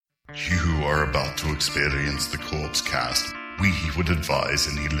You are about to experience the Corpse Cast. We would advise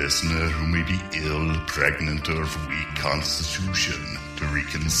any listener who may be ill, pregnant, or of weak constitution to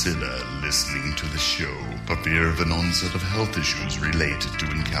reconsider listening to the show for fear of an onset of health issues related to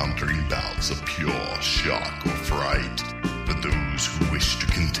encountering bouts of pure shock or fright. For those who wish to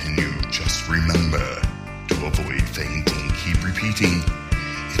continue, just remember to avoid fainting. Keep repeating,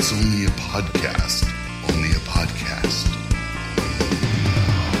 it's only a podcast. Only a podcast.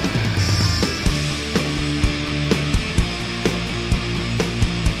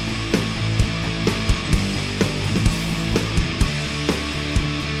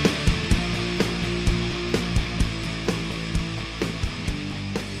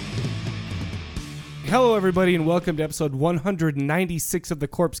 Hello, everybody, and welcome to episode 196 of the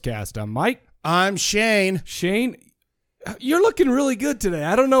Corpse Cast. I'm Mike. I'm Shane. Shane, you're looking really good today.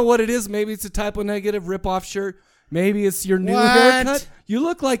 I don't know what it is. Maybe it's a typo negative rip-off shirt. Maybe it's your new haircut. You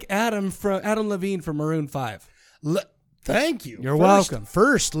look like Adam Levine from Maroon 5. Thank you. You're welcome.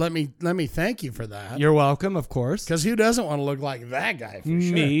 First, let me thank you for that. You're welcome, of course. Because who doesn't want to look like that guy? For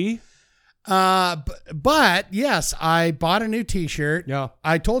Me. Sure. But yes, I bought a new T-shirt. Yeah.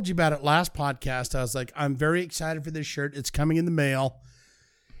 I told you about it last podcast. I was like, I'm very excited for this shirt. It's coming in the mail.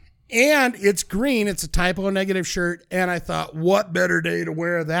 And it's green. It's a typo negative shirt. And I thought, what better day to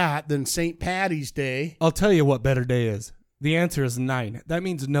wear that than St. Patty's Day? I'll tell you what better day is. The answer is 9. That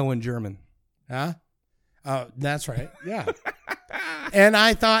means no in German. Huh? Oh, that's right. Yeah. And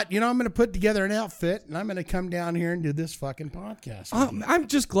I thought, I'm going to put together an outfit and I'm going to come down here and do this fucking podcast. I'm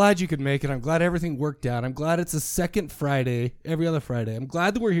just glad you could make it. I'm glad everything worked out. I'm glad it's a second Friday, every other Friday. I'm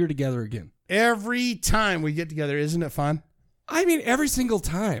glad that we're here together again. Every time we get together, isn't it fun? I mean, every single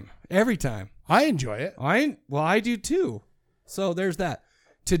time. Every time. I enjoy it. I do too. So there's that.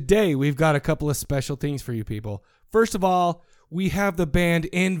 Today, we've got a couple of special things for you people. First of all, we have the band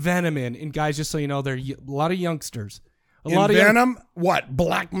Envenom in. And guys, just so you know, they're a lot of youngsters. Envenom? What?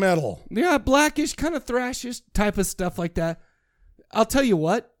 Black metal? Yeah, blackish, kind of thrashish type of stuff like that. I'll tell you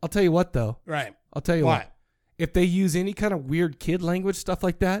what though. Right. I'll tell you what. If they use any kind of weird kid language stuff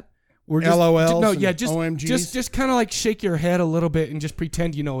like that, we're just LOLs OMGs? just kind of like shake your head a little bit and just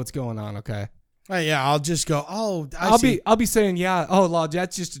pretend you know what's going on, okay? Yeah, I'll just go, I'll be saying, yeah, Lord,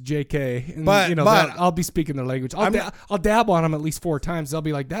 that's just a JK. And, but I'll be speaking their language. I'll dab on them at least 4 times. They'll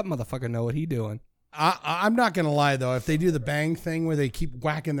be like, that motherfucker know what he doing. I'm not going to lie, though. If they do the bang thing where they keep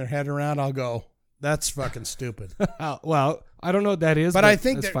whacking their head around, I'll go, that's fucking stupid. Well, I don't know what that is. But I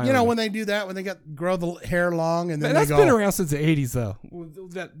think that, when they do that, when they grow the hair long and then that's been around since the 80s, though.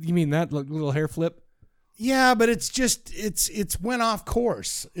 You mean that little hair flip? Yeah, but it's went off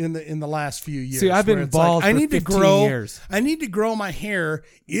course in the last few years. See, I've been bald for 15 years. I need to grow my hair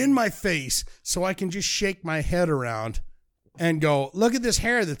in my face so I can just shake my head around and go, look at this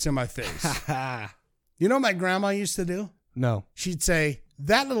hair that's in my face. You know what my grandma used to do? No. She'd say,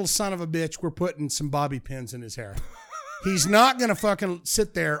 that little son of a bitch, we're putting some bobby pins in his hair. He's not going to fucking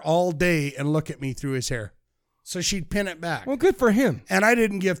sit there all day and look at me through his hair. So she'd pin it back. Well, good for him. And I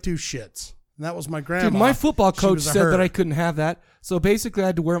didn't give 2 shits. And that was my grandma. Dude, my football coach said that I couldn't have that. So basically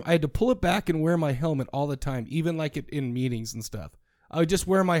I had to pull it back and wear my helmet all the time, even like in meetings and stuff. I would just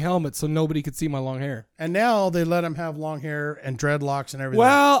wear my helmet so nobody could see my long hair. And now they let him have long hair and dreadlocks and everything.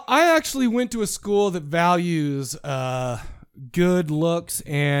 Well, I actually went to a school that values good looks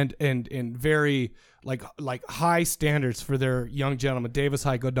and very like high standards for their young gentlemen. Davis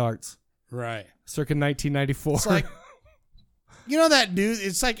High, go Darts. Right. Circa 1994. It's like, that dude,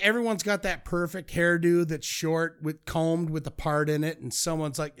 it's like everyone's got that perfect hairdo that's short with combed with the part in it. And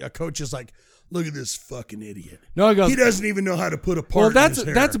someone's like, a coach is like, look at this fucking idiot. No, he goes, he doesn't even know how to put a part in his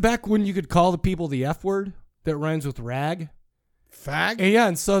hair. That's back when you could call the people the F word that rhymes with rag. Fag?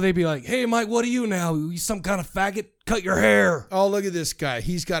 And so they'd be like, hey, Mike, what are you now? You some kind of faggot? Cut your hair. Oh, look at this guy.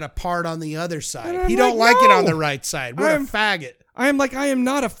 He's got a part on the other side. He don't like it on the right side. We're a faggot. I am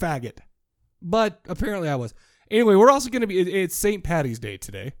not a faggot. But apparently I was. Anyway, we're also going to be, it's St. Patty's Day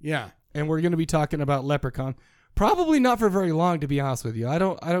today. Yeah. And we're going to be talking about Leprechaun. Probably not for very long, to be honest with you. I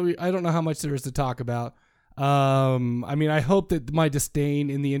don't know how much there is to talk about. I hope that my disdain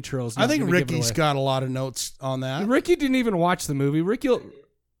in the intro is not. I think Ricky's got a lot of notes on that. Ricky didn't even watch the movie. You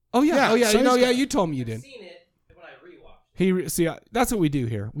told me you did. I've seen it when I rewatched. That's what we do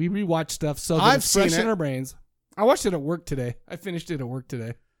here. We rewatch stuff so that it's fresh in our brains. I watched it at work today. I finished it at work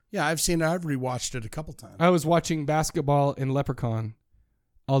today. Yeah, I've seen it. I've rewatched it a couple times. I was watching basketball and Leprechaun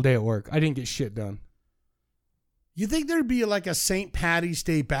all day at work. I didn't get shit done. You think there'd be like a St. Patty's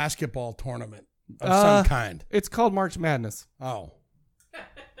Day basketball tournament of some kind? It's called March Madness. Oh.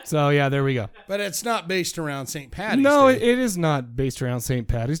 So, yeah, there we go. But it's not based around St. Paddy's No, Day. it is not based around St.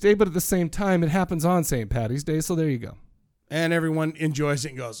 Paddy's Day, but at the same time, it happens on St. Paddy's Day, so there you go. And everyone enjoys it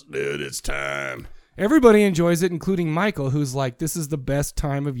and goes, dude, it's time. Everybody enjoys it, including Michael, who's like, this is the best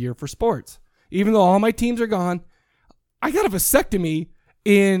time of year for sports. Even though all my teams are gone, I got a vasectomy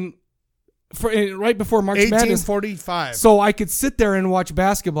right before March Madness. 1845. So I could sit there and watch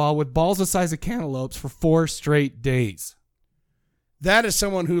basketball with balls the size of cantaloupes for 4 straight days. That is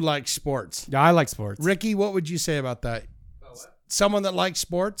someone who likes sports. Yeah, I like sports. Ricky, what would you say about that? Someone that likes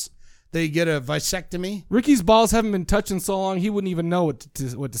sports, they get a vasectomy. Ricky's balls haven't been touched in so long, he wouldn't even know what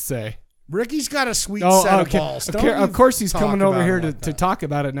to say. Ricky's got a sweet set of balls. Of course he's talk coming over about here it like to that. talk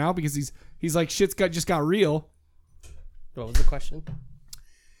about it now because he's like, shit's just got real. What was the question?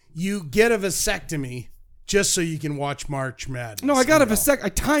 You get a vasectomy just so you can watch March Madness. No, I got a vasectomy. I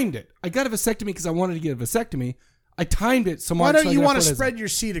timed it. I got a vasectomy because I wanted to get a vasectomy. I timed it so Why March. don't you want to spread your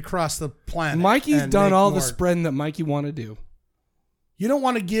seed across the planet? Mikey's and done make all the more? spreading that Mikey want to do. You don't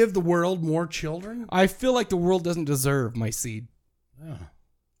want to give the world more children? I feel like the world doesn't deserve my seed. Oh,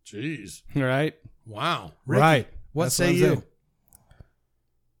 jeez. Right? Wow. Ricky, Right. What That's say I'm you? saying.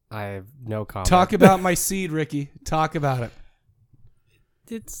 I have no comment. Talk about my seed, Ricky. Talk about it.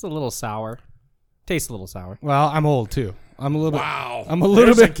 It's a little sour. Tastes a little sour. Well, I'm old too. I'm a little Wow. bit. I'm a little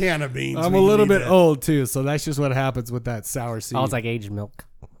There's bit. a can of beans. I'm we a little need bit to- old too, so that's just what happens with that sour seed. Oh, it's like aged milk.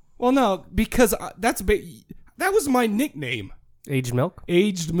 well, no, because that was my nickname, Aged milk?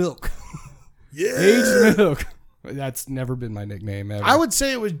 aged milk. Yeah. Aged milk. That's never been my nickname ever. I would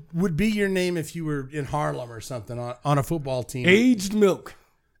say it would be your name if you were in Harlem or something on a football team. aged milk.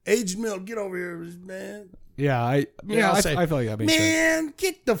 Aged milk, get over here, man. Yeah, I I'll say, feel like that makes man,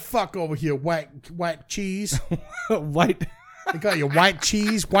 get the fuck over here, white cheese. sense. White. They call you white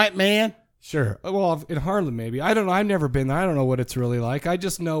cheese, white man. Sure. Well, in Harlem, maybe. I don't know. I've never been there. I don't know what it's really like. I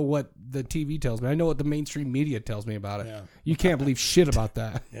just know what the TV tells me. I know what the mainstream media tells me about it. Yeah. You can't believe shit about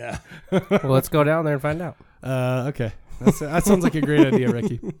that. Yeah. Well, let's go down there and find out. Okay. That sounds like a great idea,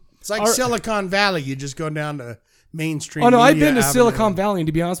 Ricky. It's like Silicon Valley. You just go down to mainstream. Oh, no, I've media been to avenue. Silicon Valley, and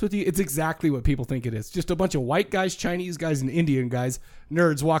to be honest with you, it's exactly what people think it is. Just a bunch of white guys, Chinese guys, and Indian guys,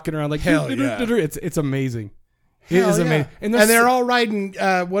 nerds walking around like, Hell yeah. It's amazing. It Hell is yeah. amazing. And they're all riding,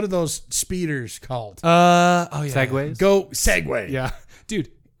 what are those speeders called? oh, yeah. Segways? Go Segway. Yeah. Dude,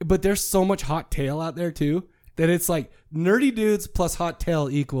 but there's so much hot tail out there, too, that it's like nerdy dudes plus hot tail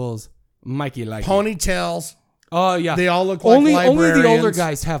equals Mikey like. Ponytails. Oh, yeah. They all look like only the older librarians.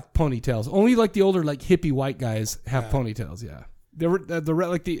 guys have ponytails. Only like the older, like hippie white guys have ponytails, yeah.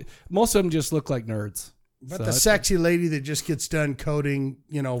 Most of them just look like nerds. But So the that's- sexy lady that just gets done coding,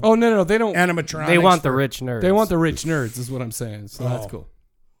 Oh, no, they don't. animatronics. They want the for- rich nerds. They want the rich nerds, is what I'm saying. So that's Oh. cool.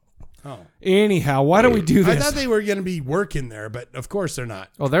 Oh. Anyhow, why don't we do I this? thought they were going to be working there, but of course they're not.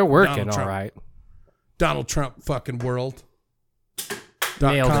 Oh, they're working Donald all Trump. right. Donald Trump fucking world.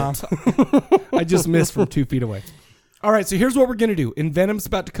 Nailed .com. it. I just missed from 2 feet away. All right, so here's what we're going to do. Envenom's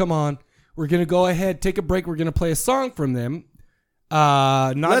about to come on. We're going to go ahead, take a break. We're going to play a song from them.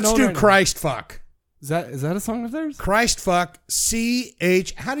 Let's do Christ. Christ fuck. Is that a song of theirs? Christ fuck.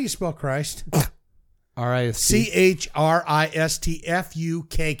 C-H. How do you spell Christ? R-I-S-T.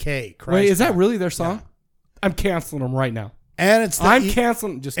 CHRISTFUKK. Christ Wait, is that fuck. really their song? I'm canceling them right now. And it's the I'm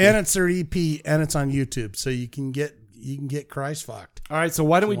canceling. Just and it's their EP, and it's on YouTube, so you can get Christ fucked. all right, so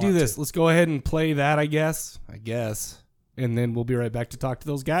why don't we do want this? to. Let's go ahead and play that, I guess. And then we'll be right back to talk to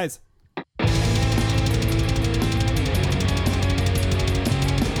those guys.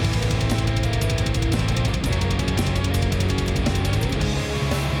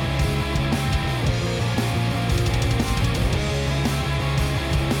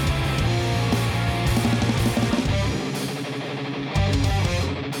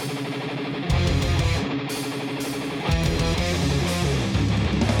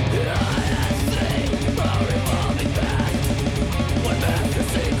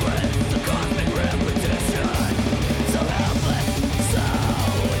 Secret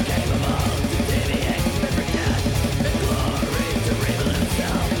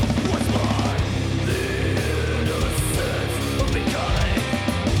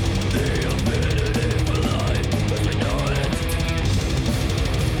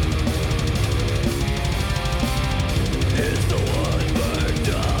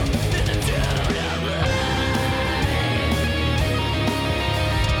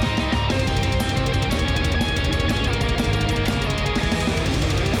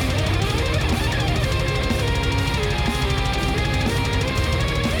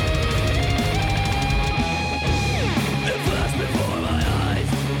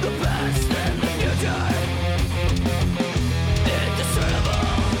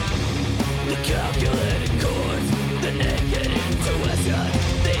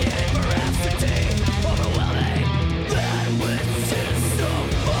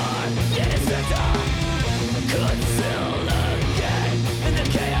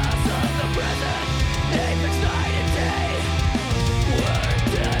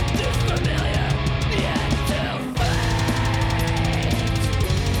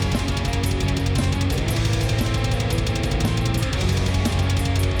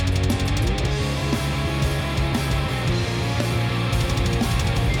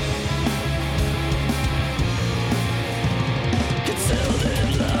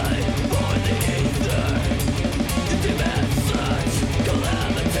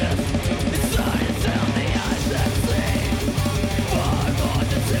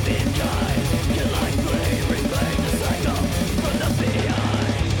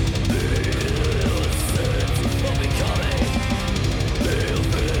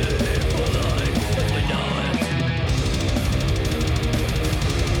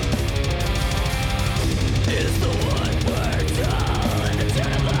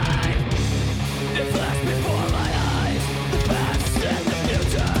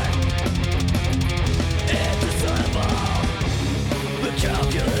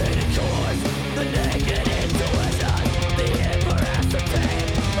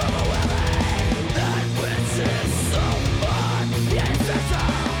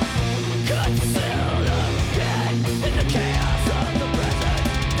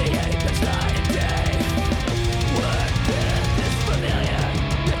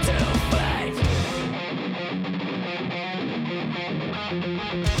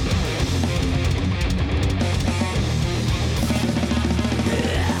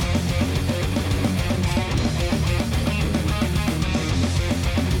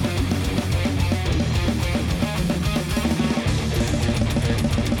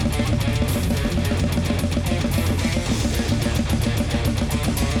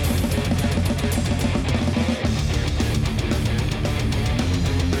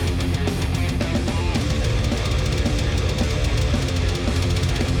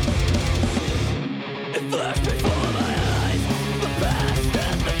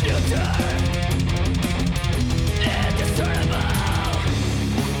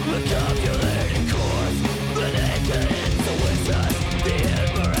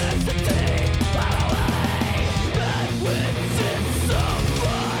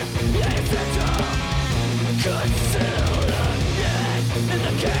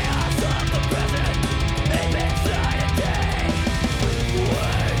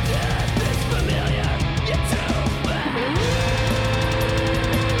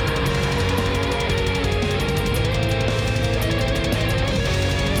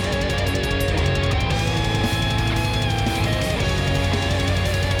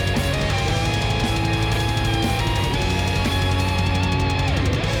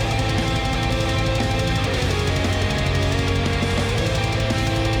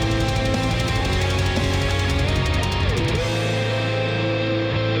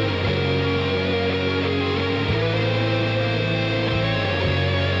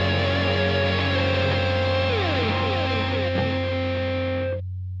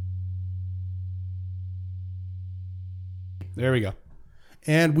There we go.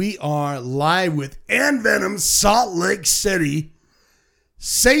 And we are live with Envenom, Salt Lake City.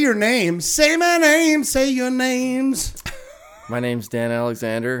 Say your name. Say my name. Say your names. My name's Dan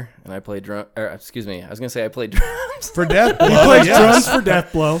Alexander, and I play drum. Excuse me, I was gonna say I play drums for Death. He plays drums for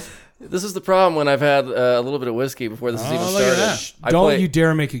Death Blow. This is the problem when I've had a little bit of whiskey before this has even started. Don't you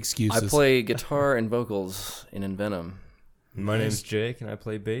dare make excuses. I play guitar and vocals in Envenom. My name's Jake, and I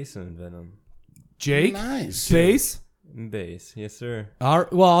play bass in Envenom. Jake, nice bass. Bass, yes, sir.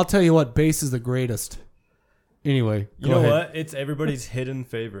 Well, I'll tell you what, bass is the greatest. Anyway, you know what? It's everybody's hidden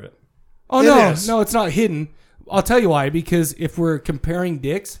favorite. Oh, no, it's not hidden. I'll tell you why. Because if we're comparing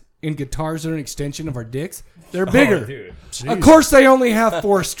dicks, and guitars are an extension of our dicks, they're bigger. Dude. Of course, they only have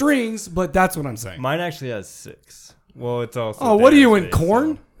 4 strings, but that's what I'm saying. Mine actually has 6. Well, it's also. Oh, what are you in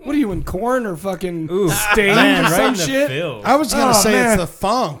Corn? What are you in Corn or fucking Stain or some shit? I was gonna say it's the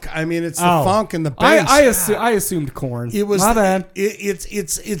funk. I mean, it's the funk and the bass. I assumed Corn. It was my bad.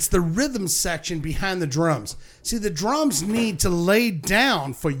 It's the rhythm section behind the drums. See, the drums need to lay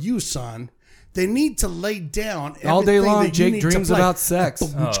down for you, son. They need to lay down all day long. That Jake dreams about sex.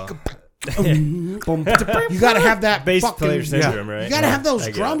 You got to have that bass player syndrome, right? You got to have those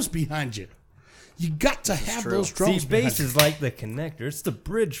drums behind you. You got to have those drums. See, bass is like the connector. It's the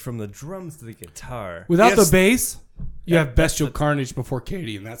bridge from the drums to the guitar. Without the bass, you have Bestial Carnage before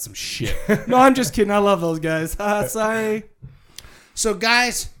Katie, and that's some shit. No, I'm just kidding. I love those guys. Sorry. So,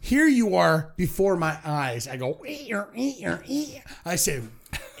 guys, here you are before my eyes. I go, I say,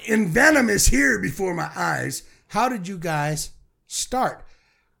 Envenom is here before my eyes. How did you guys start?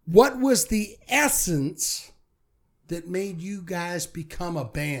 What was the essence that made you guys become a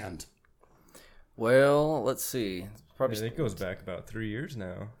band? Well, let's see. It goes back about 3 years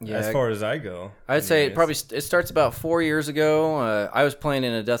now. Yeah, as far as I go. I'd say it starts about 4 years ago. I was playing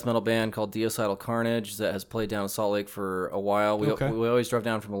in a death metal band called Deocidal Carnage that has played down in Salt Lake for a while. We always drove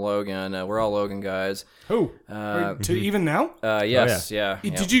down from Logan. We're all Logan guys. Who? To even now? Yes, yeah.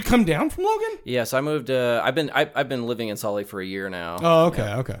 Did you come down from Logan? Yes, I moved. I've been living in Salt Lake for a year now. Oh,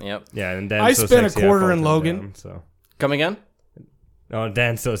 okay, okay. Yep. Yeah, and I spent a quarter in Logan. Down, so. Come again? Oh,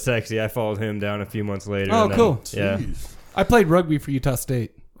 Dan's so sexy. I followed him down a few months later. Oh, cool. Yeah. I played rugby for Utah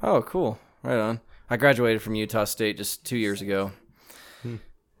State. Oh, cool. Right on. I graduated from Utah State just 2 years ago. Did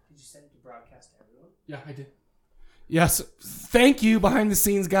you send it to broadcast to everyone? Yeah, I did. Yes. Thank you, behind the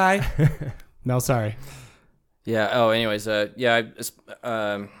scenes guy. No, sorry. Yeah. Oh, anyways. I've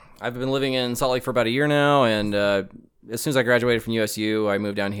been living in Salt Lake for about a year now, and as soon as I graduated from USU, I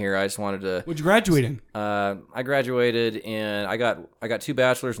moved down here. I just wanted to. What'd you graduate in? I graduated in. I got 2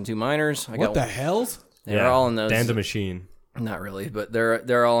 bachelors and 2 minors. What the hell's? They're all in those. Dan's a machine. Not really, but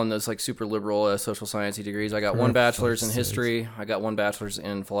they're all in those like super liberal social sciencey degrees. I got 1 bachelor's in history. I got 1 bachelor's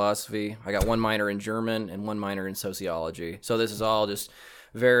in philosophy. I got 1 minor in German and 1 minor in sociology. So this is all just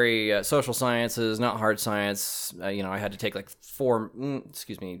very social sciences, not hard science. I had to take like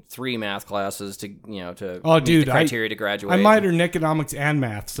 3 math classes to meet the criteria to graduate. I minored in economics and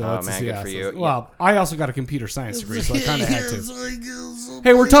math, so it's good for you. Well, I also got a computer science degree, so I kind of had to.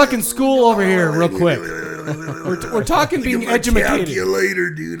 Hey, we're talking school over here, real quick. We're talking being educated.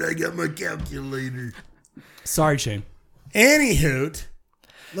 Calculator, dude. I got my calculator. Sorry, Shane. Anywho,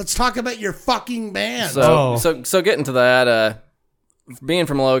 let's talk about your fucking band. So getting to that. Being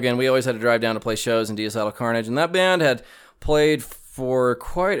from Logan, we always had to drive down to play shows in Deocidal Carnage, and that band had played for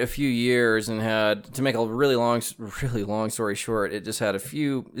quite a few years and had, to make a really long story short, it just had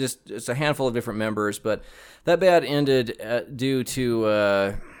just a handful of different members, but that band ended due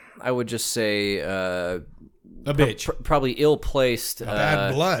to, I would just say, a bitch. Probably ill-placed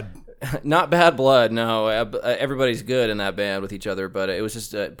bad blood. Not bad blood, no. Everybody's good in that band with each other, but it was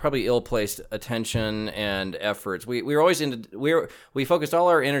just probably ill-placed attention and efforts. We were always we focused all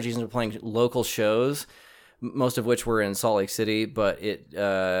our energies into playing local shows, most of which were in Salt Lake City, but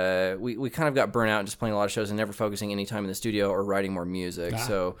we kind of got burnt out just playing a lot of shows and never focusing any time in the studio or writing more music.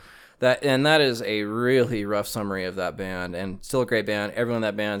 So that is a really rough summary of that band, and still a great band. Everyone in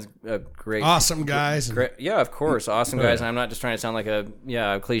that band's great, awesome guys. Great, yeah, of course, awesome guys. And I'm not just trying to sound like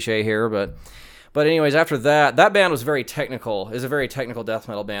a cliche here, but anyways, after that band was very technical. It was a very technical death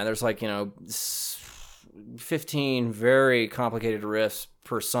metal band. There's 15 very complicated riffs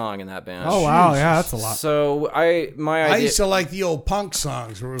per song in that band. Oh wow, yeah, that's a lot. So I used to like the old punk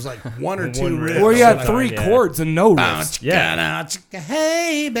songs where it was like one or two riffs. Where you had 3 chords and no riffs. Yeah.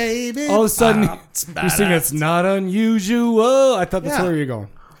 Hey baby. All of a sudden you're singing "It's Not Unusual." I thought that's where you're going.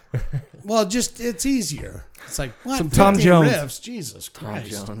 Well, it's easier. It's like what? Some Tom Jones riffs. Jesus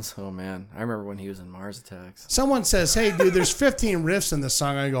Christ. Tom Jones. Oh man, I remember when he was in Mars Attacks. Someone says, "Hey, dude, there's 15 riffs in this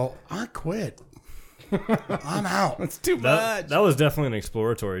song." I go, "I quit. I'm out." That's too much. That was definitely an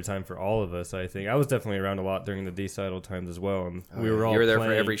exploratory time for all of us, I think. I was definitely around a lot during the decidal times as well, and we were all. You were there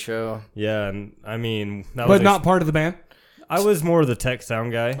playing. for every show. Yeah, and I mean, but not part of the band. I was more of the tech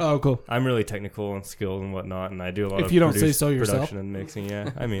sound guy. Oh, cool. I'm really technical and skilled and whatnot, and I do a lot of you don't say so yourself. Production and mixing.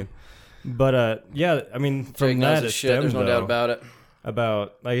 Yeah, I mean, but yeah, I mean, from that it stemmed, there's no doubt about it.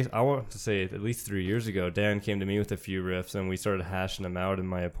 About I want to say at least 3 years ago, Dan came to me with a few riffs, and we started hashing them out in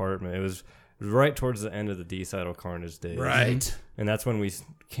my apartment. It was right towards the end of the Decidal Carnage days. Right. And that's when we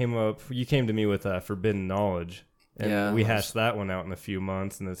came up, you came to me with Forbidden Knowledge. And we hashed that one out in a few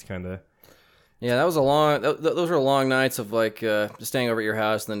months, and it's kind of... Yeah, that was those were long nights of just staying over at your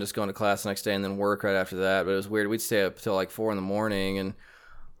house and then just going to class the next day and then work right after that. But it was weird. We'd stay up till 4 a.m. and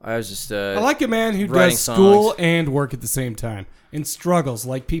I was just I like a man who does school and work at the same time and struggles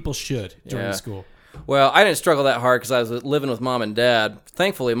like people should during school. Well, I didn't struggle that hard because I was living with mom and dad.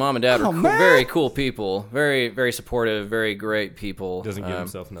 Thankfully, mom and dad were very cool people, very, very supportive, very great people. Doesn't give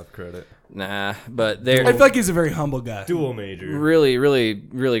himself enough credit. Nah, but they're... I feel like he's a very humble guy. Dual major. Really, really,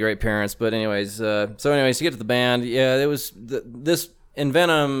 really great parents. But anyways, to get to the band, it was this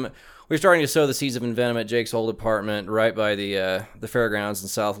Envenom. We were starting to sow the seeds of Envenom at Jake's old apartment right by the fairgrounds in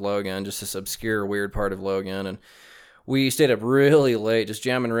South Logan, just this obscure, weird part of Logan, and we stayed up really late just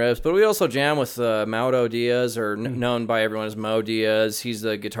jamming riffs, but we also jam with Mauro Diaz, or known by everyone as Mo Diaz. He's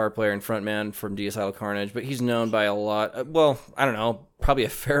the guitar player and frontman from Decidal Carnage, but he's known by a lot, I don't know, probably a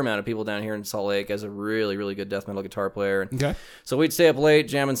fair amount of people down here in Salt Lake as a really, really good death metal guitar player. Okay. So we'd stay up late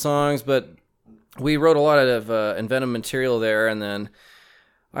jamming songs, but we wrote a lot of Envenom material there, and then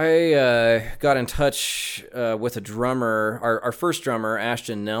I got in touch with a drummer, our first drummer,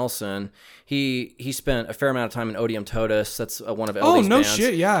 Ashton Nelson. He spent a fair amount of time in Odium Totus. That's one of LD's bands.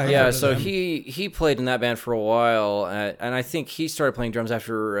 Shit, yeah. Yeah, so he played in that band for a while, and I think he started playing drums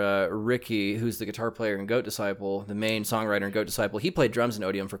after Ricky, who's the guitar player in Goat Disciple, the main songwriter in Goat Disciple. He played drums in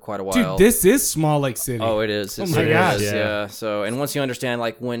Odium for quite a while. Dude, this is Small Lake City. Oh, it is. Oh my gosh. Yeah. So, and once you understand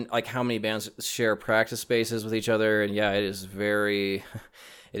how many bands share practice spaces with each other, and it is very...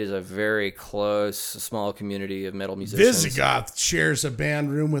 It is a very close, small community of metal musicians. Visigoth shares a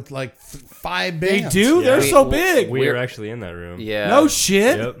band room with 5 bands. They do? Yeah. They're so big. We're actually in that room. Yeah. No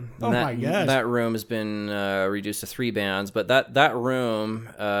shit? Yep. Oh my gosh. That room has been reduced to 3 bands, but that room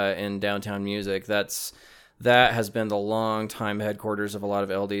in Downtown Music, that has been the long-time headquarters of a lot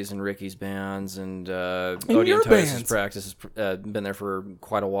of LD's and Ricky's bands, and Odium Totus' practice has been there for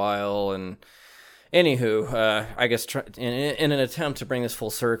quite a while, and... Anywho, I guess in an attempt to bring this full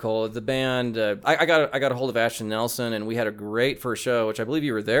circle, the band I got a hold of Ashton Nelson, and we had a great first show, which I believe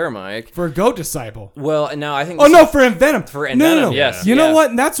you were there, Mike. For Goat Disciple. Well, and now I think. Oh no, for Envenom. For Envenom, no. Yes. You know what?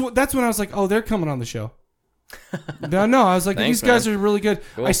 And that's when I was like, oh, they're coming on the show. No, I was like, Thanks, these guys man. are really good.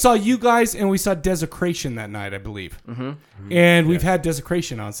 Cool. I saw you guys, and we saw Desecration that night, I believe. Mm-hmm. And we've had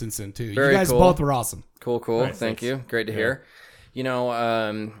Desecration on since then too. Very you guys cool. both were awesome. Cool. Nice, Thank you. Great to hear. You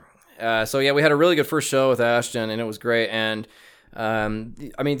know. So we had a really good first show with Ashton, and it was great. And I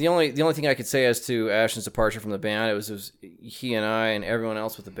mean, the only thing I could say as to Ashton's departure from the band, it was he and I and everyone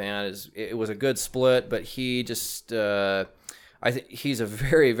else with the band it was a good split, but he just I think he's a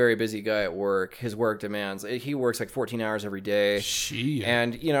very, very busy guy at work. His work demands. He works 14 hours every day. Shit.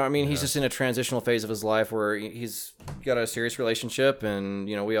 And, he's just in a transitional phase of his life where he's got a serious relationship, and,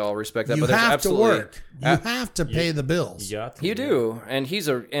 we all respect that. You but have absolutely, to work. You have to pay the bills. You do. And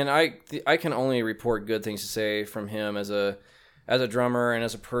I can only report good things to say from him as a drummer and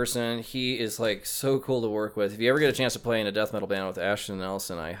as a person. He is so cool to work with. If you ever get a chance to play in a death metal band with Ashton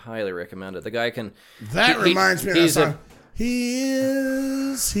Nelson, I highly recommend it. The guy can... That reminds me of that song. He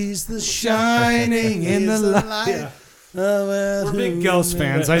is knows he's the shining in the he's light. Yeah. We're big Ghost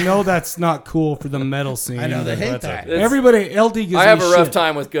fans. I know that's not cool for the metal scene. I know they hate That's that. okay. Everybody, LD gives I have me a rough shit.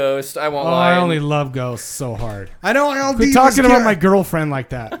 time with Ghost. I won't Oh, lie. I only love Ghosts so hard. I know LD Quit was talking about gi- my girlfriend like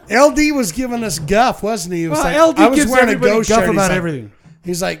that. LD was giving us guff, wasn't he? He was Well, like, LD I was gives wearing a everybody Ghost guff shirt. He's about like- everything.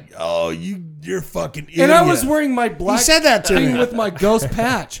 He's like, oh, you're fucking idiot. And I was wearing my black He said that to thing me. with my Ghost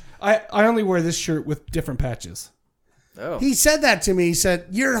patch. I only wear this shirt with different patches. Oh. He said that to me. He said,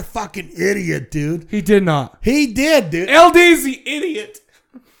 you're a fucking idiot, dude. He did not. He did, dude. LD's the idiot.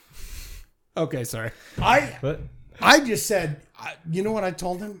 Okay, sorry. But I just said, you know what I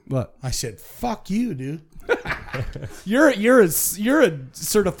told him? What? I said, fuck you, dude. You're a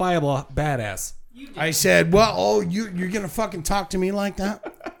certifiable badass. I said, well, you're going to fucking talk to me like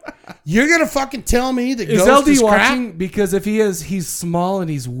that? You're going to fucking tell me that Is Ghost LD is crap? watching? Because if he is, he's small and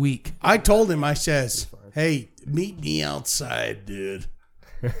he's weak. I told him, I says, hey, meet me outside, dude.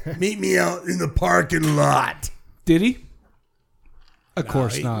 Meet me out in the parking lot. Did he? Of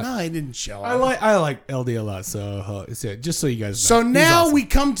course No, not. No, he didn't show I up. like LD a lot, so just so you guys know. So He's now awesome. we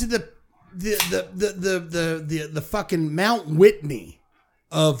come to the fucking Mount Whitney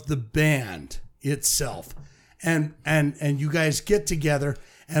of the band itself, and you guys get together,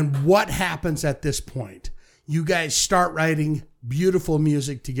 and what happens at this point? You guys start writing beautiful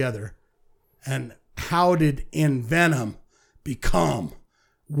music together, and how did Envenom become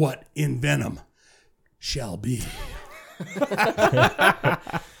what Envenom shall be?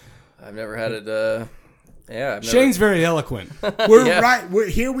 I've never had it. Yeah. I've never, Shane's very eloquent. We're Yeah. right.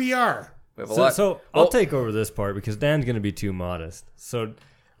 Here we are. we have a So, lot. so I'll take over this part because Dan's going to be too modest. So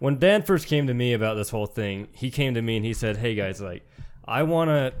when Dan first came to me about this whole thing, he came to me and he said, hey guys, like, I want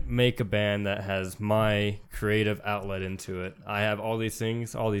to make a band that has my creative outlet into it. I have all these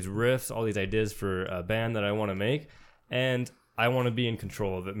things, all these riffs, all these ideas for a band that I want to make, and I want to be in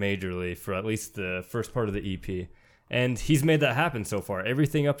control of it majorly for at least the first part of the EP. And he's made that happen so far.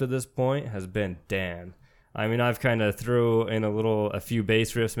 Everything up to this point has been Dan. I mean, I've kind of threw in a few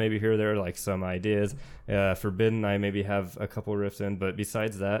bass riffs maybe here or there, like some ideas. Forbidden, I maybe have a couple riffs in, but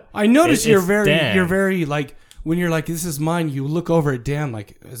besides that, I notice it's Dan. you're very like when you're like this is mine. You look over at Dan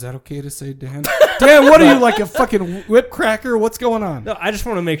like, is that okay to say Dan? Dan, what are you like a fucking whip cracker? What's going on? No, I just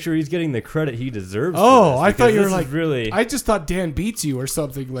want to make sure he's getting the credit he deserves. Oh, for this, I thought because you were this is like really. I just thought Dan beats you or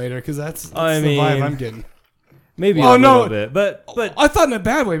something later because that's the I vibe mean- I'm getting. Maybe Oh, a no. little bit, but I thought in a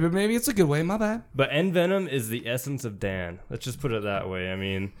bad way, but maybe it's a good way. My bad. Envenom is the essence of Dan. Let's just put it that way. I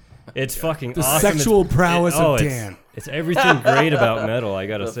mean, it's fucking The awesome. sexual prowess of it's- Dan. It's everything great about metal. I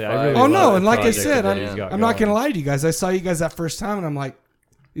gotta say. I really Oh love no, the and like I project said, that he's got I'm not going. gonna lie to you guys. I saw you guys that first time, and I'm like,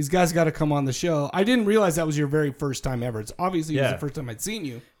 these guys got to come on the show. I didn't realize that was your very first time ever. It's obviously it was Yeah. the first time I'd seen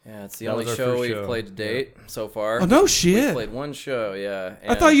you. Yeah, it's the That only was our show first we've show. played to date so far. Oh no We shit! played one show, yeah.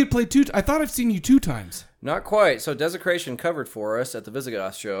 I thought you'd played two. I thought I've seen you 2 times. Not quite. So Desecration covered for us at the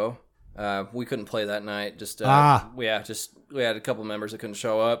Visigoth show. We couldn't play that night. We had a couple members that couldn't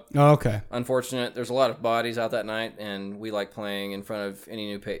show up. Oh, okay. Unfortunate. There's a lot of bodies out that night, and we like playing in front of any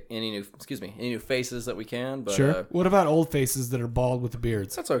new faces that we can. But Sure. What about old faces that are bald with the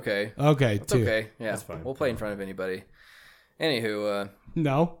beards? that's okay. Okay, It's too. okay. Yeah, That's fine. We'll play in front of anybody. Anywho,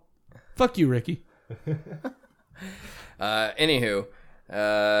 No. Fuck you, Ricky.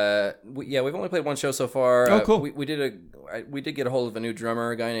 we've only played one show so far. Oh, cool. We did get a hold of a new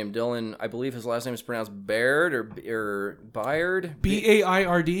drummer, a guy named Dylan. I believe his last name is pronounced Baird or Byard.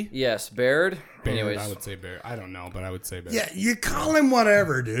 Baird. Yes, Baird. Baird, Anyways, I would say Baird. I don't know, but I would say Baird. Yeah, you call him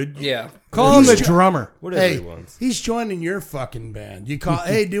whatever, dude. yeah. Call him the drummer. Whatever Hey, he wants. he's joining your fucking band. You call,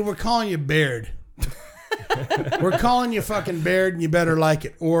 hey, dude, we're calling you Baird. We're calling you fucking Baird, and you better like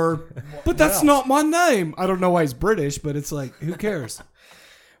it. Or, But that's else? not my name. I don't know why he's British, but it's like, who cares?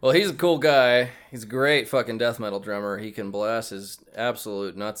 Well, he's a cool guy. He's a great fucking death metal drummer. He can blast his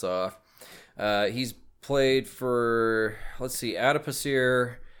absolute nuts off. He's played for,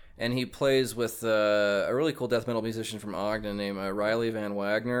 Adipocere, and he plays with a really cool death metal musician from Ogden named Riley Van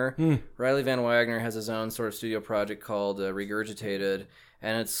Wagner. Riley Van Wagner has his own sort of studio project called Regurgitated,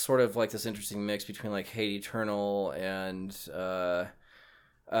 and it's sort of like this interesting mix between like Hate Eternal and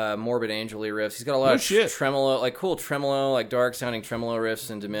Morbid Angel-y riffs. He's got a lot of tremolo, like cool tremolo, like dark sounding tremolo riffs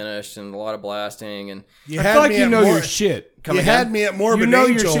and diminished, and a lot of blasting. And you I had feel like me you at know Mor- your shit. You had me at Morbid You know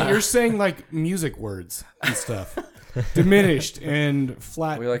your Angel. shit. You're saying like music words and stuff. Diminished and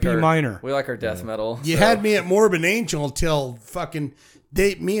flat we like B our minor. We like our death metal. You had me at Morbid Angel until fucking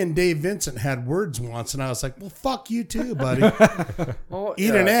me and Dave Vincent had words once, and I was like, well, fuck you too, buddy. Well,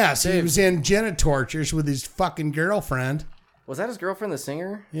 Eat an ass. He Dave- was in Genitortures with his fucking girlfriend. Was that his girlfriend, the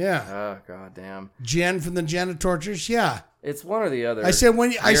singer? Yeah. Oh, god damn. Jen from the Genitortures. Yeah. It's one or the other. I said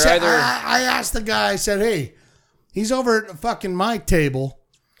when I You're said either- I asked the guy. I said, "Hey, he's over at fucking my table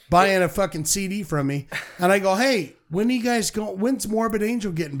buying a fucking CD from me," and I go, "Hey, when you guys go? When's Morbid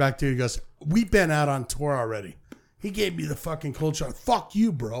Angel getting back to you?" He goes, "We've been out on tour already." He gave me the fucking cold shoulder. Fuck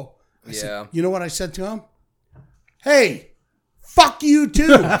you, bro. I said, you know what I said to him? Hey, fuck you too.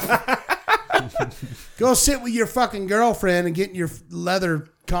 Go sit with your fucking girlfriend and get in your leather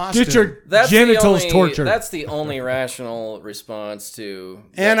costume. Get your genitals tortured. That's the only rational response to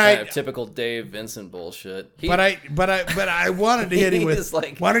And that I- kind of typical Dave Vincent bullshit. But I wanted to hit him with, He's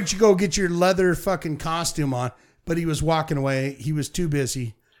like- why don't you go get your leather fucking costume on? But he was walking away. He was too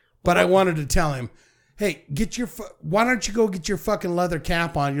busy. But I wanted to tell him, hey, why don't you go get your fucking leather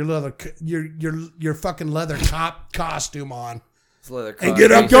cap on, your fucking leather top costume on, and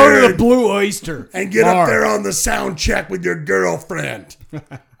get up Go there to the Blue Oyster and get Bar. up there on the sound check with your girlfriend.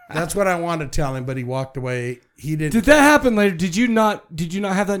 That's what I wanted to tell him, but he walked away. He didn't. Did that happen later? Did you not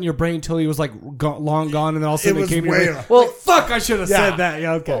have that in your brain until he was like long gone, and then all of a sudden It it was came to way your brain? off. Well, fuck! I should have Yeah. said that.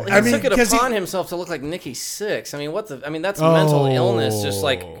 Yeah, okay. He I mean, took it 'cause upon himself to look like Nikki Sixx. I mean, that's mental illness, just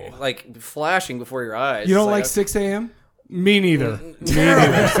like flashing before your eyes. You don't It's like 6 a.m.? Me neither.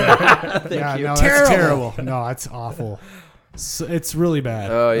 Terrible. Yeah, no, Terrible. that's terrible. No, it's awful. It's really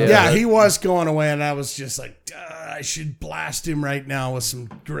bad. Oh yeah. Yeah, he was going away, and I was just like, I should blast him right now with some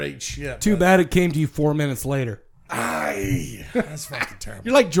great shit. Too bad it came to you 4 minutes later. That's fucking terrible.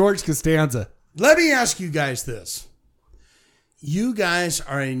 You're like George Costanza. Let me ask you guys this. You guys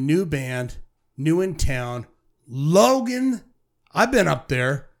are a new band, new in town. Logan, I've been up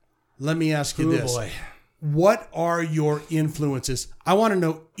there. Let me ask you this. Boy. What are your influences? I want to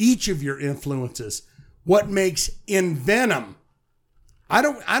know each of your influences. What makes Envenom?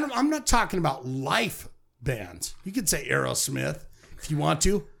 I'm not talking about life bands. You could say Aerosmith if you want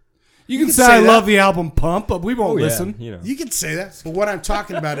to. You can can say say I that. love the album Pump, but we won't Yeah, listen. you know. You could say that. But what I'm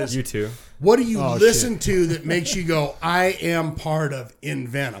talking about is You too. what do you Oh, listen to that makes you go, I am part of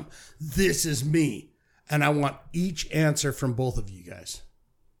Envenom. This is me. And I want each answer from both of you guys.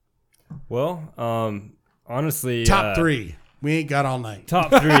 Well, honestly, Top three. We ain't got all night.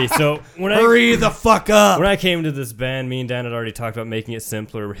 Top three. So when Hurry the fuck up. when I came to this band, me and Dan had already talked about making it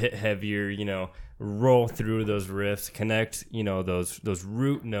simpler, hit heavier, roll through those riffs, connect, those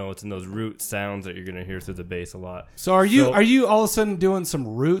root notes and those root sounds that you're gonna hear through the bass a lot. So are you all of a sudden doing some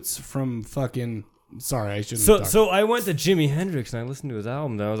roots from fucking? Sorry, I shouldn't. So I went to Jimi Hendrix and I listened to his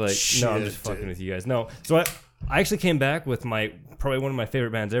album and I was like, no, I'm just fucking with you guys. No. So I actually came back with probably one of my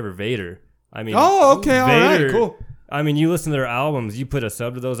favorite bands ever, Vader. I mean, Oh, okay, all right, cool. I mean, you listen to their albums, you put a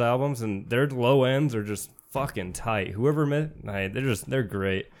sub to those albums, and their low ends are just fucking tight. Whoever made, they're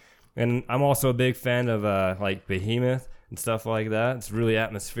great. And I'm also a big fan of like Behemoth and stuff like that. It's really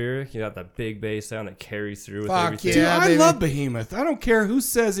atmospheric. You got that big bass sound that carries through with Fuck everything. Dude, yeah, I baby. love Behemoth. I don't care who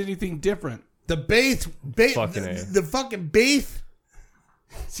says anything different. The bass, Fucking A. the fucking bass.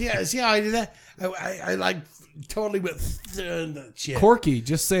 See how I did that? I like totally with shit. Corky,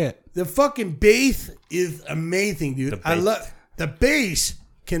 just say it. The fucking bass is amazing, dude. The I bass. love the bass.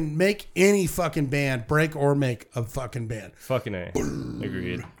 Can make any fucking band break or make a fucking band. Fucking A.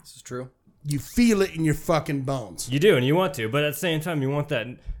 Agreed. This is true. You feel it in your fucking bones. You do, and you want to, but at the same time, you want that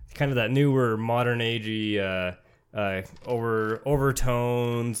kind of that newer, modern agey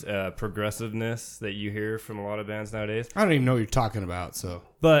overtones, progressiveness that you hear from a lot of bands nowadays. I don't even know what you're talking about. So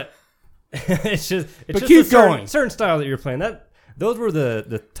But it's just keep a going. certain style that you're playing. Those were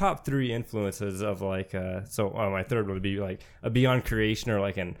the top three influences of like my third would be like a Beyond Creation or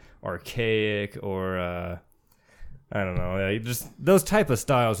like an Archaic or I don't know, just those type of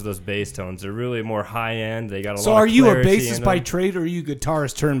styles with those bass tones. They're really more high end. They got a lot. So of are you a clarity bassist in by them. trade, or are you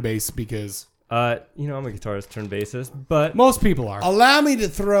guitarist turn bass? Because I'm a guitarist turned bassist, but most people are. Allow me to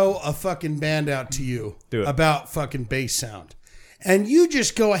throw a fucking band out to you Do it. about fucking bass sound. And you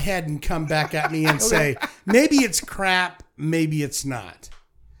just go ahead and come back at me and say, maybe it's crap, maybe it's not.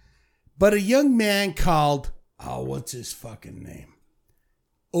 But a young man called, what's his fucking name?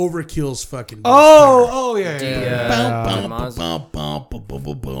 Overkill's fucking bass Yeah. player. Maz-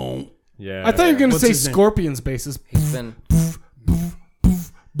 Boom. yeah, I thought you were going to What's say his name? Scorpions bassist. He's been.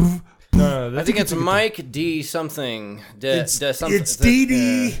 no, I think it's Mike D something. It's something.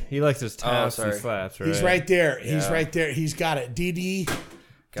 DD. he likes his taps and sorry. slaps, right? He's right there. He's Yeah. right there. He's got it. DD.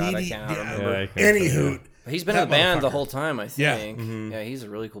 God, I DD. cannot yeah, remember. Yeah, I can't Anywho. He's been That in the band the motherfucker. whole time, I Yeah. think. Mm-hmm. Yeah, he's a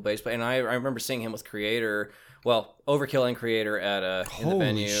really cool bass player. And I remember seeing him with Creator. Well, Overkill and Creator at in the Holy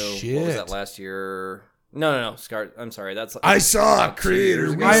venue. What was shit. that last year? No. Scar. I'm sorry. That's I saw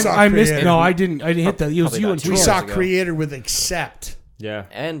Creator. We saw I missed. Creator. No, I didn't hit that. It was Probably you about and 2 We years Troy. saw ago. Creator with Accept. Yeah.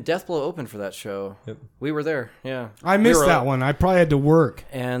 And Deathblow opened for that show. Yep. We were there. Yeah. I missed that one. I probably had to work.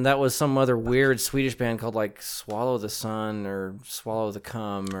 And that was some other weird Swedish band called like Swallow the Sun or Swallow the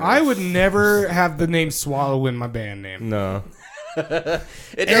Cum. Or... I would never have the name Swallow in my band name. No.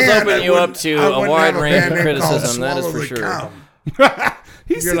 It does open you up to a wide range of criticism, that is for sure.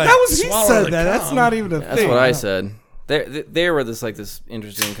 He said like, that was he swallow said the that. That's cum. not even a That's thing. what I said. They were this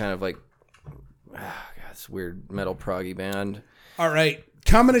interesting kind of like, this weird metal proggy band. All right.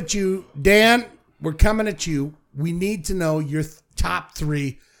 Coming at you, Dan, we're coming at you. We need to know your top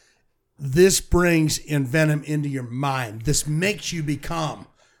 3. This brings Envenom into your mind. This makes you become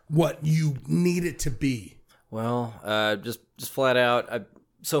what you need it to be. Well, just flat out,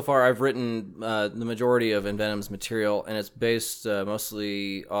 so far I've written the majority of Envenom's material, and it's based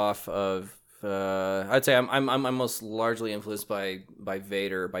mostly off of. I'd say I'm most largely influenced by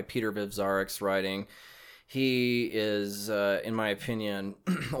Vader, by Peter Vivzarek's writing. He is, in my opinion,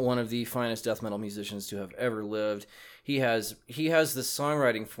 one of the finest death metal musicians to have ever lived. He has this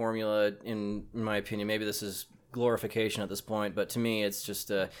songwriting formula, in my opinion. Maybe this is glorification at this point, but to me it's just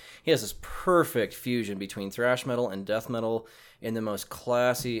he has this perfect fusion between thrash metal and death metal in the most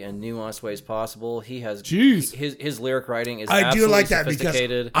classy and nuanced ways possible. He has his lyric writing is I do like that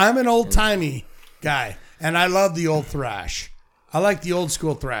sophisticated. because I'm an old-timey guy, and I love the old thrash. I like the old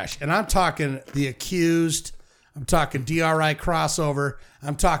school thrash, and I'm talking The Accused. I'm talking DRI Crossover.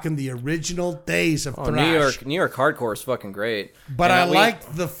 I'm talking the original days of thrash. New York hardcore is fucking great. But I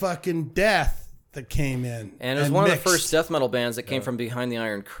liked the fucking death that came in. And it was one of the first death metal bands that came from behind the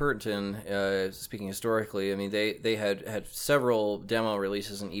Iron Curtain, speaking historically. I mean, they had several demo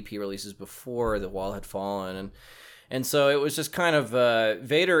releases and EP releases before the wall had fallen. And so it was just kind of,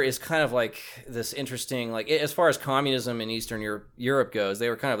 Vader is kind of like this interesting, like, as far as communism in Eastern Europe goes, they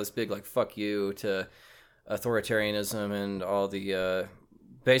were kind of this big, like, fuck you to authoritarianism and all the,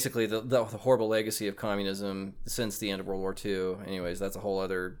 basically the horrible legacy of communism since the end of World War II. Anyways, that's a whole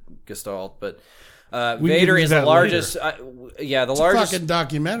other gestalt. But Vader is the largest, the largest fucking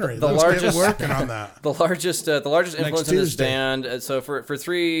documentary. The Let's largest get working on that. The largest influence in this Tuesday. band. So for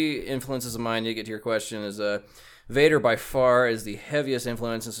 3 influences of mine to get to your question is Vader by far is the heaviest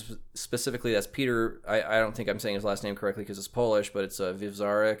influence, and specifically that's Peter. I don't think I'm saying his last name correctly because it's Polish, but it's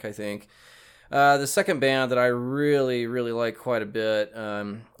Vivzarek, I think. The second band that I really, really like quite a bit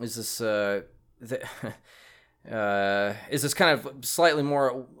is this kind of slightly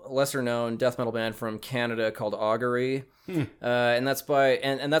more lesser known death metal band from Canada called Augury. And that's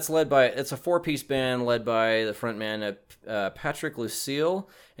led by, it's a 4-piece band led by the frontman Patrick Lucille,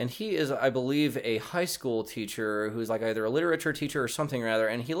 and he is, I believe, a high school teacher who's like either a literature teacher or something rather,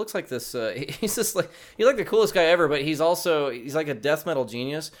 and he looks like this he's just like, he's like the coolest guy ever, but he's like a death metal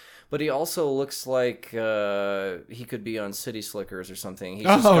genius. But he also looks like he could be on City Slickers or something. He's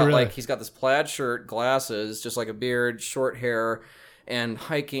just got, really? He's got this plaid shirt, glasses, just like a beard, short hair, and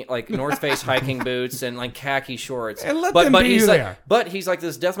hiking, like North Face hiking boots, and like khaki shorts. And let them be who they are. But he's like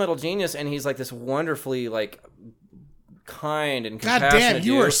this death metal genius, and he's like this wonderfully like kind and compassionate. God damn,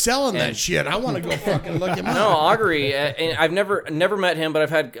 you dude. are selling that shit. I want to go fucking look him up. No, Augury. And I've never met him, but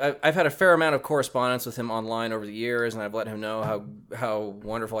I've had a fair amount of correspondence with him online over the years, and I've let him know how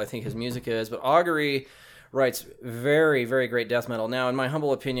wonderful I think his music is. But Augury writes very, very great death metal. Now, in my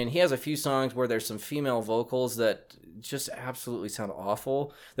humble opinion, he has a few songs where there's some female vocals that just absolutely sound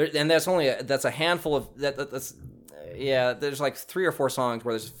awful. And that's a handful of that's there's like 3 or 4 songs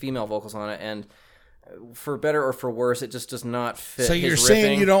where there's female vocals on it, and for better or for worse, it just does not fit. So you're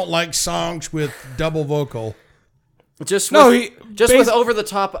saying you don't like songs with double vocal? With over the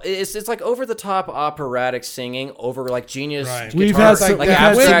top. It's like over the top operatic singing over like genius. Right. We've guitar, had some, like we've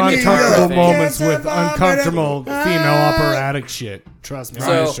had some abstract uncomfortable guitar moments things. with uncomfortable female operatic shit. Trust me,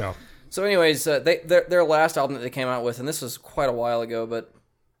 on this show. So anyways, their last album that they came out with, and this was quite a while ago, but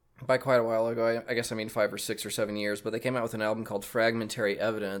by quite a while ago, I guess I mean 5 or 6 or 7 years, but they came out with an album called Fragmentary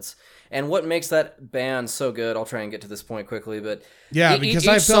Evidence. And what makes that band so good, I'll try and get to this point quickly, but yeah, because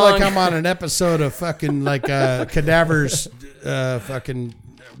I feel like I'm on an episode of fucking like Cadavers, fucking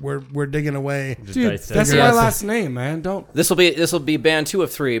we're digging away. Dude, that's my last name, man. Don't. This will be band 2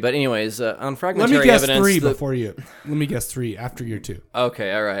 of 3, but anyways, on Fragmentary Let me guess Evidence, 3 before you. Let me guess 3 after your 2.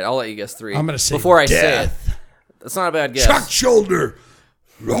 Okay, all right, I'll let you guess 3. I'm gonna say before I death. say it. That's not a bad guess. Chuck Shoulder.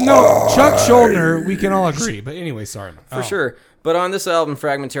 No, Chuck Schuldiner, we can all agree. But anyway, sorry. For sure. But on this album,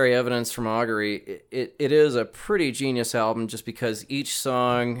 Fragmentary Evidence from Augury, it is a pretty genius album just because each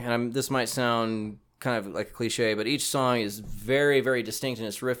song, and this might sound kind of like a cliche, but each song is very, very distinct in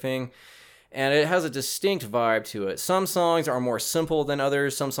its riffing. And it has a distinct vibe to it. Some songs are more simple than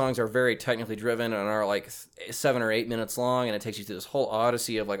others. Some songs are very technically driven and are like 7 or 8 minutes long, and it takes you through this whole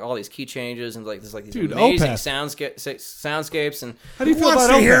odyssey of like all these key changes and like these Dude, amazing Opeth. soundscapes. And How do you Who feel wants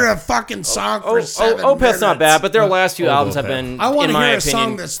about to hear Opeth? a fucking song for 7 Opeth's minutes? not bad, but their last few albums have Opeth. been, I wanna in my hear a opinion,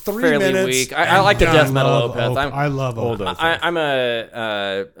 song that's 3 fairly minutes weak. I like the and death done. metal Opeth. I love Opeth. I'm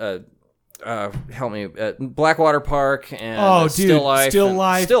a help me, Blackwater Park and Still Life. Still and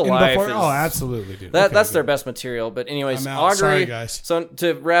Life. Still and Life. before, is- oh, absolutely, dude. That, Okay, that's good. their best material. But anyways, I'm out. Augury. Sorry, guys. So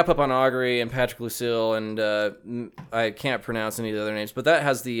to wrap up on Augury and Patrick Lucille, and I can't pronounce any of the other names, but that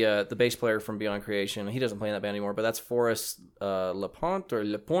has the bass player from Beyond Creation. He doesn't play in that band anymore, but that's Forrest Lapointe or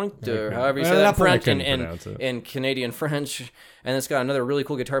Lapointe or however you say that in French in Canadian French. And it's got another really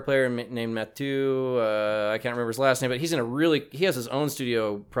cool guitar player named Mathieu. I can't remember his last name, but he has his own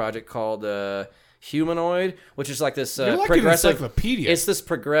studio project called Humanoid, which is like this You're like an progressive. encyclopedia. It's this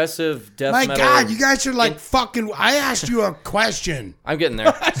progressive death My metal. God, you guys are like fucking. I asked you a question. I'm getting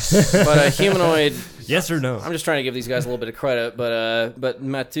there, but Humanoid. Yes or no? I'm just trying to give these guys a little bit of credit, but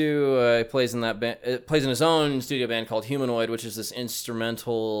Mathieu plays in that band. Plays in his own studio band called Humanoid, which is this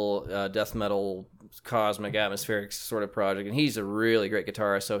instrumental death metal, cosmic, atmospheric sort of project, and he's a really great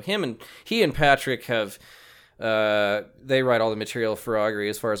guitarist. So he and Patrick have. They write all the material for Augury,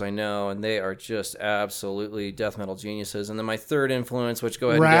 as far as I know, and they are just absolutely death metal geniuses. And then my third influence, which go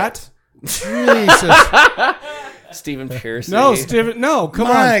ahead Rat. Jesus. and get Stephen Pearcy. No, Steven. No, come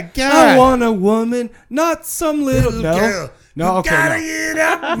My on. God. I want a woman, not some little no. Girl, No, you okay. gotta No. get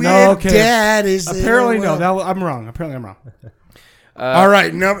up with No, okay. daddy's Apparently, little no. world. I'm wrong. Apparently, I'm wrong. All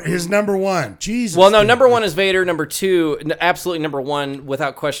right, his number one. Jesus. Well, no, dude. number one is Vader. Number two, absolutely number one,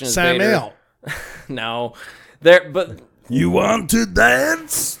 without question, is Vader. Samuel. No, but You want to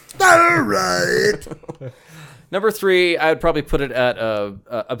dance? All right. number three, I would probably put it at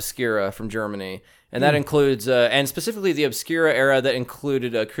Obscura from Germany, and that includes, and specifically the Obscura era that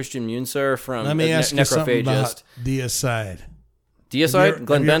included Christian Munzer from Let me ask you something Necrophagist. about Deicide. Deicide,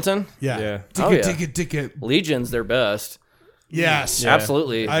 Glenn Benton, Yeah. Oh, yeah. Tick it. Legion's their best. Yes.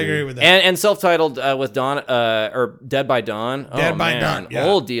 Absolutely, I agree with that. And self-titled with Dawn or Dead by Dawn. Dead oh, by man. Dawn. Yeah.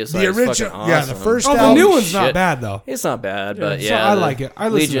 Old Deicide The is original. fucking Yeah, awesome. the first Oh, the album. new one's not shit. bad though. It's not bad, but so yeah, I like it. I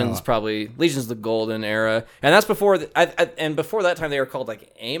listen to it a lot. Legion's the golden era, and that's before. And before that time, they were called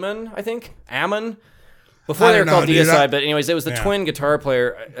like Ammon, I think. Ammon. Before I they were don't know, called dude. Deicide, but anyways, it was the Yeah. twin guitar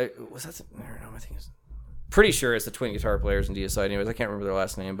player. Was that? I don't know. I think it's pretty sure it's the twin guitar players in Deicide. Anyways, I can't remember their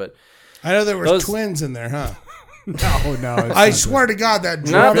last name, but I know there was Those- twins in there, huh? No. It's I not swear to God, that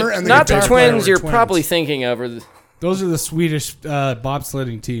not drummer and the not the guitar player twins were you're twins. probably thinking of. Or the, Those are the Swedish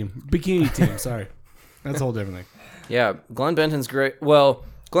bobsledding team, bikini team. Sorry, that's a whole different thing. yeah, Glenn Benton's great. Well,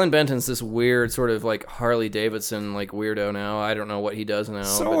 Glenn Benton's this weird sort of like Harley Davidson like weirdo now. I don't know what he does now.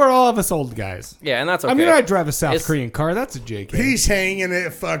 So but- are all of us old guys. yeah, and that's okay. I mean, I drive a South It's- Korean car. That's a JK. He's hanging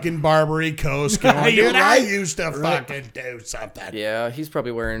at fucking Barbary Coast going, You're dude, I right. used to fucking do something. Yeah, he's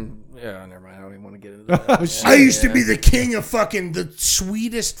probably wearing. Yeah, never mind. I don't even want to get into that. Oh, shit. I used to be the king of fucking the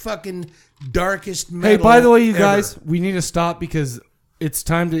sweetest fucking darkest metal. Hey, by the way, you ever. guys, we need to stop because it's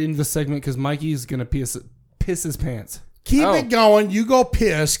time to end the segment because Mikey's gonna piss his pants. Keep Oh. it going. You go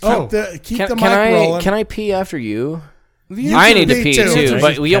piss. Keep Oh. the Can mic I rolling. can I pee after you? You I can need to pee pee too. too,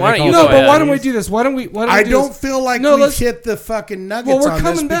 but why don't you No, go but ahead? why don't we do this? Why don't we I do don't this? feel like No, we've let's- hit the fucking nuggets Well, we're on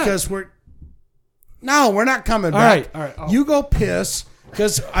this coming back. because we're. No, we're not coming All back. right, all right. Oh. You go piss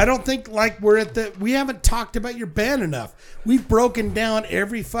because I don't think like we're at the. We haven't talked about your band enough. We've broken down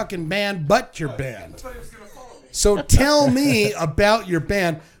every fucking band but your band. So tell me about your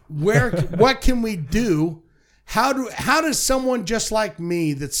band. What can we do? How does someone just like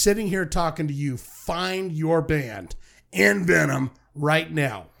me that's sitting here talking to you find your band, Envenom, right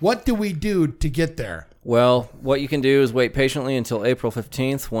now? What do we do to get there? Well, what you can do is wait patiently until April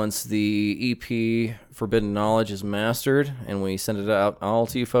 15th once the EP Forbidden Knowledge is mastered and we send it out all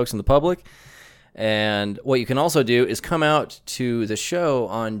to you folks in the public. And what you can also do is come out to the show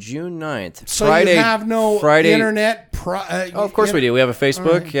on June 9th. So Friday, you have no Friday, internet? Oh, of course we do. We have a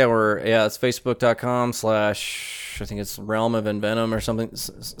Facebook. Right. It's facebook.com/ I think it's Realm of Envenom or something,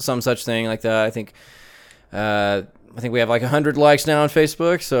 some such thing like that. I think we have like 100 likes now on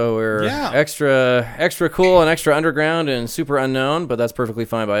Facebook, so we're extra cool and extra underground and super unknown, but that's perfectly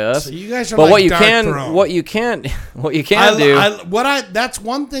fine by us. So you guys are but like Dark Throne. what you can do. That's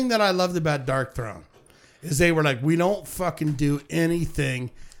one thing that I loved about Dark Throne is they were like, we don't fucking do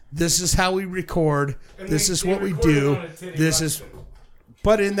anything. This is how we record. This is what we do.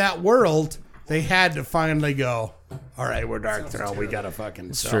 But in that world, they had to finally go, all right, we're Dark Throne. We got to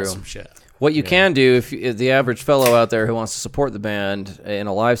fucking sell true. some shit. What you can do, if the average fellow out there who wants to support the band in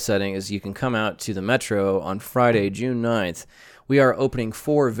a live setting, is you can come out to the Metro on Friday, June 9th. We are opening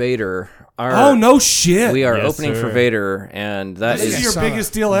for Vader. Oh, no shit. We are Yes, opening for sir. Vader, and This is your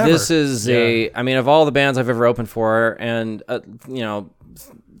biggest deal ever. This is I mean, of all the bands I've ever opened for, and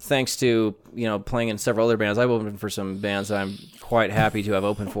thanks to playing in several other bands, I've opened for some bands that I'm quite happy to have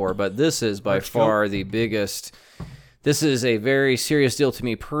opened for. But this is by far the biggest. This is a very serious deal to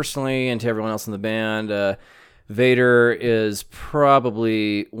me personally, and to everyone else in the band. Vader is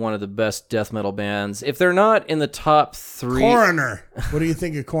probably one of the best death metal bands. If they're not in the top 3... Coroner. What do you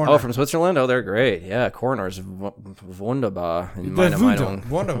think of Coroner? Oh, from Switzerland? Oh, they're great. Yeah, Coroner's wunderbar. In meiner Meinung.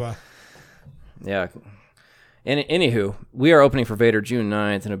 Wunderbar. Yeah. Anywho, we are opening for Vader June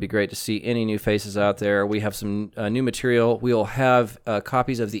 9th, and it'll be great to see any new faces out there. We have some new material. We'll have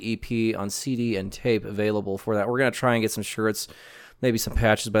copies of the EP on CD and tape available for that. We're going to try and get some shirts, maybe some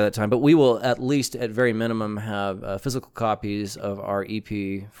patches by that time, but we will at least, at very minimum, have physical copies of our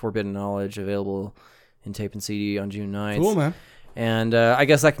EP, Forbidden Knowledge, available in tape and CD on June 9th. Cool, man. And I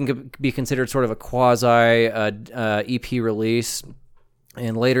guess that can be considered sort of a quasi EP release.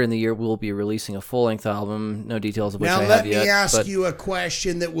 And later in the year, we'll be releasing a full-length album. No details of which Now I let have me yet. ask you a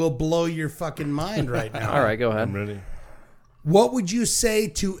question that will blow your fucking mind right now. All right, go ahead. I'm ready. What would you say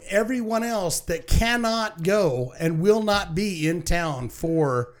to everyone else that cannot go and will not be in town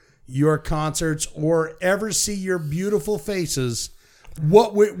for your concerts or ever see your beautiful faces?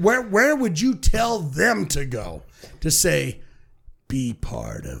 Where would you tell them to go to say, be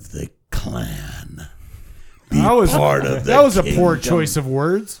part of the clan? That was a poor kingdom. choice of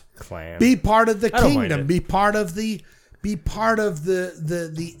words. Clan. Be part of the I don't mind kingdom. it. Be part of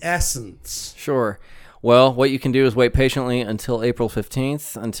the essence. Sure. Well, what you can do is wait patiently until April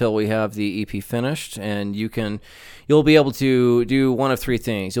 15th, until we have the EP finished, and you'll be able to do one of 3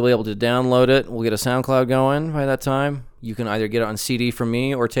 things. You'll be able to download it. We'll get a SoundCloud going by that time. You can either get it on CD from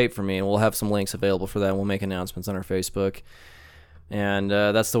me or tape from me, and we'll have some links available for that. And we'll make announcements on our Facebook. And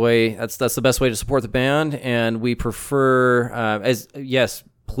that's the way. That's the best way to support the band. And we prefer,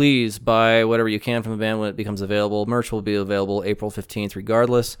 please buy whatever you can from the band when it becomes available. Merch will be available April 15th,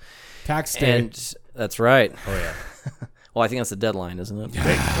 regardless. Tax day. And that's right. Oh, yeah. Well, I think that's the deadline, isn't it?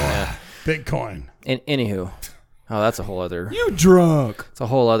 Bitcoin. And anywho, that's a whole other. You drunk. It's a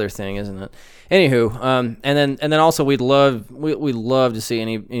whole other thing, isn't it? Anywho, and then also we'd love to see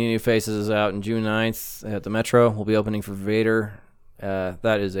any new faces out in June 9th at the Metro. We'll be opening for Vader.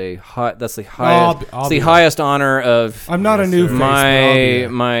 That's the highest. I'll It's be the highest honor of. I'm not a new face, but I'll be there.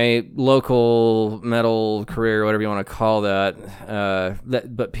 my local metal career, whatever you want to call that.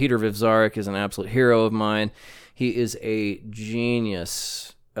 But Peter Vivzarek is an absolute hero of mine. He is a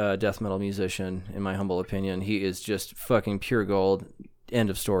genius death metal musician, in my humble opinion. He is just fucking pure gold. End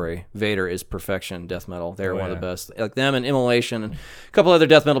of story. Vader is perfection death metal. They're one of the best. Like them and Immolation and a couple other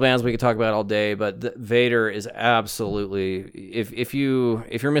death metal bands we could talk about all day, but Vader is absolutely, if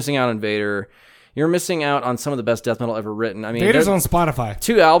you're missing out on Vader, you're missing out on some of the best death metal ever written. I mean, Vader's on Spotify.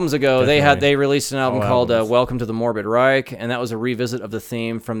 2 albums ago, Definitely. they released an album All called albums. Welcome to the Morbid Reich, and that was a revisit of the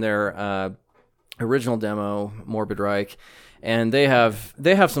theme from their original demo, Morbid Reich. And they have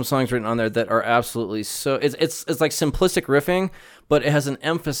some songs written on there that are absolutely so. It's like simplistic riffing, but it has an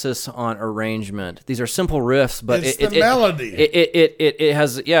emphasis on arrangement. These are simple riffs, but It's the melody. It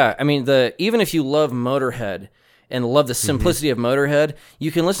has, yeah. I mean, even if you love Motorhead and love the simplicity of Motorhead,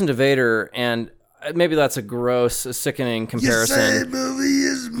 you can listen to Vader, and maybe that's a gross, sickening comparison. You say movie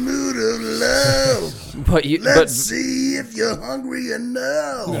is mood of love. but see if you're hungry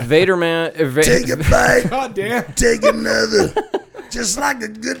enough. Vader, man, Take a bite. God damn. Take another. Just like a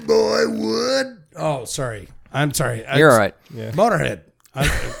good boy would. Oh, sorry. I'm sorry. you're all right. Motorhead.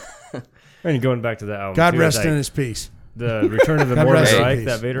 And going back to that album. God too, rest like, in his peace. The Return of the God Morbid rest in Reich, peace.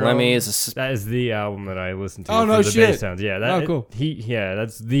 that Vader Lemmy album. is That is the album that I listened to. Oh, for no the shit. bass sounds. Yeah, Cool.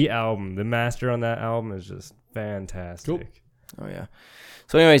 That's the album. The master on that album is just fantastic. Cool. Oh, yeah.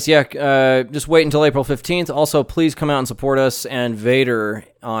 So anyways, just wait until April 15th. Also, please come out and support us and Vader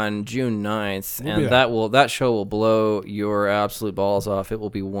on June 9th. We'll and be there. that show will blow your absolute balls off. It will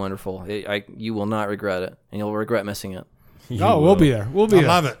be wonderful. You will not regret it, and you'll regret missing it. Oh, we'll be there. We'll be I there.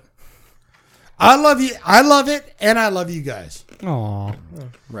 love it. I love you. I love it, and I love you guys. Aw.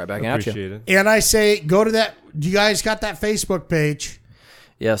 Right back at you. Appreciate it. And I say, go to that. You guys got that Facebook page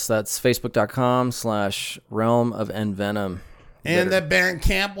Yes, that's facebook.com/Realm of Envenom. and that band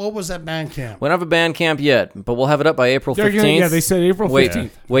camp. What was that band camp? We don't have a band camp yet, but we'll have it up by April 15th. Yeah, they said April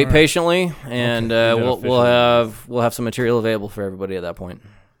 15th. Wait patiently, and we'll officially. we'll have some material available for everybody at that point.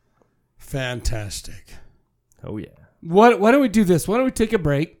 Fantastic. Oh, yeah. Why don't we do this? Why don't we take a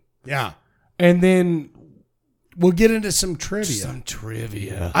break? Yeah. and then We'll get into some trivia. some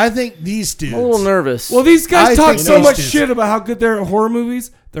trivia. I think these dudes. I'm a little nervous. Well, these guys I talk think so these much dudes- shit about how good they're at horror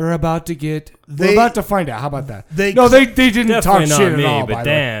movies. They're about to get. We're They- about to find out. How about that? they- they didn't talk Definitely not shit me, at all. but by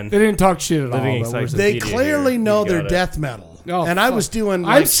Dan, the way. They didn't talk shit at all. living but we're- encyclopedia. They clearly here. know You their got it. death metal. Oh, and I fuck. was doing.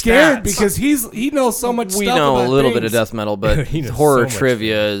 I'm like, scared stats. because he knows so much. we stuff know about a little bit things. of death metal, but He knows horror so much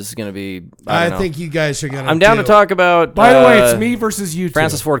trivia is going to be. I I don't know. think you guys are gonna. I'm down to talk about. By the way, it's me versus you two.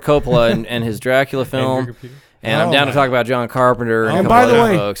 Francis Ford Coppola and his Dracula film. And I'm down to talk about John Carpenter and a And couple by the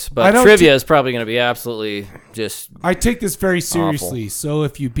other way, folks. I But don't trivia is probably going to be absolutely just. I take this very seriously. So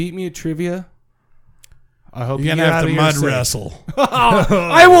if you beat me at trivia, I hope You're you gonna get have out to of mud here safe. wrestle.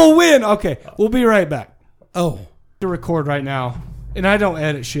 I will win. Okay, we'll be right back. Oh, To record right now, and I don't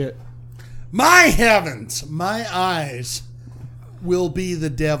edit shit. my heavens! My eyes will be the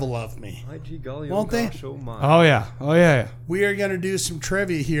devil of me. Won't they? Oh yeah. We are gonna do some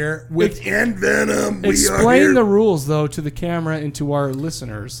trivia here with Envenom. Explain the rules though to the camera and to our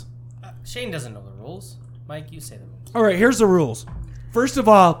listeners. Shane doesn't know the rules. Mike, you say the rules. All right, here's the rules. First of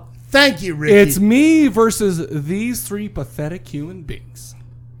all, Thank you, Ricky. it's me versus these three pathetic human beings.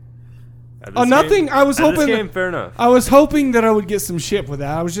 Oh, nothing. I was hoping. Fair enough. I was hoping that I would get some shit with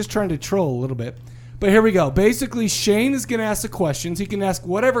that. I was just trying to troll a little bit. But here we go. Basically, Shane is going to ask the questions. He can ask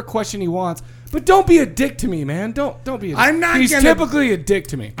whatever question he wants. But don't be a dick to me, man. Don't be a dick. I'm not He's gonna- typically a dick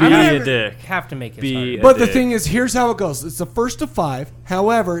to me. Be a dick. Have to make it Be hard. But the dick. thing is, here's how it goes. It's the first to 5.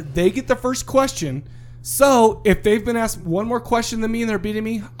 However, they get the first question. So if they've been asked one more question than me and they're beating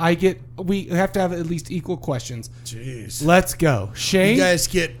me, we have to have at least equal questions. Jeez. Let's go. Shane. You guys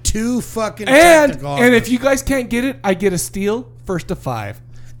get too fucking and technical. if you guys can't get it, I get a steal first to 5.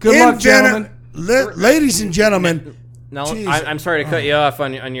 Good luck, gentlemen. Ladies and gentlemen. No, Jeez. I'm sorry to cut you off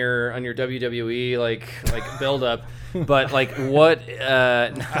on your WWE like build up, but like what? I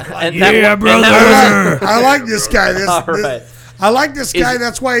like this guy. All right. I like this guy. Is-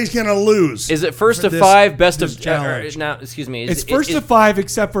 That's why he's gonna lose. Is it first For to this- 5, best this of challenge. now? Excuse me. It's first to 5,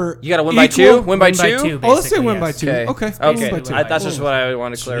 except for You got to win by equal- 2. Win by 2. Oh, let's say basically, win by yes. 2. Okay. Okay. Win by 2. That's just what I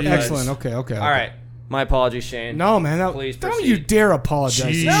want to clarify. Excellent. Okay. All right. My apologies, Shane. No, man. Please don't proceed. you dare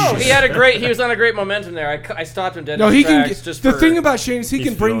apologize. Jeez. No, he was on a great momentum there. I stopped him dead. No, in he his can. tracks just The for- thing about Shane is he He's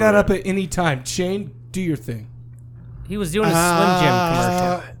can bring that feeling up at any time. Shane, do your thing. He was doing a Slim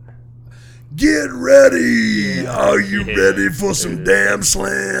Jim commercial. Get ready! Are you ready for some damn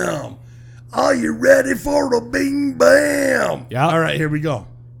slam? Are you ready for the bing bam? Yeah. All right, here we go.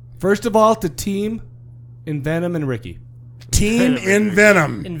 First of all, to team Envenom and Ricky. Team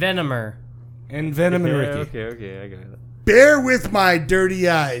Envenom. Envenomer. Envenom and Ricky. Okay, I got it. Bear with my dirty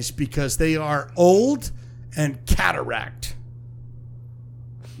eyes because they are old and cataract.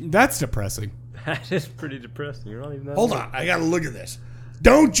 That's depressing. That is pretty depressing. You're not even that Hold old. on, I gotta look at this.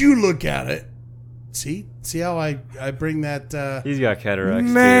 Don't you look at it. See how I bring that. He's got cataracts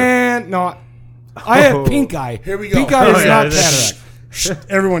Man, no. I have pink eye. Here we go. Pink eye Oh, is yeah, not that's- cataract. Shh,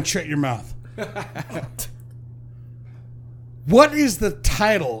 everyone, shut your mouth. What is the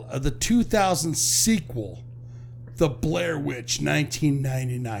title of the 2000 sequel, The Blair Witch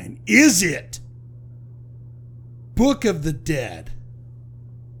 1999? Is it Book of the Dead,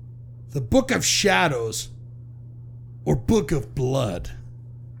 The Book of Shadows, or Book of Blood?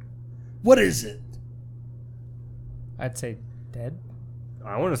 What is it? I'd say dead.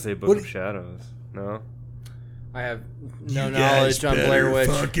 I want to say Book What of Shadows. No. I have no You guys knowledge on better Blair Witch.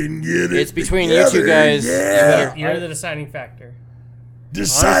 Fucking get it. It's between you together, two guys. Yeah. You're the deciding factor.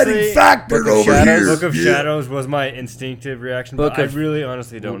 Deciding Honestly, factor Book of over Shadows? here. Book of Yeah. Shadows was my instinctive reaction, Book but of- I really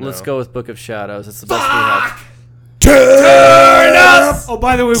honestly don't know. Let's go with Book of Shadows. It's the best we have. Turn up Oh,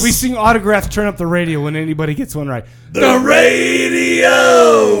 by the way, we sing autograph Turn Up the Radio when anybody gets one right. the radio.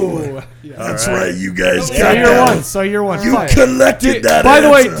 That's right. You guys So got you're that. one. So you're one. You Fine. collected that. By the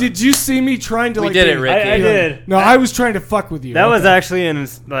way, answer. did you see me trying to We like... did it, be- Ricky. I did. No, I was trying to fuck with you. That was Okay. actually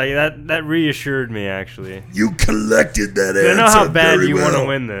that reassured me actually. you collected that I answer. know how bad very you want well. to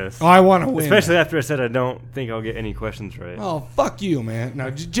win this, Oh, I want to win. especially after I said I don't think I'll get any questions right. Oh, fuck you, man. No,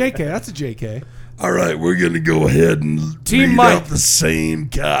 JK. That's a JK. All right, we're gonna go ahead and Team read Mike. out the same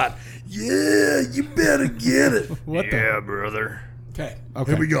card. Yeah, you better get it. What brother. the? Okay.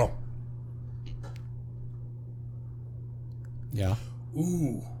 Here we go. Yeah.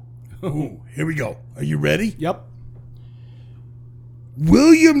 Ooh, here we go. Are you ready? Yep.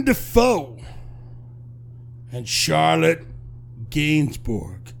 William Defoe and Charlotte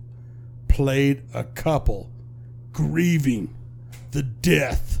Gainsbourg played a couple grieving the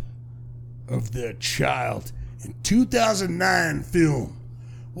death of their child in 2009 film.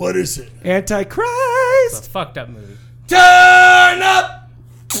 What is it? It's Antichrist. a fucked up movie. Turn up.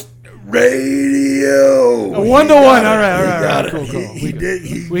 Radio. 1-1. All right. Cool.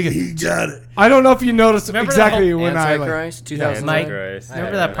 He got it. I don't know if you noticed Remember exactly that when I. Like, Antichrist, Yeah, 2000. Mike, Christ.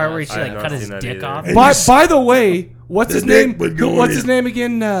 remember that part where he I have like not cut his seen that dick either. off? by the way, what's his dick name? would go What's in. his name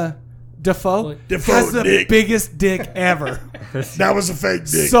again? Defoe. Defoe has the dick. biggest dick ever. That was a fake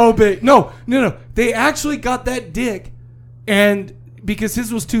dick. So big. No. They actually got that dick, and because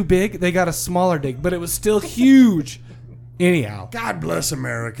his was too big, they got a smaller dick, but it was still huge. Anyhow, God bless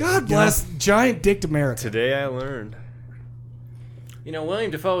America. God bless giant dicked America. Today I learned. You know,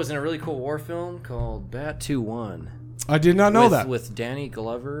 William Dafoe was in a really cool war film called Bat 2-1. I did not know that. With Danny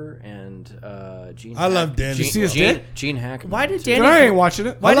Glover and Gene. I love Danny. Did you see his dick? Gene Hackman. Why did But Danny? I ain't watching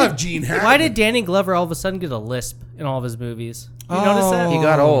it. I love Gene Hackman. Why did Danny Glover all of a sudden get a lisp in all of his movies? You notice that? He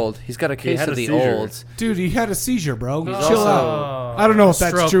got old. He's got a case had of a the seizure. olds. Dude, he had a seizure, bro. Chill also- out. I don't know if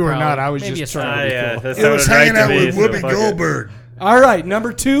that's Stroke, true or probably. not. I was Maybe just a trying to be cool. That He was sounded hanging right out to me, with so Whoopi fuck it. Goldberg. All right,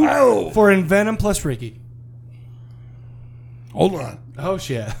 number 2 Oh. for Envenom plus Ricky. Hold on. Oh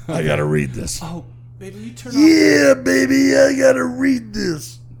shit. I got to read this. Oh, baby, you turn off. Yeah, baby, I got to read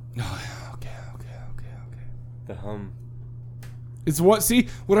this. Okay. The hum. It's what? See,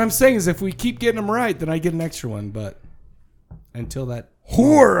 what I'm saying is, if we keep getting them right, then I get an extra one. But until that,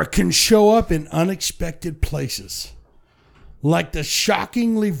 Horror can show up in unexpected places, like the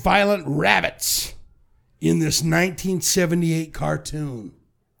shockingly violent rabbits in this 1978 cartoon.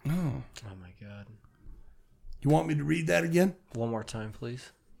 Oh my God! You want me to read that again? One more time,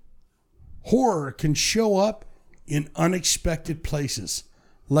 please. Horror can show up in unexpected places,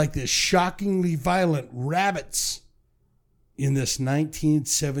 like the shockingly violent rabbits in this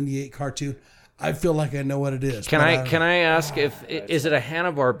 1978 cartoon. I feel like I know what it is. Can but I don't can know. I ask if is it a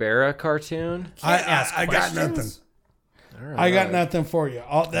Hanna-Barbera cartoon? I got nothing. All I got right. nothing for you.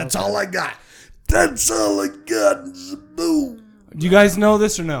 That's all I got. That's all I got. Boom. do you guys know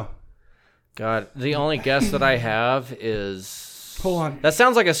this or no? God, the only guess that I have is Hold on. that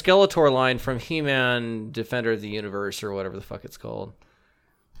sounds like a Skeletor line from He-Man, Defender of the Universe, or whatever the fuck it's called.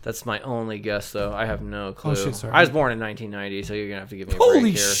 That's my only guess, though. I have no clue. shit, sorry. I was born in 1990, so you're gonna have to give me a break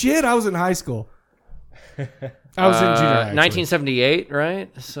Holy here. shit! I was in high school. I was in junior high. 1978, right?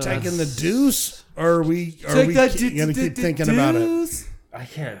 So Taking the that's- deuce, or are we going to keep thinking about it? I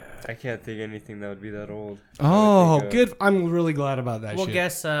can't think anything that would be that old. Oh, I think, good. I'm really glad about that We'll shit.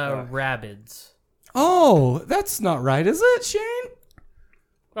 guess Rabbids. Oh, that's not right, is it, Shane?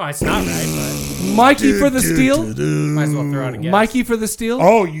 Oh, it's not right, Mikey for the steal. but might as well throw out a guess. Mikey for the steal.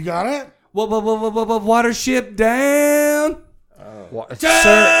 Oh, you got it? Watership down.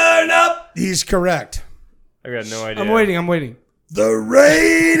 Turn up. He's correct. I got no idea. I'm waiting. The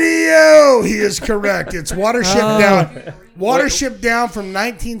radio. He is correct. It's Watership Down. Watership Down from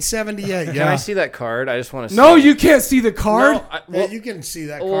 1978. Can Yeah. I see that card? I just want to. No, you can't see the card. No, Yeah, you can see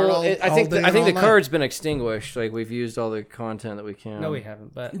that card well, all, I all think day I think the and all card's been extinguished. Like we've used all the content that we can. No, we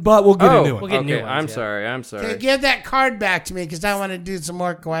haven't. But But we'll get Oh, a new one. We'll get new okay. ones, I'm yeah. sorry. I'm night. sorry. Give that card back to me because I want to do some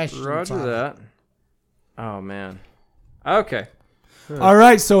more questions. Roger on it. that. Oh man. Okay. All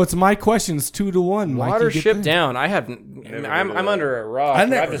right, so it's my questions 2-1. Mikey, get Watership that. Down. I have. I'm under a rock. I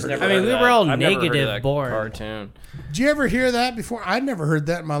never I've just heard never of I mean, heard we that. were all I've never heard of negative that born. cartoon. Did you ever hear that before? I'd never heard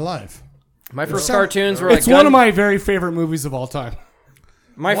that in my life. My first sound- cartoons were like It's one of my very favorite movies of all time.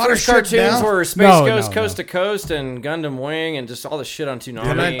 My Watership first cartoons Down? were Space No, Ghost, no, Coast to Coast, and Gundam Wing, and just all the shit on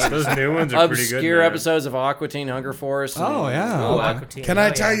Toonami. Those new ones are pretty good. Obscure man. episodes of Aqua Teen Hunger Force. and- Oh, yeah. Oh, Okay. Aqua Teen. Can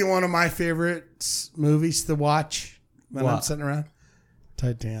I Oh, tell yeah. you one of my favorite movies to watch when I'm What? sitting around?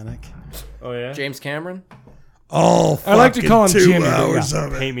 Titanic. Oh yeah. James Cameron. Oh, I like to call him fucking 2 Jimmy, but hours yeah.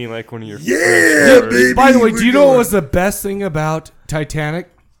 of it. Paint me like one of your Yeah, friends. baby. By the way, do we're you know what going. was the best thing about Titanic?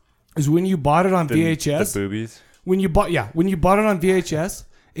 Is when you bought it on VHS. The boobies. When you bought it on VHS,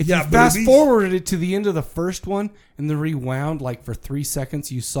 if Yeah, you fast boobies. forwarded it to the end of the first one and then rewound like for 3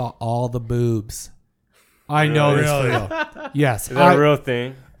 seconds, you saw all the boobs. I know this for Really? real. Yes. Is that a real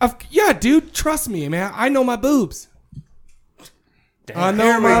thing? Yeah, dude, trust me, man. I know my boobs. I know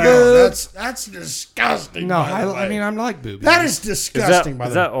Here we my go. boobs. That's disgusting. No, by the way. I mean, I'm like boobs. that is Is disgusting. by that,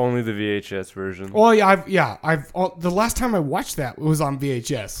 is the way. that only the VHS version? Well, I've the last time I watched that was on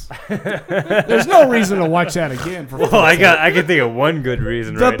VHS. There's no reason to watch that again. For Well, I can think of one good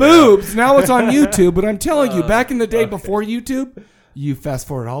reason the right boobs. Now it's on YouTube, but I'm telling you, back in the day before YouTube, you fast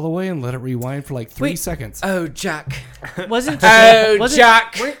forward all the way and let it rewind for like 3 seconds. Oh, Jack. Wasn't Oh, wasn't-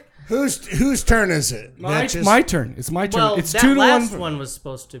 Jack. Whose turn is it? Bitches? My turn. It's my turn. Well, it's that 2 to last 1. one was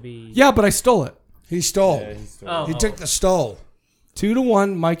supposed to be. Yeah, but I stole it. He stole. Oh, He took the stole. 2 to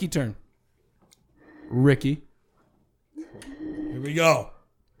 1. Mikey turn. Ricky. Here we go.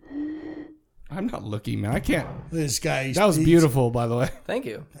 I'm not looking, man. I can't. This guy. That was beautiful, by the way. Thank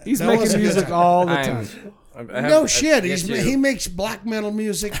you. He's That making was a good music time. all the I'm- time. No shit. He makes black metal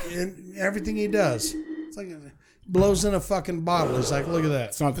music in everything he does. It's like blows in a fucking bottle. It's like, look at that.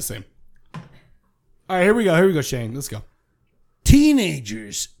 It's not the same. All right, here we go, Shane. Let's go.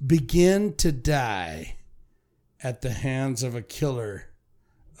 Teenagers begin to die at the hands of a killer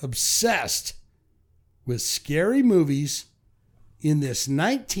obsessed with scary movies in this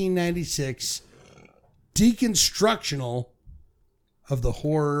 1996 deconstructional of the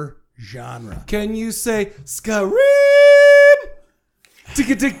horror genre. Can you say Scream?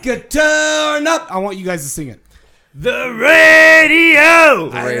 Ticka ticka turn up. I want you guys to sing it. The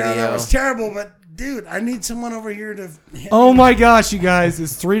radio. I know that was terrible, but dude, I need someone over here to. Oh my gosh, you guys.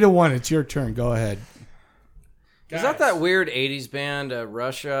 It's 3-1. It's your turn. Go ahead. Is that weird 80s band,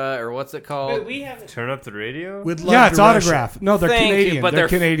 Russia, or what's it called? We haven't. Turn up the radio. With love Yeah, it's to Russia. autograph. No, they're Thank you, Canadian. but they're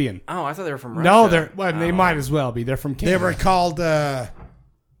they're Canadian. Oh, I thought they were from Russia. No, they might as well be. They're from They Canada. were called.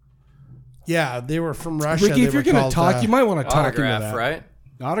 Yeah, they were from Russia. Ricky, They if you're were going called, to talk, you might want to talk into Autograph, that. right?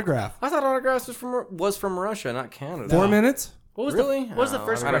 Autograph. I thought Autographs was from Russia, not Canada. 4 minutes? What was Really? what was the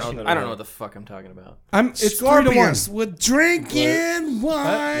first I don't question? know. I don't know what the fuck I'm talking about. It's Scorpions 3-1. with drinking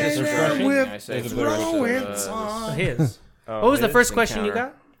wine It's and refreshing. I with say it's blowing refreshing. song. His. Oh, What was the his first question you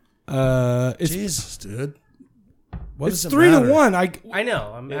encounter. got? It's Jesus, dude. What it's does it 3-1. I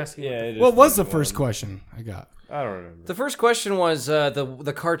know. I'm asking. Yeah. It is What was the 3-1. first question I got? I don't remember. The first question was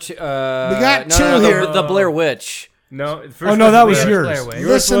the cartoon. We got two here. The Blair Witch. No. First Oh no, that was Blair- yours. Blair Witch. Yours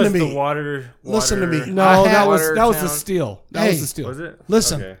Listen to was me. The water. Listen to me. No, I that had- was the Watertown. steal. That Hey. was the steal. Was it?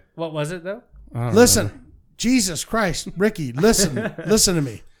 Listen. Okay. What was it though? Listen. Jesus Christ. Ricky, listen. Listen to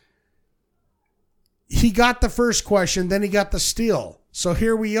me. He got the first question, then he got the steal. So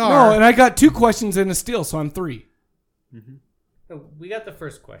here we No, are. and I got 2 questions and a steal, so I'm 3. No, we got the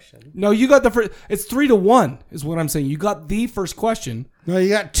first question. No, you got the first. It's 3-1 is what I'm saying. You got the first question. No, you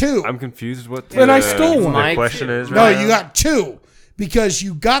got 2. I'm confused. What? And I stole one. The Mike- question is. No, right you got 2 because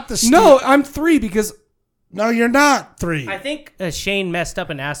you got the steal. No, I'm 3 because No, you're not 3. I think Shane messed up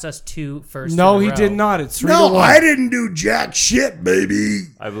and asked us 2 first. no, in a he row. did not. It's 3-1. No, I didn't do jack shit, baby.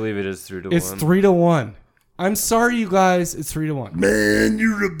 I believe it is 3-1. It's 3-1. I'm sorry, you guys. It's 3-1. Man,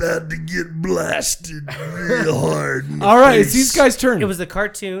 you're about to get blasted real hard. in the All right, face. it's these guys' turn. It was the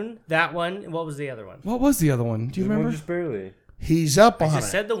cartoon, that one. And what was the other one? What was the other one? Do you remember? Just barely. He's up I on just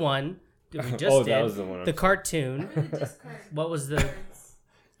it. said the one that we just Oh, did. that was the one. The cartoon. What was the?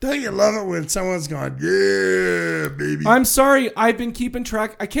 Don't you love it when someone's going, yeah, baby? I'm sorry. I've been keeping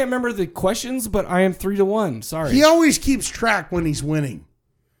track. I can't remember the questions, but I am 3-1. Sorry. He always keeps track when he's winning.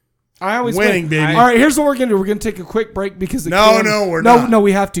 I always Winning, win. baby. All right, here's what we're gonna do. We're gonna take a quick break because the No, we're not. No,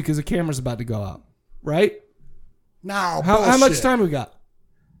 we have to because the camera's about to go out. Right? No, How much time we got?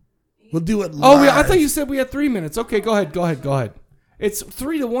 We'll do it live. Oh, I thought you said we had 3 minutes. Okay, go ahead. It's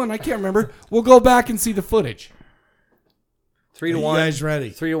 3-1. I can't remember. We'll go back and see the footage. 3-1. You guys ready?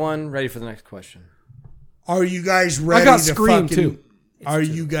 3-1. Ready for the next question. Are you guys ready? I got to Scream, fucking- too. Are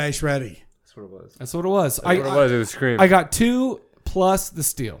you guys ready? That's what it was. That's what it was. What it was. It was Scream. I got 2 plus the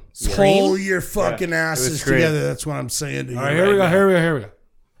steal. Pull your fucking Yeah, it was asses Scream. together. That's what I'm saying to you. All right, here we go.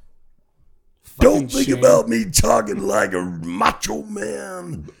 Don't think Shane. about me talking like a macho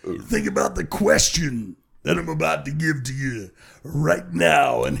man. Think about the question that I'm about to give to you right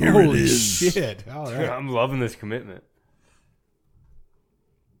now, and here it Holy is. shit. All right. I'm loving this commitment.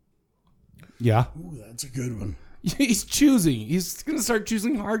 Yeah. Ooh, that's a good one. He's choosing. He's going to start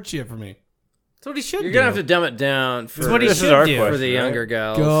choosing hard shit for me. That's what he should You're do. gonna have to dumb it down for, what he This is should our do. for question, the right? younger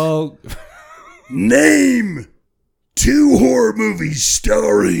gals. Go. Name 2 horror movies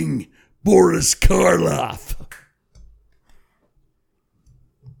starring Boris Karloff.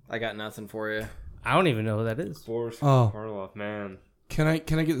 I got nothing for you. I don't even know who that is. Boris Oh. Karloff, man. Can I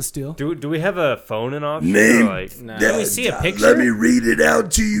get the steal? Do we have a phone in option? Name. Or like, No. Can we see a picture? Let me read it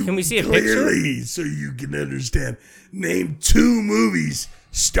out to you Can we see a picture? clearly so you can understand. Name 2 movies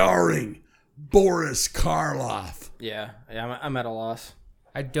starring Boris Karloff. Yeah, I'm at a loss.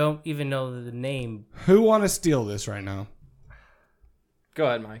 I don't even know the name. Who want to steal this right now? Go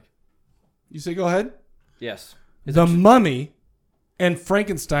ahead, Mike. You say go ahead? Yes. The Mummy and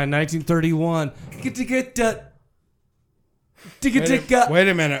Frankenstein, 1931. Wait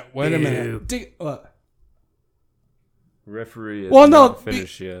a minute. referee is Well, no, not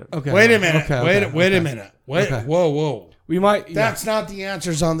finished yet. Okay. Wait a minute. Okay, Wait okay. a minute. Wait. Okay. Whoa. We might. Yeah. That's not the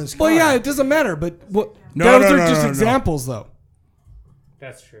answers on this Well, card. yeah, it doesn't matter. But what? No, those no, are no, just no, no. examples, though.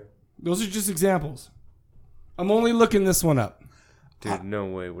 That's true. Those are just examples. I'm only looking this one up. Dude, no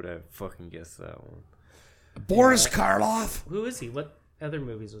way would I fucking guess that one. Boris Karloff. Who is he? What other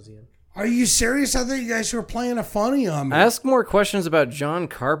movies was he in? Are you serious? I thought you guys were playing a funny on me. Ask more questions about John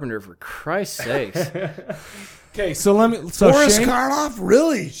Carpenter, for Christ's sakes. Okay, so let me. So Boris Shane, Karloff?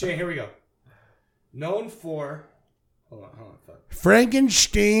 Really? Shane, here we go. Known for. Hold on. Fuck.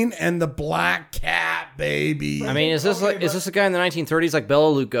 Frankenstein and the Black Cat, baby. I mean, is this a guy in the 1930s, like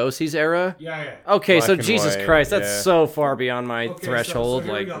Bela Lugosi's era? Yeah. Okay, Black so and Jesus white, Christ, that's yeah. so far beyond my Okay, threshold.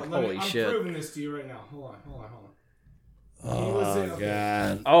 so here we Like, go. holy shit. I'm proving this to you right now. Hold on. Oh,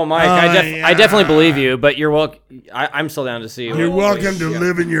 God. Oh, Mike, I definitely believe you, but you're welcome. I'm still down to see you. You're welcome to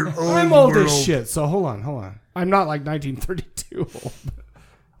live in your own I'm old world. as shit, so hold on. I'm not like 1932 old.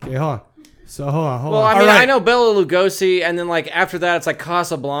 Okay, hold on. So hold on. Well, I mean, All right. I know Bela Lugosi, and then like after that, it's like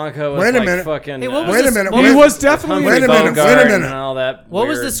Casablanca. Wait a like minute. Fucking, Hey, what was Wait a this- minute. He was definitely. Wait a minute, Bogart wait a minute. and all that. What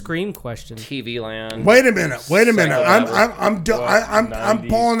was the weird Scream question? TV land. Wait a minute. I'm What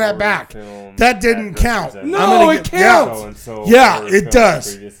pulling that 90s back. film That didn't count. represents No, I'm gonna it counts. so-and-so Yeah, or it film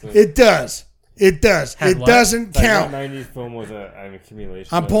does. previously? It does. It does. Had It what? doesn't Like, count. that 90s film was an accumulation.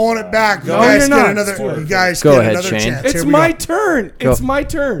 I'm of, pulling it back. You No, guys you're get not. another. You guys Go get ahead, another Shane. chance. It's Here we my go. turn. It's my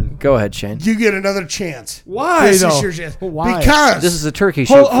turn. Go ahead, Shane. You get another chance. Why This though? is your chance. Why? Because This is a turkey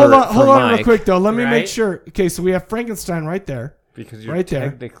shoot hold on for real Mike. quick though. Let me make Right? sure. Okay, so we have Frankenstein right there. Because you're right there.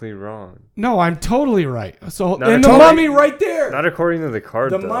 technically wrong. No, I'm totally right. So Not and the totally- mummy right there. Not according to the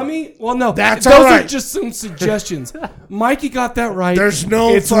card, The though. mummy? Well, no. That's those all are right. just some suggestions. Mikey got that right. There's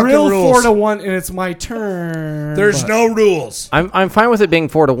no It's fucking real rules. 4-1, and it's my turn. there's but- no rules. I'm fine with it being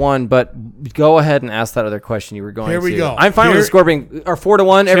 4-1, but go ahead and ask that other question you were going to. Here we go. I'm fine with Here- the score being or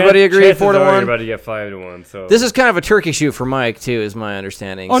 4-1. Everybody agree Chances are 4-1. You're about to get 5-1. So This is kind of a turkey shoot for Mike too, is my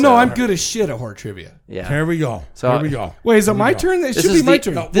understanding. Oh no, so- I'm good as shit at horror trivia. Yeah. Here we go. So- Here we go. Wait, is it my turn? It This should is be my the-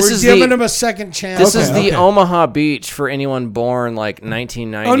 turn. No, This we're is giving the- him a second chance. This is Okay. the Omaha Beach for anyone born like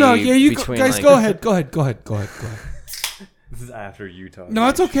 1990. Oh no, yeah, you between, guys like- go ahead. Go ahead. this is after Utah. No,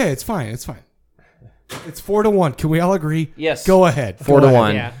 it's okay. It's fine. It's 4-1. Can we all agree? Yes. Go ahead.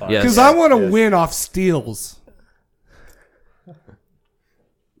 4-1. Yeah. Yes. Because I want to Yes. win off steals.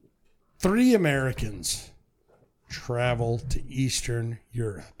 3 Americans travel to Eastern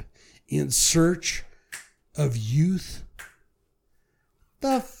Europe in search of youth.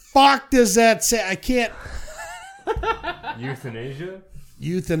 The fuck does that say? I can't. Euthanasia?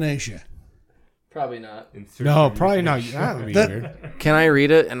 Euthanasia. Probably not. In search No, of probably not. euthanasia. That would be That- weird. Can I read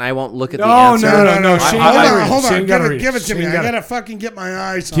it and I won't look at the No, answer? no. Shane Hold gotta on, read it. hold Shane on. gotta Give it read to me. Shane I gotta- gotta fucking get my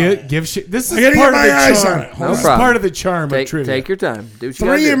eyes on it. Give shit. This is I gotta part get of the my eyes charm. on it. Hold No This is problem. part of the charm of Take trivia. your time. Do what you 3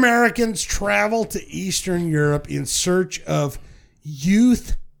 gotta do. Americans travel to Eastern Europe in search of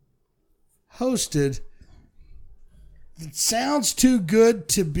youth hosted. It sounds too good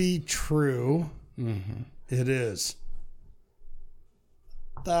to be true. Mm-hmm. It is.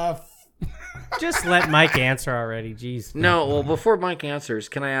 The Just let Mike answer already. Jeez. No, well, before Mike answers,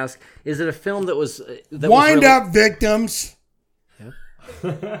 can I ask, is it a film that was Wind Up Victims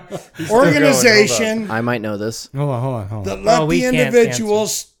organization I might know this. Hold on. that let we the can't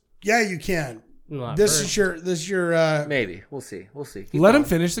individuals. Yeah, you can. Not This first. is your. Maybe. We'll see. Keep Let him going.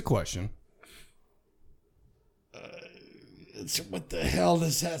 finish the question. What the hell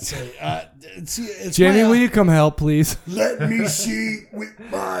does that say? It's Jenny, my- will you come help, please? Let me see with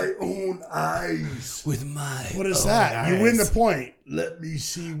my own eyes. With my. What is that? You win the point. Let me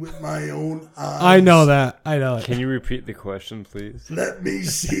see with my own eyes. I know that. I know it. Can you repeat the question, please? Let me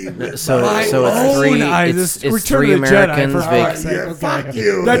see with So my it's own three. eyes. It's This Return 3 of the Jedi, Americans. for All right, fuck's sake. yeah, Okay. fuck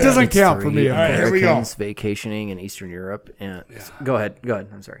you. That then. doesn't It's count for 3 me. of All right, course. here we go. Americans vacationing in Eastern Europe. And go ahead.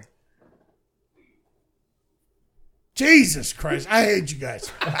 I'm sorry. Jesus Christ. I hate you guys.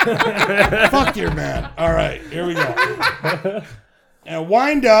 Fuck your man. All right, here we go. And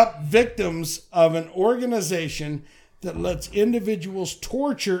wind up victims of an organization that lets individuals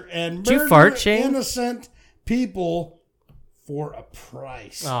torture and Did you murder fart, Shane? innocent people for a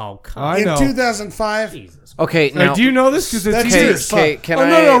price. Oh, come I In know. 2005, Jesus. Okay, Hey, now do you know this? Because it's That's easy yours. as fuck. Okay, can oh, I-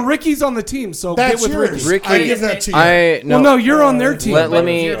 no. Ricky's on the team, so that's get with yours. Ricky. Ricky- I give that to you. no. Well, no, you're on their team. Let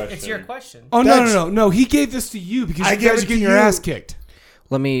me It's your question. Oh, That's- no. He gave this to you because I you gave guys it are getting to your you. ass kicked.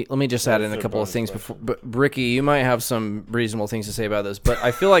 let me just add in a couple of things before. But Ricky, you might have some reasonable things to say about this, but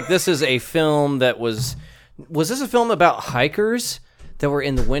I feel like this is a film that was this a film about hikers that were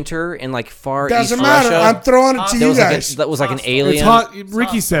in the winter in like far Doesn't East matter. Russia? I'm throwing it to that you was guys. that was like an Hostile. alien. It's hot.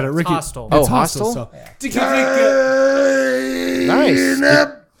 Ricky said it. It's Ricky. hostile. It's Oh, hostile? So. Nice.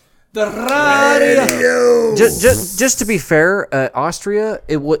 The radio. Just to be fair, Austria.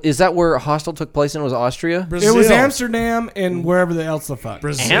 Is that where Hostel took place? And it was Austria, It was Amsterdam and wherever else the fuck.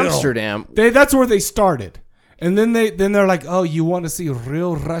 Brazil. Amsterdam. That's where they started. And then they're like, oh, you want to see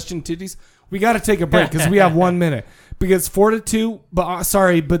real Russian titties? We got to take a break because we have 1 minute. Because 4-2,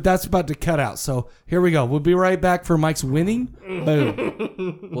 but but that's about to cut out. So here we go. We'll be right back for Mike's winning.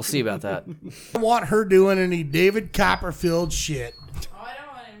 Boom. We'll see about that. I want her doing any David Copperfield shit. Oh, I don't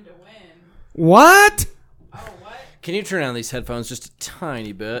want him to win. What? Oh, what? Can you turn down these headphones just a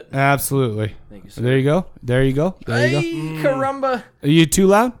tiny bit? Absolutely. Thank you, sir. There you go. There you go. There you Hey, caramba. go. Are you too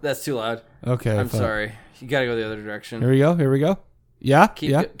loud? That's too loud. Okay. I'm fine. sorry. You gotta go the other direction. Here we go. Here we go. Yeah.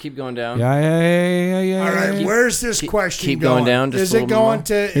 Keep going down. Yeah. All right, where's this question keep going? going down just Is a it little going more.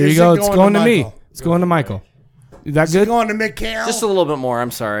 to? Here is you go. it It's going to me. Michael? It's going to Michael. Is that Is it good? going to Mikhail? Just a little bit more. I'm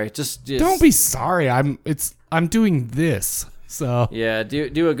sorry. Just Don't be sorry. I'm doing this. So Yeah,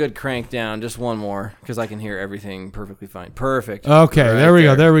 do a good crank down. Just one more, because I can hear everything perfectly fine. Perfect. okay. Right There we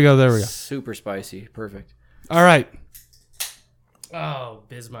go. There we go. There we go. Super spicy. Perfect. All right. Oh,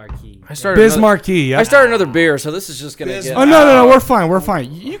 Bismarcky. I started Bismarcky. Yeah. I started another beer, so this is just gonna get. Oh no! We're fine. We're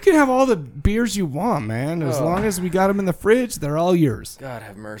fine. You can have all the beers you want, man. As long as we got them in the fridge, they're all yours. God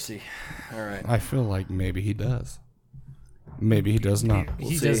have mercy. All right. I feel like maybe he does. Maybe he does not.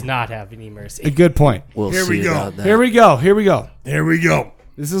 He does not have any mercy. A good point. We'll Here we see go. about that. Here we go. Here we go. There we go.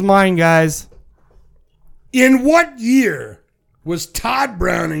 This is mine, guys. In what year was Todd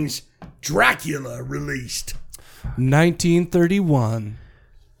Browning's Dracula released? 1931.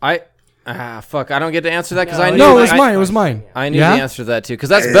 Fuck. I don't get to answer that because I knew. No, it was mine. It was mine. I knew Yeah? the answer to that too, because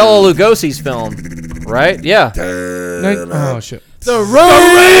that's Bela Lugosi's film, right? Yeah. Oh shit. The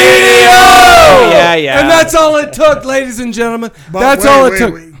radio. Yeah. And that's all it took, ladies and gentlemen. But That's wait, all it wait,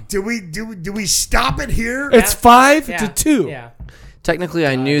 took. wait. Do we stop it here? It's 5-2. Yeah. Technically,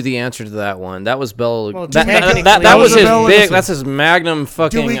 I knew the answer to that one. That was Bela. Well, that technically- was his Bela big. Lugosi. That's his magnum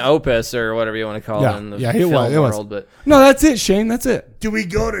fucking we- opus or whatever you want to call Yeah, it in the yeah, it film was, it was. world. But No, that's it, Shane. That's it. Do we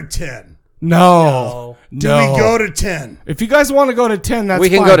go to 10? No. Do we go to 10? If you guys want to go to 10, that's we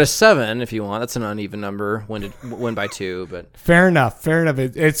can fine. go to 7 if you want. That's an uneven number. Win by 2, but Fair enough. Fair enough.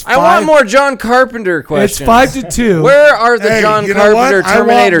 It's I 5. want more John Carpenter questions. It's 5-2. Where are the Hey, John you know what? Carpenter I want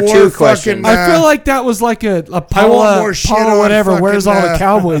Terminator more 2 fucking, questions? I feel like that was like a want more shit Paula on whatever. fucking, Where's all the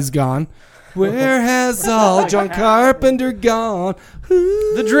cowboys gone? Where has all John Carpenter gone?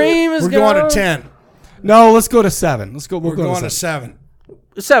 The dream is We're gone. going to 10. No, let's go to 7. Let's go. We'll We're go going to to 7. 7.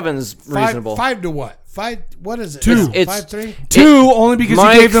 7's reasonable. 5 to what? 5. What is it? 2. It's- 5-3. 2 only because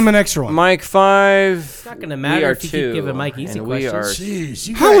Mike- you gave them an extra one. Mike 5. It's not going to We matter are if you 2. keep giving Mike easy and we are. questions. Jeez,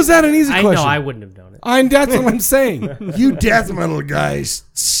 you How guys- was that an easy I question? know I wouldn't have done it. That's what I'm saying. You death metal guys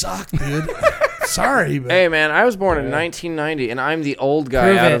suck, dude. Sorry, but Hey man, I was born in 1990, and I'm the old guy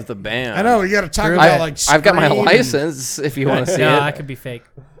Prove out it. of the band. I know we got to talk I, about like. I've got my Scream and- license. If you want to see No, it. that could be fake.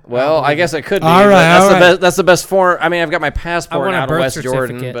 Well, I guess it could be. All but right, that's all the right. best. That's the best form. I mean, I've got my I passport want a out of birth West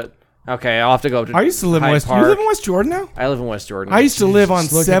Jordan, certificate. but okay, I'll have to go to. I used to live in Hyde West. Park. You live in West Jordan now? I live in West Jordan. I used to live on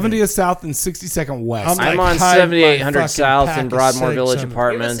Jesus, look at me. 70th South and 62nd West. I'm I'm like on hiding my 7800 fucking South pack in of Broadmoor six Village and-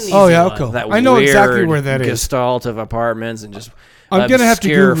 Apartments. Give us an Oh easy yeah, one. okay. That I know exactly weird where that is. Gestalt of apartments and just. I'm gonna have to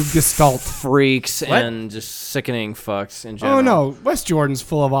obscure Google Gestalt. freaks and just sickening fucks in general. Oh no, West Jordan's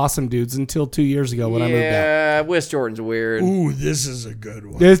full of awesome dudes until 2 years ago when I moved out. Yeah, West Jordan's weird. Ooh, this is a good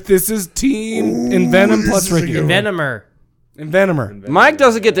one. This is Team Envenom this plus is a Ricky. good one. Venomer. Envenomer. Mike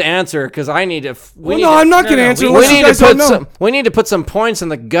doesn't get to answer because I need to. Well, no, I'm not going to answer unless you guys don't know. We need to put some points on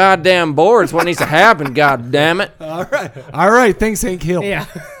the goddamn boards. What needs to happen? God damn it! All right. Thanks, Hank Hill. Yeah.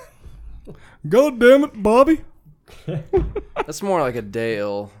 God damn it, Bobby. That's more like a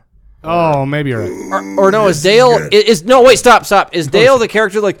Dale. Oh, maybe you're right. Or no, is Dale is no wait stop. Is Dale the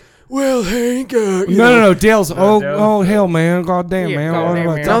character like? Well, Hank. No. Dale's. Oh, hell, man. God damn, man. God damn,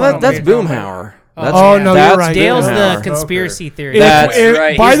 man. No, that's Boomhauer. That's, Oh, no, that's you're right. Dale's Boomhauer. the conspiracy theory. That's If-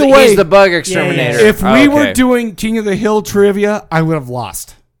 right. by He's the way- he's the bug exterminator. If we were Okay. doing King of the Hill trivia, I would have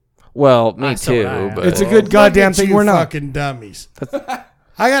lost. well, me so too. would I. But It's a good goddamn Look at thing you we're not. fucking dummies.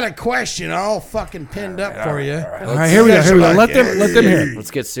 I got a question all fucking pinned up for you. All right, here we go. Let them hear.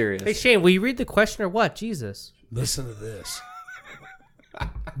 let's get serious. Hey, Shane, will you read the question or what? Jesus. Listen to this.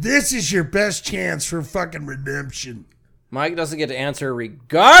 This is your best chance for fucking redemption. Mike doesn't get to answer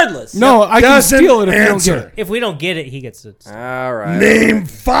regardless. No, I can Doesn't steal it if you don't answer. get it. If we don't get it, he gets it. All right. Name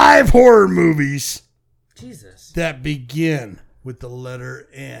 5 horror movies Jesus. that begin with the letter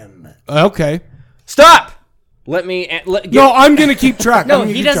N. Okay. Stop. Let me. No, I'm going to keep track. No, I'm gonna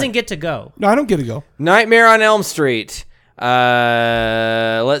he keep doesn't track. get to go. No, I don't get to go. Nightmare on Elm Street.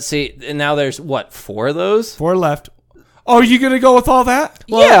 Let's see. And now there's what? 4 of those? 4 left. Oh, are you going to go with all that?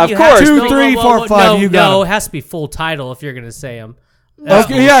 Yeah, of you have course. to- 2, 3, 4, 5. No, You got no, it. it has to be full title if you're going to say them.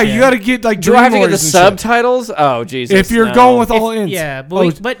 Okay, yeah, you got to get like Do I have to get the Dream Warriors and shit. subtitles? Oh, Jesus. If you're no. going with all ins. yeah, but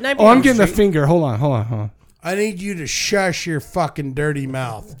oh, but I'm getting the finger. Hold on. I need you to shush your fucking dirty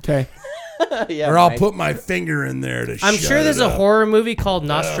mouth. Okay. Yeah, Or I'll Mike. put my finger in there to I'm shut sure there's it a up. horror movie called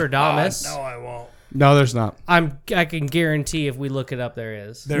Nostradamus. No, I won't. No, there's not. I can guarantee if we look it up, there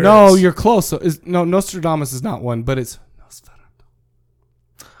is. There No, is. you're close. No, Nostradamus is not one, but it's.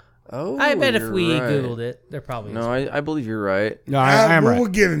 Oh, I bet if you're we right. Googled it, there probably No, is. I believe you're right. No, I am we'll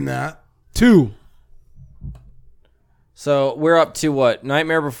right. give him that. 2. So we're up to what?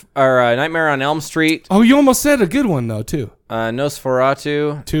 Nightmare on Elm Street, Oh, you almost said a good one though too.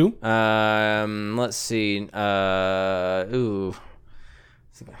 Nosferatu. 2. Let's see. Ooh,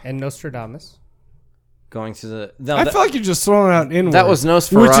 And Nostradamus. going to the. No, I feel like you're just throwing out inward. that was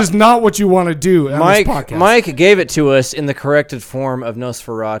Nosferatu. which is not what you want to do on Mike. this podcast. Mike gave it to us in the corrected form of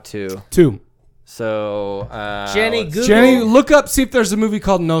Nosferatu. 2. So Jenny, let's- Google. Jenny, look up, see if there's a movie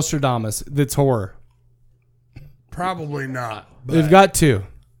called Nostradamus that's horror. Probably not. They've got 2.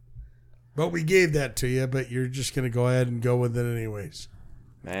 But we gave that to you, but you're just going to go ahead and go with it anyways.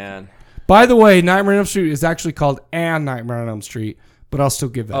 man. By the way, Nightmare on Elm Street is actually called An Nightmare on Elm Street, but I'll still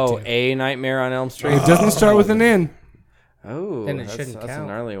give that to Oh, you. a Nightmare on Elm Street. It doesn't start with an N. Oh, Then it that's shouldn't a count.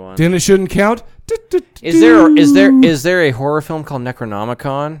 gnarly one. Then it shouldn't count. Is there a horror film called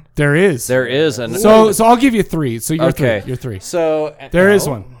Necronomicon? There is. There is an So I'll give you 3. So you're okay. 3. You're 3. So There is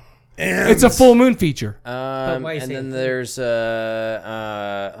one. And It's a full moon feature. why you and say then three? there's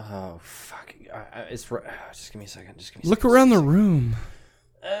oh fuck, it's just give me a second. Look around the room.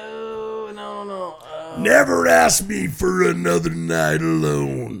 Oh no. Never ask me for another night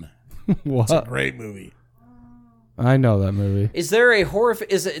alone. What? Great movie. I know that movie. Is there a horror?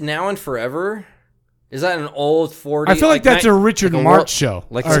 Is it Now and Forever? Is that an old 40? I feel like that's a Richard like a March world- show.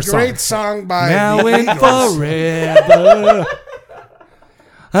 like or a song. Great song by Now the and Eagles. forever,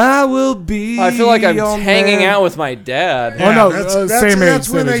 I will be. I feel like I'm your hanging man. out with my dad. Oh no, that's same age. that's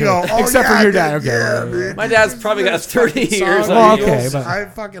when same they age, go. yeah. Oh, Except yeah, for your dad. yeah, Okay. man. My dad's probably got 30 years Song on of the the okay, Eagles. but- I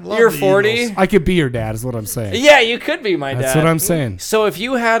fucking love You're the 40? Eagles. I could be your dad, is what I'm saying. Yeah, you could be my dad. That's what I'm saying. So if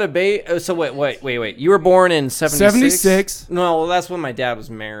you had a baby, so wait. You were born in 76? 76. No, well, that's when my dad was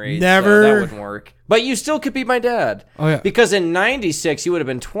married. Never. So that wouldn't work. But you still could be my dad. Oh yeah. Because in 96, you would have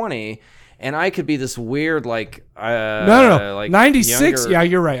been 20, and I could be this weird, like, No. like 96. younger- Yeah,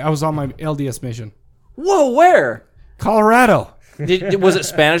 you're right. I was on my LDS mission. Whoa, where? Colorado. Was it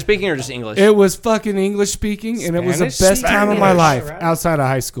Spanish speaking or just English? It was fucking English speaking, and it was the Spanish best time of speaking? my life Colorado. outside of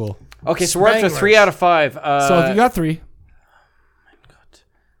high school. Okay, so we're up to Spanglish. 3 out of 5. So if you got 3,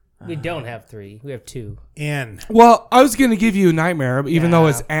 We don't have 3. We have 2. And well, I was gonna give you a nightmare, even though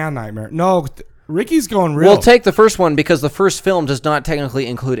it's a nightmare. No, Ricky's going real. We'll take the first one because the first film does not technically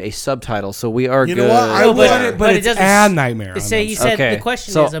include a subtitle, so we are You good. know what? I No, would- but, but it it's doesn't. a nightmare. They say he said Okay, the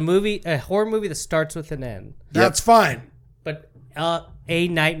question so- is a horror movie that starts with an N, that's fine. but a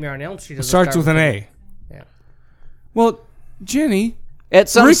Nightmare on Elm Street doesn't starts start with an A. Yeah. Well, Jenny, At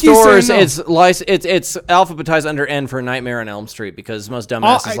some Ricky's stores, saying no. it's alphabetized under N for Nightmare on Elm Street because most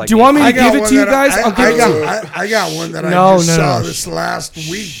dumbasses like do you want me me. to give it one to you that guys? I'll give it to you. I got one that No, I just no, saw no. this last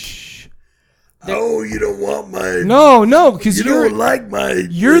week. Oh, you don't want my... No, because You you're don't like my...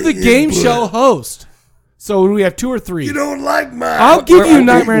 you're the game input. show host. So do we have 2 or 3? You don't like my... I'll give you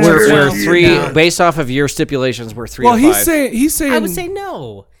Nightmare on Elm We're Street. three Yeah. based off of your stipulations. We're 3 Well, out of 5. he's saying I would say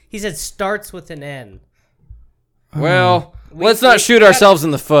no. He said starts with an N. Well, let's we not shoot gotta- ourselves in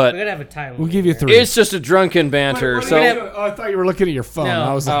the foot. We're gonna have a time. we'll limit give you here. 3. It's just a drunken banter. What are So you gonna do? Oh, I thought you were looking at your phone. No,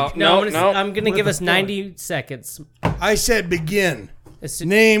 I was like, no, I'm gonna give us 90 seconds. I said begin. It's-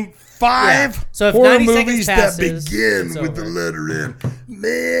 Name 5 Yeah. So if horror 90 seconds movies passes, that begin it's with the over. letter N.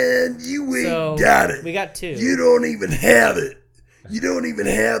 Man, you ain't So got it. we got 2. You don't even have it. You don't even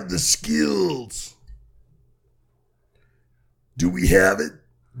have the skills. Do we have it?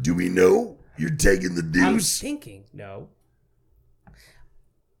 Do we know? You're taking the I'm deuce. thinking no.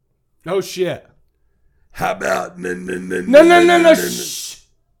 oh shit. How about No. Shh.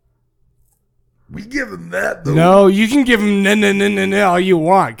 We give him that though. No, you can give him no all you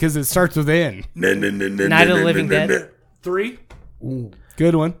want because it starts with N. No. Night of the Living Dead. 3.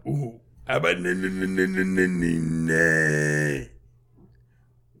 Good one. Ooh. How about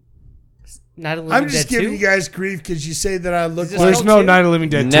Night of the I'm Living just Dead giving 2? you guys grief because you say that I look There's like no two? Night of the Living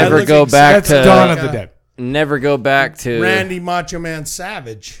Dead. Never look go back That's to Dawn of the Dead. never go back to Randy Macho Man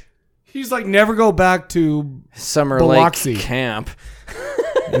Savage. He's like, never go back to. Summer Biloxi. Lake Camp.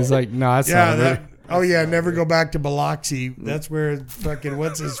 He's like, no, that's Yeah, not that. it. Oh yeah, never go back to Biloxi. That's where fucking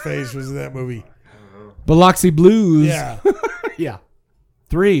what's his face was in that movie. Biloxi Blues. Yeah. Yeah.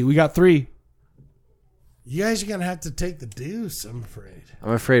 3. We got 3. You guys are gonna have to take the deuce, I'm afraid.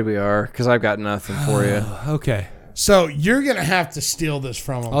 I'm afraid we are because I've got nothing for you. Okay. So you're gonna have to steal this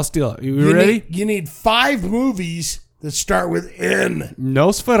from him. I'll steal it. You ready? You need 5 movies that start with N.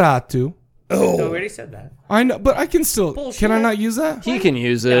 Nosferatu. No, we Oh, already said that. I know, but I can still. Bullshit. Can I not use that? He can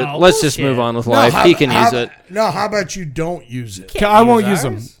use it. No, Let's just bullshit. move on with life. He can use it. No, how about you don't use it? Okay, I won't use use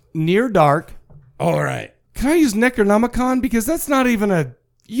them. ours? Near Dark. All right. Can I use Necronomicon? Because that's not even a.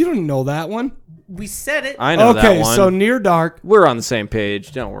 You don't know that one. We said it. I know Okay, that one. so Near Dark. We're on the same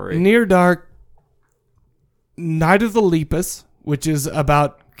page. Don't worry. Near Dark. Night of the Lepus, which is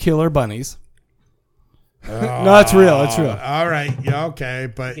about killer bunnies. No, it's real. It's real. All right. Yeah.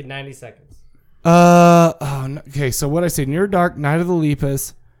 Okay. But Get 90 seconds. Okay, so what I say? Near Dark, Night of the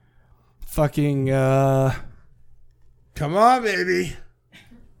Lepus. Fucking. come on, baby.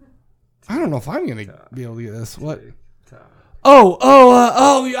 I don't know if I'm gonna be able to get this. What? Yeah.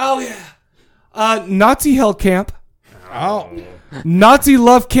 Nazi Hell Camp. Oh Nazi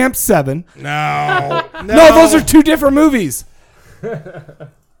Love Camp 7. no. No, those are 2 different movies.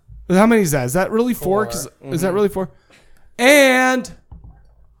 How many is that? Is that really 4? Is that really 4? And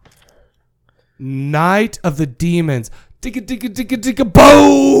Night of the Demons. Digga, digga, digga, digga,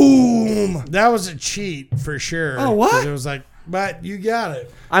 boom! That was a cheat for sure. Oh, what? 'Cause it was like, but you got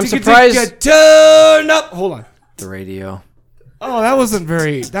it. I'm Digga, surprised. digga, turn up. Hold on. The radio. Oh, that wasn't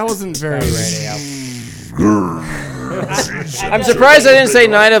very. I'm surprised I didn't say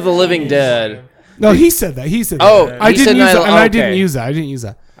Night of the Living Dead. No, he said that. He said that. Oh, I he didn't said use Night that. of- And I okay. didn't use that. I didn't use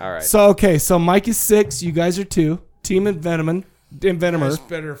that. All right. So, okay. So Mike is 6. You guys are 2. Team Envenomer. Envenomer. Just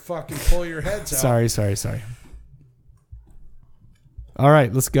better fucking pull your heads out. Sorry. All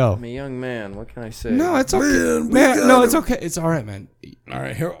right, let's go. I'm a young man. What can I say? No, it's okay. Man, no, it's okay. It's all right, man. All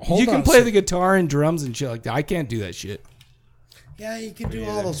right, here. Hold You on. can play the guitar and drums and shit like that. I can't do that shit. Yeah, you can do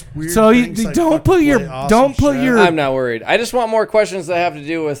all those weird. So you things like don't fucking put your play awesome don't put shit. your I'm not worried. I just want more questions that have to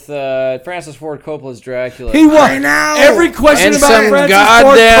do with Francis Ford Coppola's Dracula. He I won know. every question and about some Francis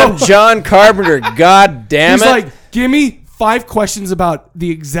goddamn Ford Coppola. John Carpenter. God damn He's it. like, give me 5 questions about the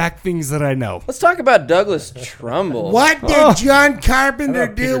exact things that I know. Let's talk about Douglas Trumble. What did John Carpenter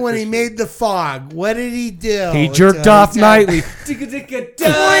do Peter when he Cushing? made The Fog? What did he do? He jerked off nightly.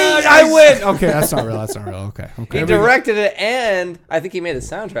 I win. Okay, that's not real. Okay. He directed it, and I think he made the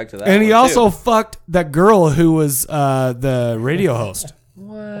soundtrack to that. And he one, also too. fucked that girl who was the radio host.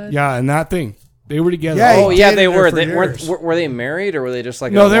 What? Yeah, and that thing. They were together. Yeah, Oh he yeah, dated they her were. for They years. were they married or were they just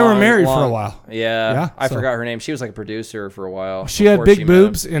like? No, a they were long, married for a long- while. Yeah, Yeah, I so- forgot her name. She was like a producer for a while. She had before big met him.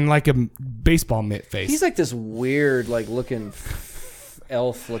 boobs and like a baseball mitt face. He's like this weird, like looking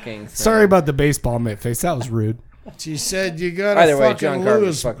elf looking. Thing. Sorry about the baseball mitt face. That was rude. She said you gotta Either way, fucking John Carpenter's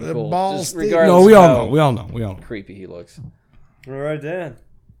lose fucking the cool. balls. Just deep. regardless- No, we all how know. We all know. creepy he looks. All right, Dan.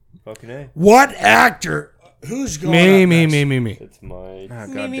 Fucking A. What actor? Who's going? Me. up next? It's my. Oh,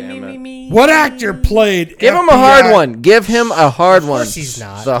 God damn it. What actor played? Give him a hard one. Give him a hard one. he's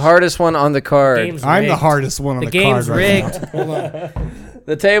not. The hardest one on the card. Game's I'm the rigged. hardest one on The the, card game's right rigged. now.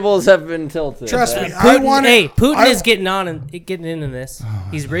 The tables have been tilted. Trust me, I want Hey, Putin I- is getting on and getting into this.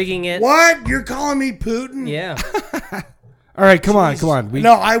 He's rigging it. What? You're calling me Putin? Yeah. All right, come on.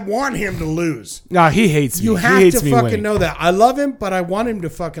 No, I want him to lose. No, he hates me. You he have hates to me fucking winning. know that. I love him, but I want him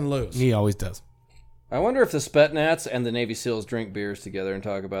to fucking lose. He always does. I wonder if the Spetsnaz and the Navy SEALs drink beers together and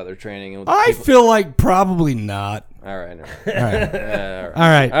talk about their training. And I people- feel like probably not. All right. All right. All All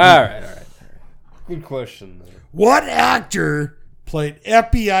right. right. Good question. Though. What actor played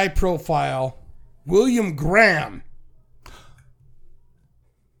FBI profile William Graham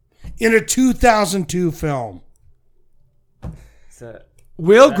in a 2002 film? Is that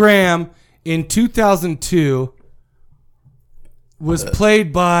Will Graham in 2002 was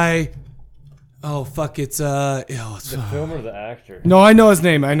played by. Oh fuck! It's the film or the actor? No, I know his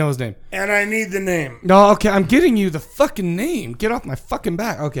name. And I need the name. No, okay, I'm getting you the fucking name. Get off my fucking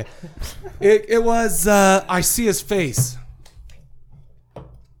back. Okay, it was. I see his face.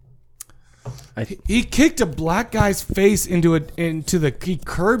 He kicked a black guy's face into the. He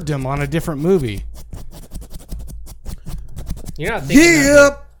curbed him on a different movie. You're not thinking.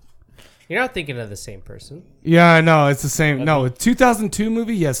 Yep. You're not thinking of the same person. Yeah, I know it's the same. No, 2002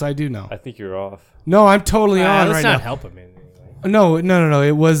 movie. Yes, I do know. I think you're off. No, I'm totally on Let's right not now. help him in any way. No.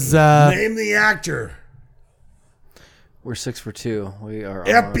 It was. Name the actor. We're 6 for 2. We are on.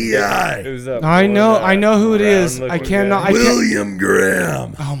 FBI. Who's up? I know who it is. I brown-looking cannot. guy? I can't. William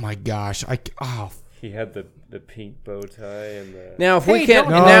Graham. Oh my gosh! He had the pink bow tie and the. Now, if we Hey, can't.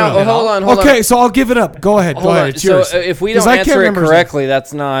 don't- Now, No. hold on. Okay, so I'll give it up. Go ahead. Hold on. It's So yours. if we 'Cause don't I can't answer it remember his correctly,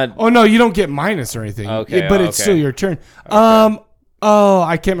 that's not. Oh no, you don't get minus or anything. Okay, but it's okay. still your turn. Oh,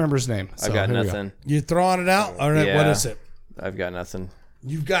 I can't remember his name. So, I've got here we go. nothing. You throwing it out? All right, what Yeah. is it? I've got nothing.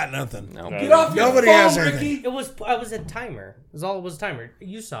 You've got nothing. No. Get off your Nobody phone, has Ricky. anything. I was a timer. It was a timer.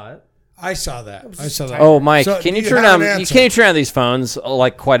 You saw it. I saw that. I saw that. Oh, Mike, So, can you do turn have on? an You answer? can you turn on these phones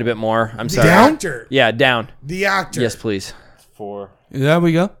like quite a bit more? I'm The sorry. actor. Yeah, down. The actor. Yes, please. 4. There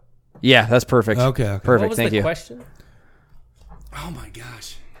we go. Yeah, that's perfect. Okay. What Perfect. was Thank the you. question? Oh my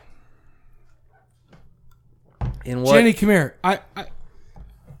gosh. In what? Jenny, come here.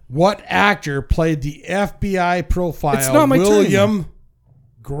 What actor played the FBI profile It's not my turn William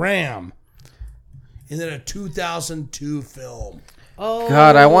Graham in a 2002 film? Oh,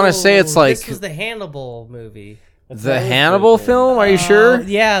 God, I wanna say it's like- this was the Hannibal movie. The Hannibal film? Are you sure?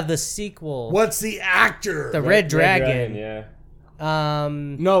 Yeah, the sequel. What's the actor? The Red Dragon. Yeah.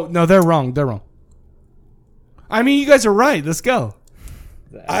 No, they're wrong. They're wrong. I mean, you guys are right. Let's go.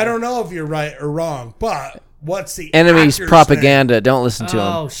 I don't know if you're right or wrong, but what's the Enemy's actor's propaganda. Don't listen to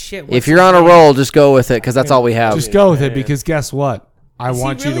Oh him. shit! If you're on a roll, just go with it because that's all we have. Just go with it because guess what? I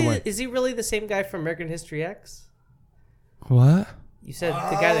want you to win. Is he really the same guy from American History X? What? You said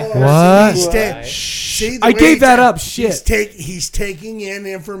the guy that. What? He's Right. See, the I way gave he's- that up. Shit. He's taking in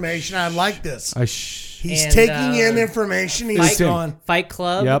information. I like this. He's And, taking in information. He's Fight- going. Fight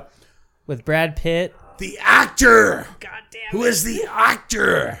Club. Yep. With Brad Pitt. The actor. God damn. Who is the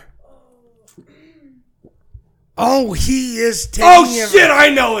actor? Oh, he is taking. I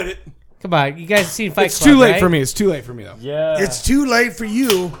know it. Come on, you guys seen Fight It's Club? too late right? for me. It's too late for me though. Yeah. It's too late for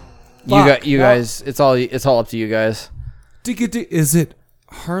you. You guys. It's all up to you guys. Is it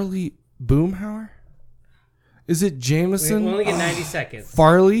Harley Boomhauer? Is it We Jameson only get 90 seconds.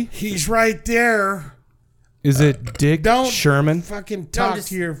 Farley? He's right there. Is it Dick Don't Sherman? fucking No, I'm talk just-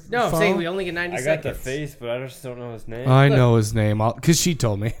 to your no, I'm phone. saying we only get 90 I got seconds. the face, but I just don't know his name. I know his name because she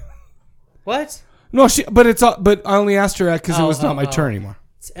told me. What? No, but I only asked her because it was not my turn anymore.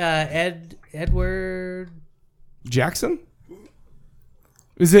 Edward. Jackson?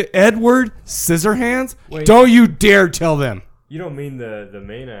 Is it Edward Scissorhands? Don't you dare tell them. You don't mean the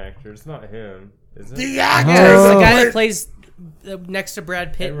main actor. It's not him, is it? The actor. It's the Oh. guy that plays next to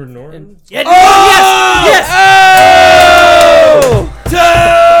Brad Pitt. Edward Norton? Yes!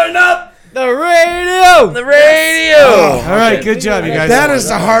 Turn up The radio. The radio. All right, good job, you guys. That is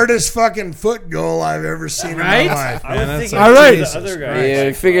the hardest fucking foot goal I've ever seen in my life. I was thinking all right. the other guy. Yeah,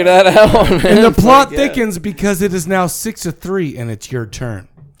 we figured that out, man. And the plot Fuck yeah. thickens because it is now 6-3, and it's your turn.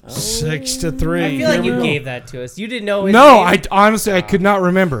 6-3. I feel like you gave that to us. You didn't know his No, name. honestly I could not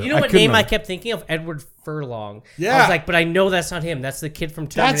remember. You know what couldn't name I remember. kept thinking of? Edward Furlong. Yeah. I was like, but I know that's not him. That's the kid from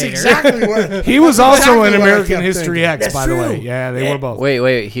Terminator. That's exactly what. He was also exactly in what I American kept History thinking. X, That's by the true. way. Yeah, they were both.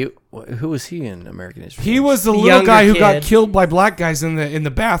 Wait. Who was he in American History? He was the The little younger guy who got kid. killed by black guys in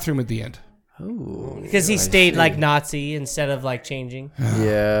the bathroom at the end. Because he stayed like Nazi instead of like changing.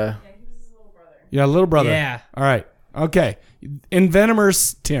 Yeah. Yeah, little brother. Yeah. All right. Okay.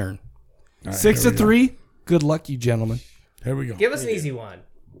 Envenomer's turn. 6-3. Good luck, you gentlemen. Here we go. Give us an easy one,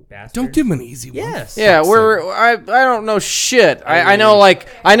 bastard. Don't give him an easy one. Yes. Yeah, I don't know shit. I know like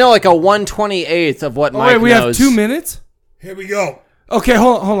a 1/28th of what Oh, Mike wait, we knows. have 2 minutes? Here we go. Okay,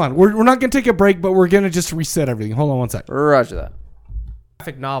 hold on. We're not going to take a break, but we're going to just reset everything. Hold on one sec. Roger that.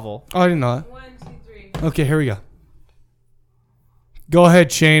 Graphic novel. Oh, I didn't know that. 1, 2, 3. Okay, here we go. Go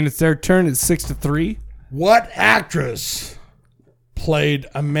ahead, Shane. It's their turn. It's 6-3. What actress played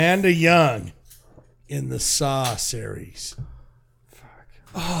Amanda Young in the Saw series?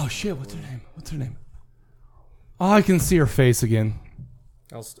 Oh, shit. What's her name? Oh, I can see her face again.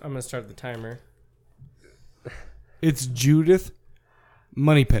 I'm gonna start the timer. It's Judith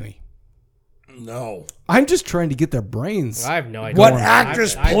Moneypenny. No. I'm just trying to get their brains. I have no idea. What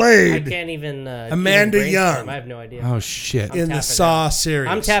actress played I can't even. Amanda even brainstorm. Young? I have no idea. Oh, shit. in the tapping Saw series?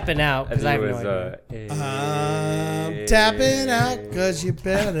 I'm tapping out because I have no It was, idea. I'm tapping out because you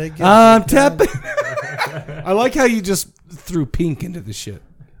better get. I'm tapping. I like how you just threw pink into the shit.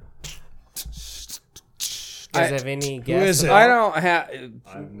 Do you guys have any guess? is it? I don't have.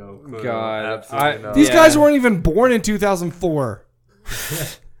 I have no clue. God, Absolutely not. These Yeah. guys weren't even born in 2004.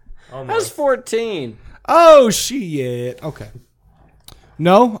 I was 14. Oh, shit. Okay.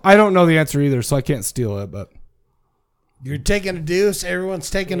 No, I don't know the answer either, so I can't steal it, but. You're taking a deuce. Everyone's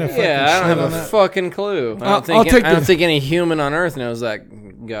taking a fucking Yeah, I don't shit have on a that. fucking clue. I'll take I don't the- think any human on earth knows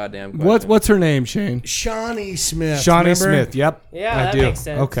that goddamn question. What's her name, Shane? Shawnee Smith. Shawnee remember? Smith. Yep. Yeah, I that do. makes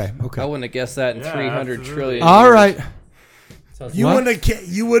sense. Okay. I wouldn't have guessed that in Yeah, 300 absolutely. trillion All years. right. So it's You What?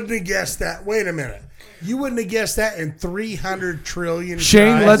 you wouldn't have guessed that. Wait a minute. You wouldn't have guessed that in 300 trillion.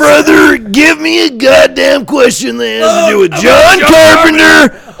 Shane, tries. let's. Brother, give me a goddamn question that has to do with John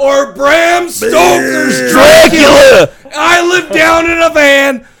Carpenter, Or Bram Stoker's Dracula. I live down in a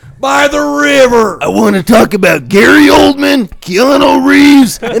van by the river. I want to talk about Gary Oldman, Keanu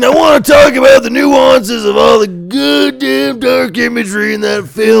Reeves, and I want to talk about the nuances of all the good damn dark imagery in that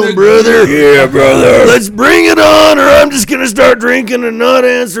film, brother. Yeah, brother. Let's bring it on, or I'm just going to start drinking and not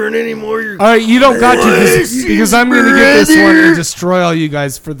answering anymore. All right, you don't got to because I'm going to get this one and destroy all you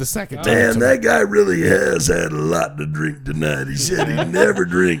guys for the second time. Man, that guy really has had a lot to drink tonight. He said he never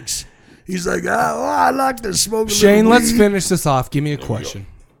drinks. He's like, I like to smoke a Shane, little let's weed. finish this off. Give me a question.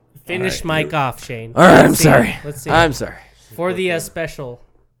 Finish Mike off, Shane. All right, I'm Let's see. sorry. Let's see. I'm sorry. For the special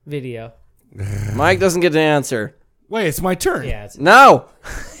video. Mike doesn't get to answer. Wait, it's my turn. Yeah. It's, No.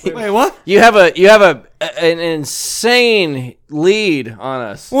 Wait, what? You have an insane lead on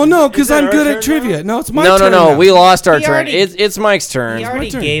us. Well, no, because I'm good at trivia. No, it's my No, turn. no. now. We lost our He turn. already- It's Mike's turn. he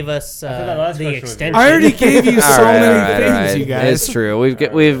already turn. gave us that last the question was extension. I already gave you so All right, many all right, things, all right. you guys. It's true. We've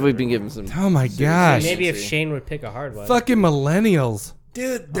been given some. Oh my gosh. Maybe if Shane would pick a hard one. Fucking millennials.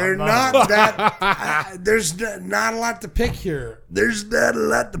 Dude, they're not that. There's not a lot to pick here. There's not a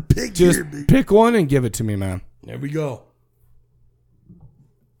lot to pick Just here, big. pick one and give it to me, man. There we go.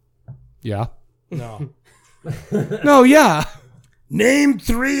 Yeah. No. No, yeah. Name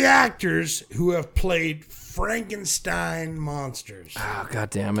 3 actors who have played Frankenstein monsters. Oh, God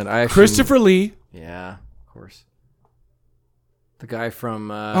damn it! I actually, Christopher Lee. Yeah, of course. The guy from.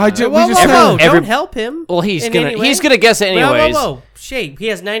 We Whoa, just whoa, said whoa, every- don't help him. Well, he's in gonna any way. he's gonna guess it Whoa, anyways. whoa, whoa. Shane, he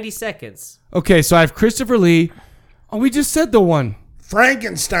has 90 seconds. Okay, so I have Christopher Lee. Oh, we just said the one.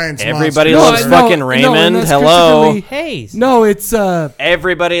 Frankenstein's Everybody monsters. loves fucking Raymond. and that's Hello. Christopher Lee. Hey. No, it's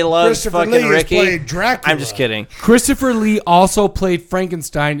Everybody loves Christopher fucking Lee has Ricky. played Dracula. I'm just kidding. Christopher Lee also played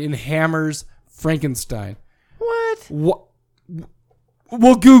Frankenstein in Hammer's Frankenstein. What?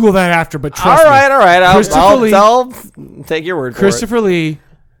 We'll Google that after, but trust All me. right. Christopher Lee. I'll take your word for it. Christopher Lee.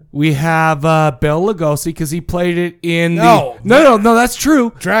 We have Bela Lugosi because he played it in No. No, that's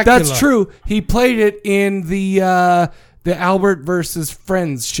true. Dracula. That's true. He played it in the Albert versus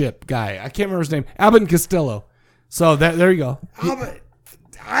Friendship guy. I can't remember his name. Abbott and Costello. So there you go. Albert,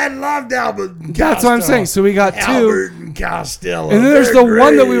 I loved Albert and That's what I'm saying. So we got two. Albert and Costello. And then there's They're the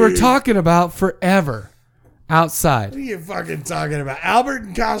one that we were great. talking about forever. Outside. What are you fucking talking about? Albert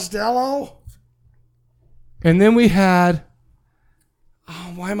and Costello? And then we had.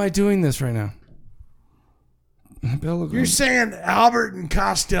 Oh, why am I doing this right now? Bela Lugosi. You're saying Albert and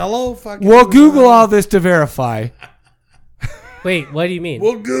Costello? Fucking We'll Google all this to verify. Wait, what do you mean?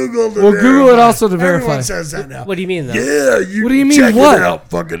 We'll Google to We'll Google it verify. also to verify. Everyone says that now. What do you mean, though? Yeah, you What do you mean, check what? it out,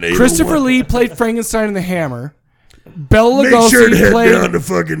 fucking 801. Christopher Lee played Frankenstein in The Hammer. Bela Make Lugosi sure to head played. down to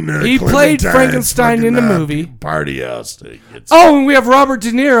fucking he played Clementine's Frankenstein fucking, in the movie. Party house. To get Oh, and we have Robert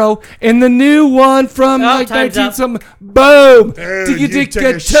De Niro in the new one from Oh, like time's 19 up. something. Boom! Dude, Digga you digga took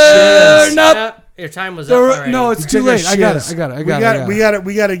a turn up. Your time was up already. No, it's You too took a late. I got it. shiz. I got it.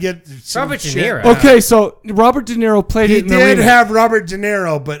 We got to get some Robert De shit. Niro. Okay, so Robert De Niro played He it in the did remake. have Robert De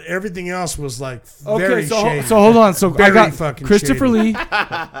Niro, but everything else was like very Okay, so shady. hold on. So I Very got fucking Christopher shady. Lee.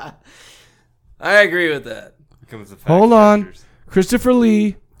 I agree with that. Hold on, Christopher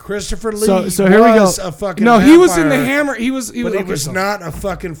Lee. Christopher Lee So here we go. was a fucking No, he was in the vampire, Hammer. He was. but he okay, was so not a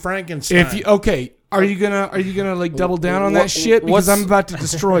fucking Frankenstein. If you okay, are you gonna like double down on that What- shit because what's- I'm about to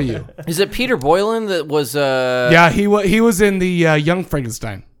destroy you? Is it Peter Boylan that was? Yeah, he was in the Young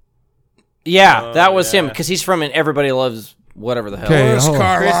Frankenstein. Yeah, that was him because he's from Everybody Loves whatever the hell. Okay, Boris hold on.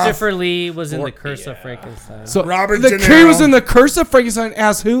 Karloff, Christopher Lee was in The Curse of Frankenstein. So Robert the De he Niro. was in the Curse of Frankenstein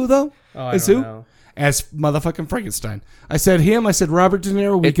as who though? I as don't who? know. As motherfucking Frankenstein. I said him. I said Robert De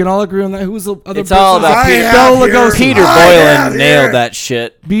Niro. We can all agree on that. Who was the other? It's all person? about I Peter. have Bela here- Lugosi. Peter I have Boylan here- nailed that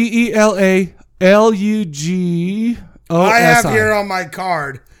shit. BELALUGOSI. I have here on my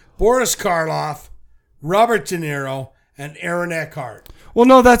card Boris Karloff, Robert De Niro, and Aaron Eckhart. Well,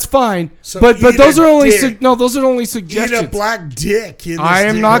 no, that's fine. So but eat those a are only dick. those are only Eat suggestions. a black dick. In this I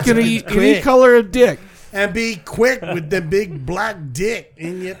am dick. not going to Be eat any quick. color of dick. And be quick with the big black dick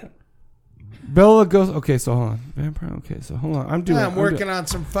in you. Bela goes. Okay, so hold on. Vampire. Okay, so hold on. I'm I'm working on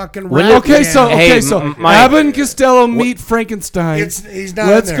some fucking When- rap Okay, so jam. Hey, Mike. Abbott and Costello meet Frankenstein. He's not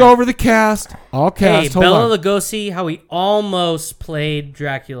Let's in there. go over the cast. All Hey, cast. Hold Bela on. Lugosi, how he almost played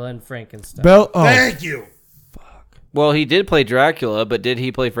Dracula and Frankenstein. Thank you. Well, he did play Dracula, but did he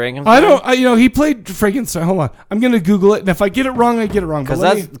play Frankenstein? He played Frankenstein. Hold on. I'm going to Google it. And if I get it wrong, I get it wrong.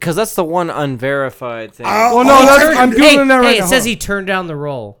 But Because that's the one unverified thing. Well, no, I'm Googling that right Hey, now. it says he turned down the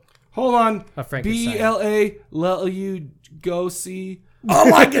role. Hold on. Of Frankenstein. BELALUGOSI.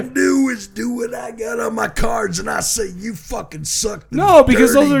 All I can do is do what I got on my cards, and I say you fucking suck. The No,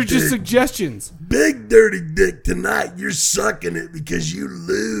 because those dirty are just dick. suggestions. Big dirty dick tonight. You're sucking it because you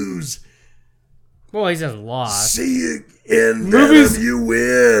lose. Well, he just lost. See you in Movies- Venom, you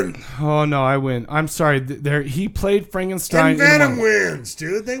win. Oh no, I win. I'm sorry. There, he played Frankenstein. And Venom in one. wins,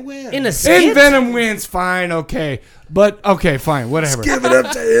 dude. They win. In a skit? And Venom wins. Fine, okay, but okay, fine, whatever. Give it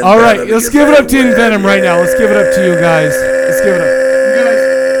up to Envenom. All right, let's give it up to Envenom right now. Let's give it up to you guys. Let's give it up. You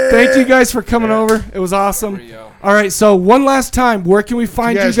guys, thank you guys for coming over. It was awesome. All right, so one last time, where can we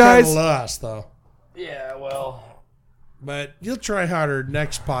find you guys guys? kinda lost though. Yeah, well. But you'll try harder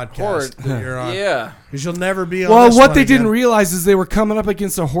next podcast that you're on. Yeah. Because you'll never be on Well, this what one they again. didn't realize is they were coming up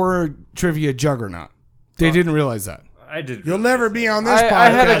against a horror trivia juggernaut. They didn't realize that. I did. You'll never be on this podcast. I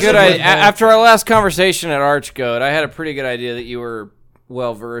had a good with idea. After our last conversation at Archgoat, I had a pretty good idea that you were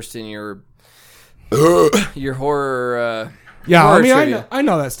well versed in your horror. Yeah, horror I mean, trivia. I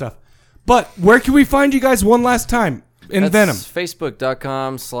know that stuff. But where can we find you guys one last time? Envenom.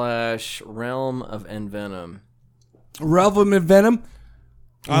 Facebook.com/Realm of Envenom. Realm of Envenom.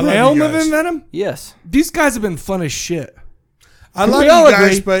 I love Realm you of guys. Envenom. Yes. These guys have been fun as shit. I Can love we you all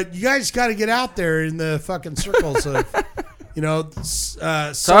guys, agree? but you guys got to get out there in the fucking circles of, It's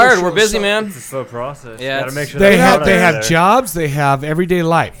hard. We're busy, man. It's a slow process. Yeah, Gotta make sure They that have product is have there. jobs. They have everyday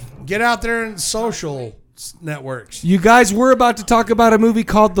life. Get out there in social networks. You guys were about to talk about a movie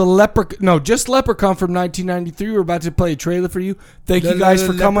called The Leprechaun. No, just Leprechaun from 1993. We're about to play a trailer for you. Thank you guys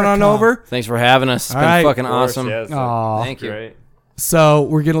for coming on Leprechaun. over. Thanks for having us. It's All been right. fucking Of course, awesome. yeah, it's Aw. Thank you. great. So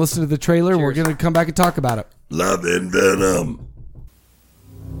we're gonna listen to the trailer. We're Cheers. gonna come back and talk about it. Love Envenom.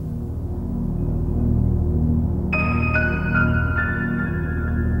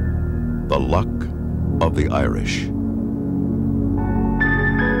 The luck of the Irish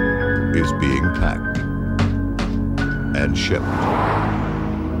is being packed and shipped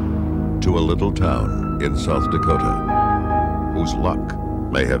to a little town in South Dakota whose luck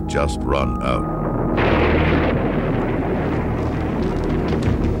may have just run out.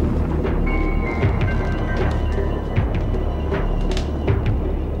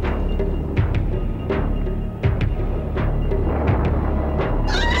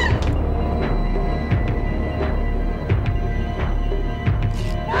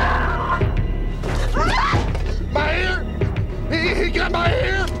 My ear! He got my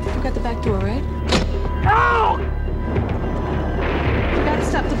ear! You got the back door, right? Ow! You gotta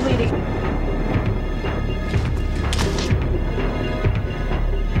stop the bleeding.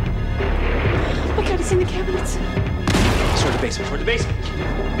 Oh my god, it's in the cabinets. Toward the basement, toward the basement.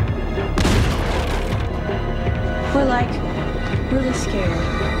 We're like really scared.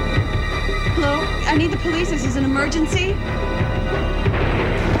 Hello? I need the police. This is an emergency.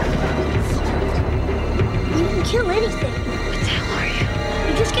 You can kill anything. What the hell are you?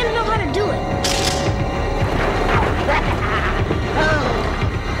 You just gotta know how to do it.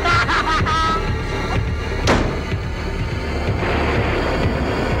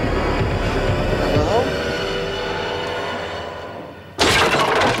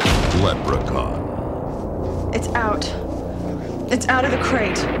 Leprechaun. It's out. It's out of the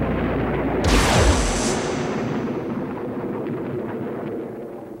crate.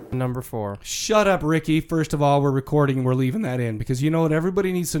 Number 4. Shut up, Ricky. First of all, we're recording and we're leaving that in because you know what?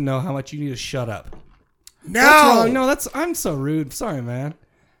 Everybody needs to know how much you need to shut up. No! That's wrong. No, I'm so rude. Sorry, man.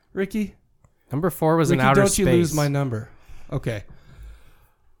 Ricky. Number 4 was Ricky, in outer don't space. you lose my number. Okay.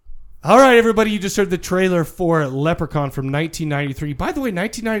 All right, everybody. You just heard the trailer for Leprechaun from 1993. By the way,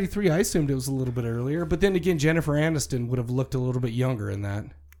 1993, I assumed it was a little bit earlier. But then again, Jennifer Aniston would have looked a little bit younger in that.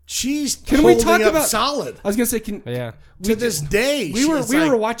 She's Can we holding talk up about solid I was gonna say, Yeah. to this day. we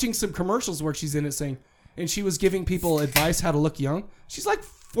were watching some commercials where she's in it saying, and she was giving people advice how to look young. She's like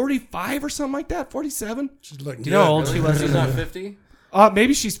 45 or something like that, 47. She's looking Do you know how good. old she was? She's not 50?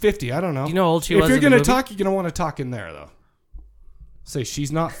 Maybe she's 50. I don't know. Do you know how old she if was you're in the gonna movie? talk, you're gonna want to talk in there though. Say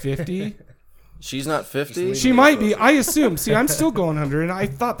she's not 50. She's not 50? She might be. I assume. See, I'm still going under, and I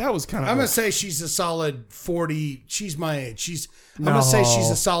thought that was kind of. I'm gonna say she's a solid 40. She's my age. I'm gonna say she's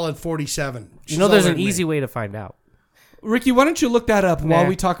a solid 47. You know, there's an easy way to find out. Ricky, why don't you look that up while Nah.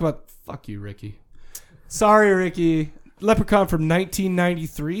 we talk about? Fuck you, Ricky. Sorry, Ricky. Leprechaun from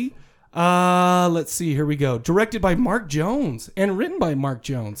 1993. Let's see. Here we go. Directed by Mark Jones and written by Mark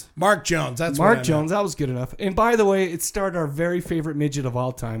Jones. Mark Jones. That's what I Mark know. Jones. That was good enough. And by the way, it starred our very favorite midget of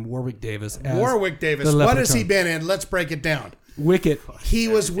all time, Warwick Davis. As Warwick Davis. the What has he Leprechaun. been in? Let's break it down. Wicket. He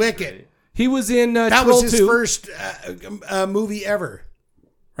was Wicket. He was in That Troll was his 2. first movie ever,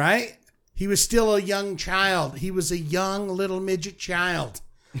 right? He was still a young child. He was a young little midget child.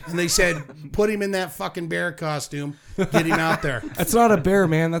 And they said, put him in that fucking bear costume. Get him out there. That's not a bear,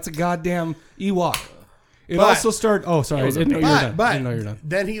 man. That's a goddamn Ewok. It But- also starred. Oh, sorry. I didn't know you were done. I But didn't know you were done.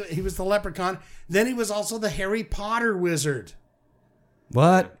 then he was the leprechaun. Then he was also the Harry Potter wizard.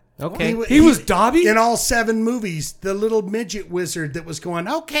 What? Okay. He was Dobby? in all 7 movies. The little midget wizard that was going,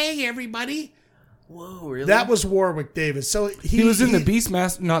 "Okay, everybody." Whoa, really? That was Warwick Davis. So He was in the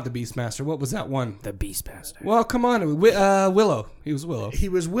Beastmaster. Not the Beastmaster. What was that one? The Beastmaster. Well, come on. Willow. He was Willow. He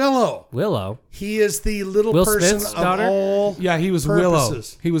was Willow. Willow. He is the little Will person Smith's of daughter? all. Yeah, he was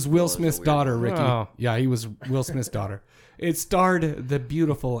purposes. Willow. He was Will Smith's daughter, Ricky. Oh. Yeah, he was Will Smith's daughter. It starred the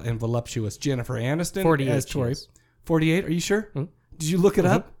beautiful and voluptuous Jennifer Aniston 48 as Tori. years. 48? Are you sure? Did you look it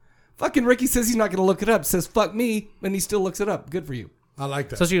up? Fucking Ricky says he's not going to look it up. Says fuck me, and he still looks it up. Good for you. I like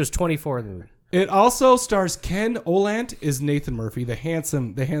that. So she was 24 in the movie. It also stars Ken Olant as Nathan Murphy, the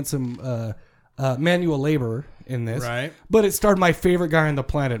handsome manual laborer in this. Right. But it starred my favorite guy on the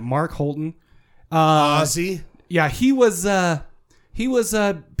planet, Mark Holton. Ozzy. Yeah, he was Pee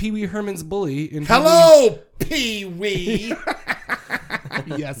Wee Herman's bully in Hello, Pee Wee.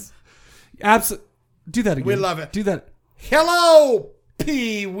 Yes. Absolutely. Do that again. We love it. Do that. Hello,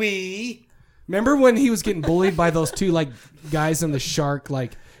 Pee Wee. Remember when he was getting bullied by those two like guys in the shark?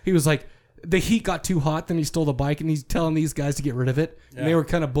 Like he was like the heat got too hot, then he stole the bike and he's telling these guys to get rid of it. Yeah. And they were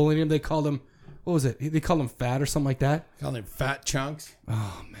kind of bullying him. They called him, what was it? They called him fat or something like that. Call him Fat Chunks.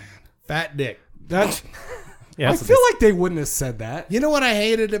 Oh man, Fat Dick. that's. Yeah, I feel like they wouldn't have said that. You know what I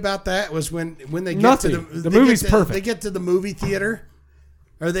hated about that was when they get Nothing. to The they movie's get to- perfect. They get to the movie theater,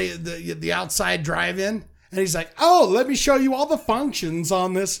 or the outside drive-in, and he's like, "Oh, let me show you all the functions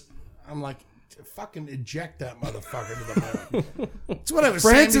on this." I'm like, "Fucking eject that motherfucker to the moon." That's what I was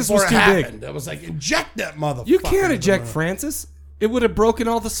Francis saying before was it too big. happened. I was like, "Eject that motherfucker." You to can't the eject moon. Francis. It would have broken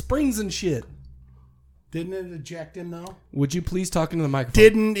all the springs and shit. Didn't it eject him though? Would you please talk into the microphone?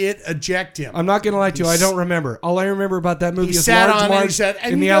 Didn't it eject him? I'm not gonna lie to you. I don't remember. All I remember about that movie He is sat Large on it and he Marge said,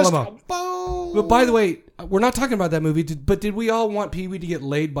 in and the he just- Alamo. Boom. But by the way, we're not talking about that movie. But did we all want Pee Wee to get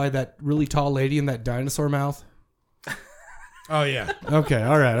laid by that really tall lady in that dinosaur mouth? Oh yeah. Okay.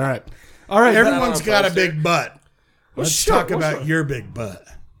 All right. Everyone's got a big butt. Let's shut- talk well, about shut. your big butt.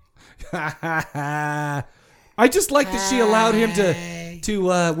 I just like that she allowed him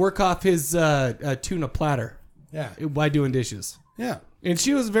to work off his tuna platter. Yeah. By doing dishes. Yeah. And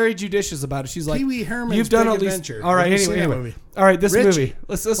she was very judicious about it. She's like, Pee Wee Herman's "You've done Big at least." Adventure. All right. Have you seen Anyway. that movie? All right. This Rich, movie.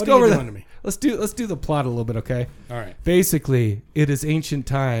 Let's what go are you over doing to that. me? Let's do the plot a little bit, okay? All right. Basically, it is ancient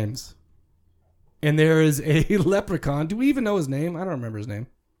times, and there is a leprechaun. Do we even know his name? I don't remember his name.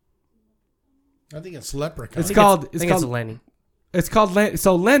 I think it's Leprechaun. It's called. I think it's Lenny. It's called Lenny.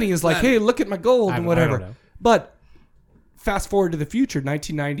 So Lenny is like, Lenny. "Hey, look at my gold and I whatever." don't know. But fast forward to the future,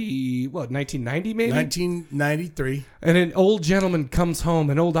 1990. What? 1990 maybe. 1993. And an old gentleman comes home,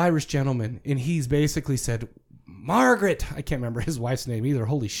 an old Irish gentleman, and he's basically said, "Margaret." I can't remember his wife's name either.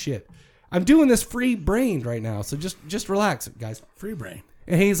 Holy shit! I'm doing this free brained right now, so just relax, guys. Free brain.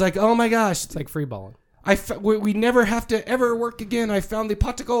 And he's like, "Oh my gosh, It's like free balling. we never have to ever work again. I found the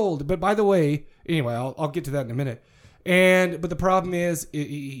pot of gold." But by the way, anyway, I'll get to that in a minute. But the problem is,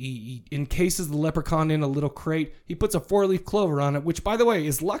 he encases the leprechaun in a little crate. He puts a 4-leaf clover on it, which, by the way,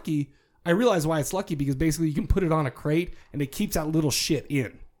 is lucky. I realize why it's lucky, because basically you can put it on a crate and it keeps that little shit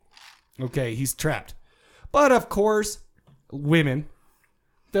in. Okay, he's trapped. But of course, women,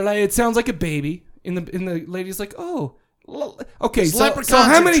 they're like, it sounds like a baby. And the lady's like, "Oh, okay." So Leprechauns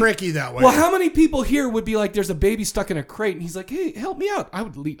how are many tricky that way. Well, how many people here would be like, "There's a baby stuck in a crate," and he's like, "Hey, help me out." I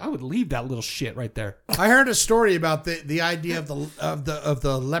would leave that little shit right there. I heard a story about the idea of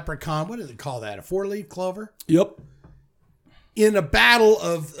the leprechaun. What do they call that? A 4-leaf clover? Yep. In a battle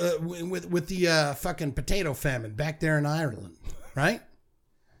of with the fucking potato famine back there in Ireland, right?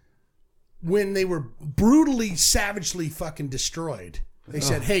 When they were brutally, savagely fucking destroyed, they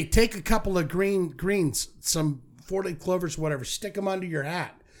said, "Hey, take a couple of greens, some 4-leaf clovers, whatever, stick them under your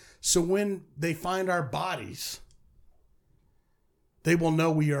hat. So when they find our bodies, they will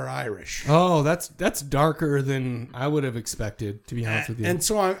know we are Irish." Oh, that's darker than I would have expected, to be honest with you. And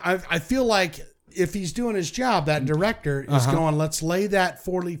so I feel like if he's doing his job, that director is going, "Let's lay that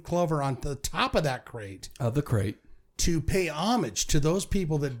 4-leaf clover on the top of that crate of the crate to pay homage to those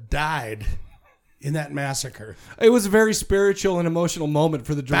people that died in that massacre." It was a very spiritual and emotional moment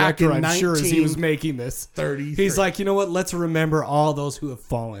for the Back director, in I'm sure, as he was making this. 1933. He's like, "You know what? Let's remember all those who have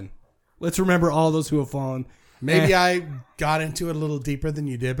fallen. Let's remember all those who have fallen." Maybe I got into it a little deeper than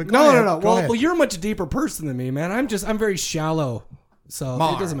you did, but No. Go ahead. Well, you're a much deeper person than me, man. I'm very shallow, so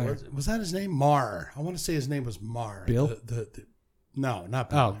Mar. it doesn't matter. Was that his name? Mar. I want to say his name was Mar. Bill? No,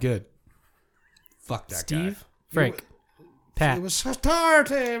 not Bill. Oh, good. Fuck that Steve? guy. Frank. Pat. It was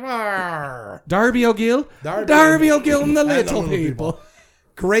Tarty Mar. Darby O'Gill. Darby O'Gill and the And the Little Little People.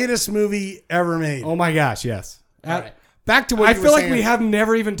 Greatest movie ever made. Oh my gosh, yes. All right. back to what I you feel were like saying. we have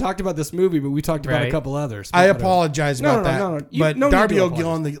never even talked about this movie, but we talked about a couple others. I But whatever. apologize about that. No. But no need Darby to O'Gill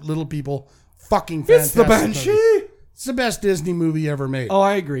apologize. and the Little People, fucking It's fantastic. the Banshee. movie. It's the best Disney movie ever made. Oh,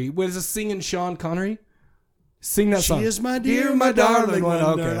 I agree. Was it singing Sean Connery? Sing that She song. is my dear, my darling one.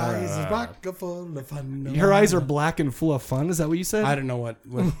 Okay, Her all right, eyes all are right. black, full of fun. Her eyes are black and full of fun. Is that what you said? I don't know what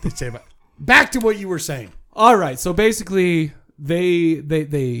they say about. Back to what you were saying. All right. So basically,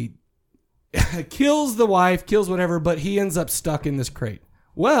 they kills the wife, kills whatever, but he ends up stuck in this crate.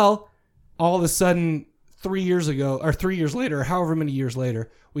 Well, all of a sudden, 3 years ago, or 3 years later, however many years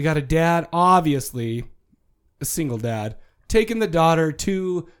later, we got a dad, obviously a single dad, taking the daughter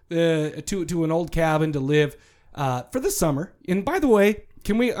to an old cabin to live for the summer. And by the way,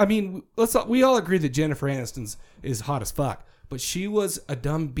 we all agree that Jennifer Aniston is hot as fuck, but she was a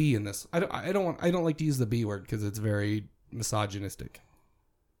dumb B in this. I don't like to use the B word because it's very misogynistic.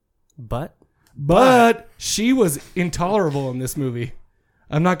 But she was intolerable in this movie.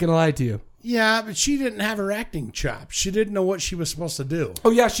 I'm not gonna lie to you. Yeah, but she didn't have her acting chops. She didn't know what she was supposed to do.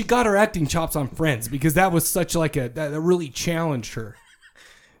 Oh yeah, she got her acting chops on Friends because that was such like that really challenged her.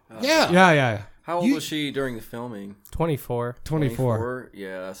 Yeah. How old was she during the filming? 24. 24.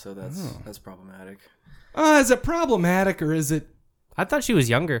 Yeah, so that's problematic. Is it problematic or is it? I thought she was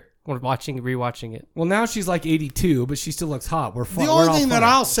younger when rewatching it. Well, now she's like 82, but she still looks hot. We're fine. The only thing that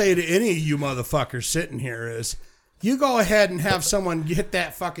I'll say to any of you motherfuckers sitting here is, you go ahead and have someone hit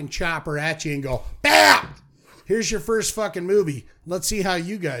that fucking chopper at you and go, BAM! Here's your first fucking movie. Let's see how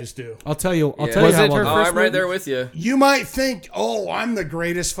you guys do. I'll tell you how well. I'm right there with you. You might think, oh, I'm the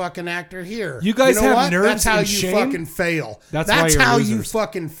greatest fucking actor here. You guys know have what? nerves That's how and you shame? fucking fail. That's why you're how losers. you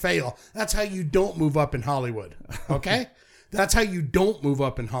fucking fail. That's how you don't move up in Hollywood. Okay? That's how you don't move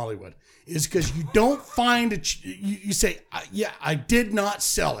up in Hollywood. Is because you don't find you say, yeah, I did not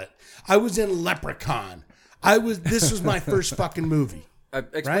sell it. I was in Leprechaun. This was my first fucking movie.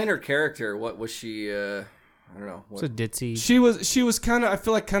 Explain her character. What was she? I don't know. It's a ditzy. She was kind of, I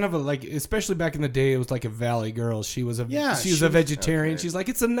feel like kind of a, like, especially back in the day, it was like a valley girl. She was a vegetarian. Okay. She's like,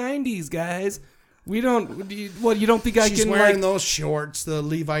 it's the 90s, guys. We don't. You don't think I can? She's wearing like, those shorts, the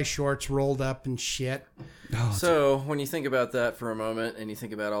Levi shorts rolled up and shit. So when you think about that for a moment, and you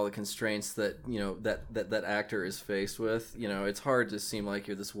think about all the constraints that that actor is faced with, it's hard to seem like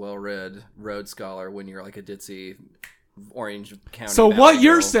you're this well-read Rhodes Scholar when you're like a ditzy Orange County. So what Valley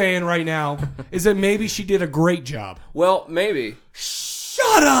you're girl. saying right now is that maybe she did a great job. Well, maybe.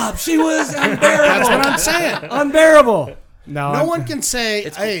 Shut up! She was unbearable. That's what I'm saying. Unbearable. No one can say,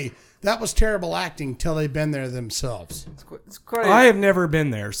 hey, that was terrible acting till they've been there themselves. It's quite I have never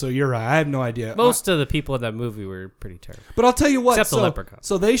been there, so you're right. I have no idea. Most of the people in that movie were pretty terrible. But I'll tell you what. Except the leprechaun.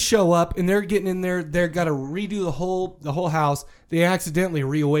 So they show up and they're getting in there. They've got to redo the whole house. They accidentally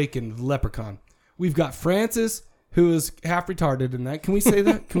reawaken the leprechaun. We've got Francis, who is half retarded in that. Can we say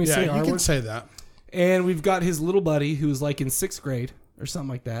that? Can we say you our can word? say that. And we've got his little buddy who's like in 6th grade or something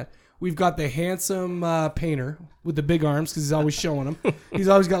like that. We've got the handsome painter with the big arms because he's always showing them. He's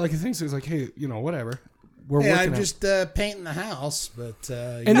always got like a thing, so he's like, hey, whatever. We're working I'm on it. just painting the house, but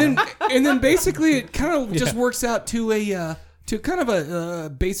and then basically it kind of just works out to a kind of a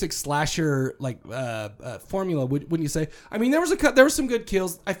basic slasher like formula. Wouldn't you say? I mean, there was some good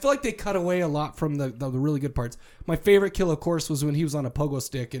kills. I feel like they cut away a lot from the really good parts. My favorite kill, of course, was when he was on a pogo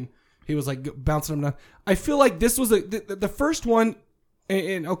stick and he was like bouncing him down. I feel like this was the first one.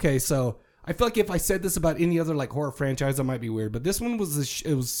 And okay, so I feel like if I said this about any other like horror franchise, that might be weird. But this one was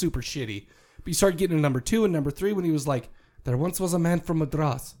it was super shitty. But you started getting to number 2 and number 3 when he was like, there once was a man from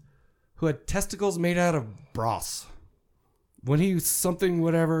Madras who had testicles made out of brass. When he was something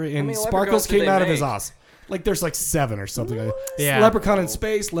whatever, and sparkles came out of his ass. Like there's like 7 or something like that. Yeah. Leprechaun in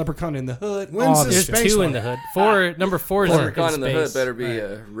space, Leprechaun in the Hood. When's There's space 2 one? in the Hood. Number 4 is Leprechaun in in the Hood space. better be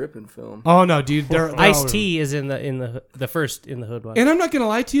a ripping film. Oh no, dude! They're Ice-T is in the first in the Hood one. And I'm not gonna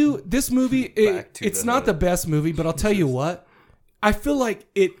lie to you, this movie to it's the not Hood. the best movie, but I'll tell you what, I feel like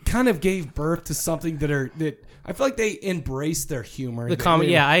it kind of gave birth to something that I feel like they embraced their humor. The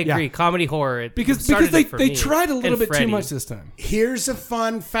comedy, I agree. Comedy horror, because started they it for me. tried a little And bit too Freddy. much this time. Here's a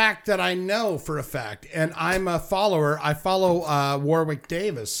fun fact that I know for a fact, and I'm a follower. I follow Warwick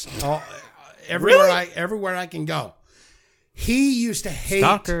Davis everywhere I can go. He used to hate.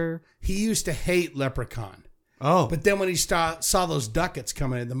 Stalker. He used to hate Leprechaun. Oh, But then when he saw those ducats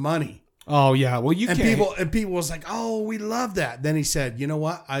coming in, the money, oh yeah. Well, you and can't. people was like, "Oh, we love that." Then he said, "You know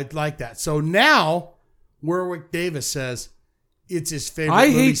what? I like that." So now Warwick Davis says it's his favorite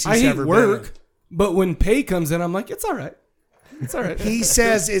movies he's ever been in. work, but when pay comes in, I'm like, it's all right. It's all right. He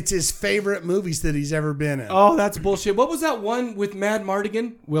says it's his favorite movies that he's ever been in. Oh, that's bullshit. What was that one with Mad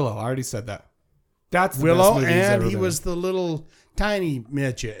Mardigan? Willow. I already said that. That's the Willow, best movie he's and ever he been was the little tiny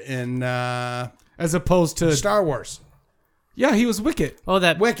midget in as opposed to Star Wars. Yeah, he was Wicket. Oh,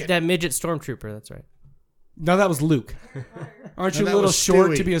 that Wicket. that midget stormtrooper. That's right. No, that was Luke. Aren't you No, a that little was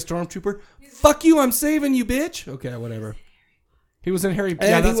short Stewie. to be a stormtrooper? Fuck you, I'm saving you, bitch. Okay, whatever. He was in Harry Potter.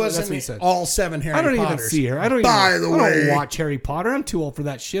 Yeah, And that's, he was that's in what he said. all 7 Harry I don't Potters. even see her. I don't watch Harry Potter. I'm too old for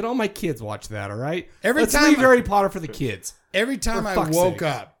that shit. All my kids watch that, all right? Let's leave Harry Potter for the kids. Every time For I fuck's woke sake.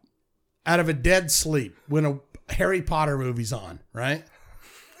 up out of a dead sleep when a Harry Potter movie's on, right?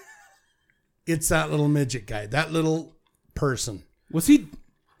 It's that little midget guy, that little person. Was he?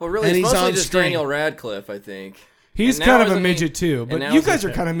 Well, really, And it's he's mostly on just screen. Daniel Radcliffe, I think. He's And now kind of a isn't he- midget too, and but now you isn't guys are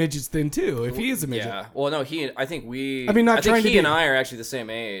he- kind of midgets then too. If he is a midget, Yeah. Well, no, I think we. I mean, not I trying think to he be- and I are actually the same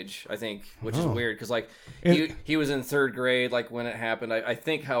age. I think, which is Oh. weird because like And- he was in 3rd grade, like when it happened. I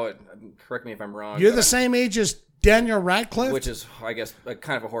think how it. Correct me if I'm wrong. You're but the same age as Daniel Radcliffe? which is, I guess, a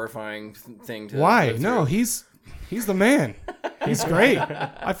kind of a horrifying thing to. why? go No, through. he's the man. He's great.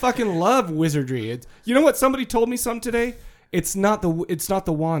 I fucking love wizardry. You know what? Somebody told me something today. It's not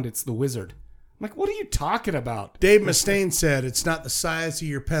the wand. It's the wizard. I'm like, what are you talking about? Dave Mustaine said, it's not the size of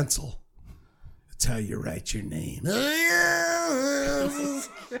your pencil. It's how you write your name.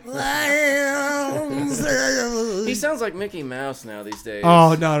 He sounds like Mickey Mouse now these days.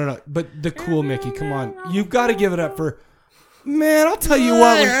 Oh no! But the cool Mickey, come on, you've got to give it up for. Man, I'll tell you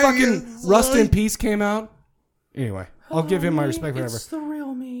what. When fucking Rust in Peace came out. Anyway, I'll give him my respect. Whatever. It's the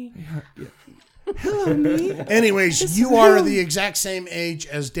real me. Hello, me. Anyways, you are the exact same age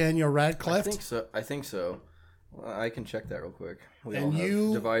as Daniel Radcliffe. I think so. Well, I can check that real quick. We And all have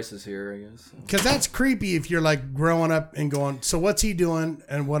you- devices here, I guess. Because that's creepy if you're like growing up and going, so what's he doing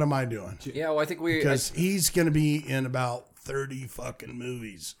and what am I doing? Yeah, well, I think we. Because he's going to be in about 30 fucking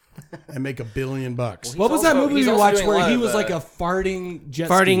movies and make $1 billion. What was that movie we watched where he was like a farting jet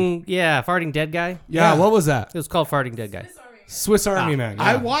ski? Farting dead guy. Yeah, what was that? It was called Farting Dead Guy. Swiss Army Man.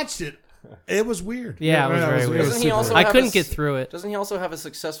 I yeah. watched it. It was weird. Yeah, it was very weird. Doesn't he also I have couldn't a- get through it. Doesn't he also have a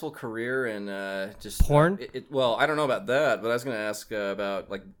successful career in just Porn? Well, I don't know about that, but I was going to ask about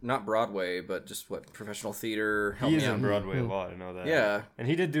like not Broadway, but just what professional theater. Help He's me out. in Broadway a lot. I know that. Yeah, and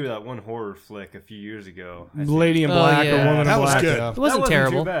he did do that one horror flick a few years ago. I think. Lady in Black or Woman in That was Black. good. yeah. It wasn't That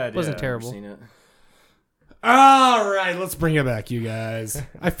terrible. too bad, It wasn't yeah. terrible. seen it. All right, let's bring it back, you guys.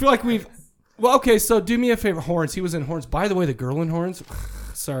 I feel like we've. Well, okay, so do me a favor, Horns. He was in Horns. By the way, the girl in Horns.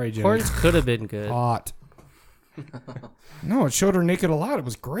 Sorry, Jenny. Horns could have been good. Hot. No, it showed her naked a lot. It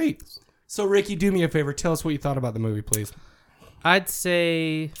was great. So, Ricky, do me a favor. Tell us what you thought about the movie, please. I'd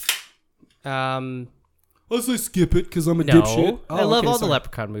say, Let's say skip it because I'm a no. dipshit. I love all the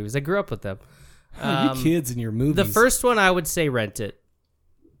Leprechaun movies. I grew up with them. You kids and your movies. The first one, I would say rent it.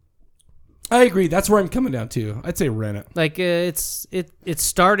 I agree. That's where I'm coming down to. I'd say rent it. Like it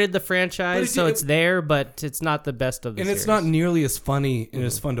started the franchise, But so it's there, but it's not the best of the And series. it's not nearly as funny and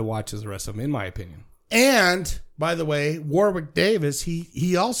as fun to watch as the rest of them, in my opinion. And by the way, Warwick Davis,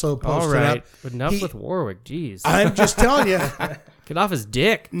 he also posted all right. up. But enough with Warwick. Jeez. I'm just telling you, Get off his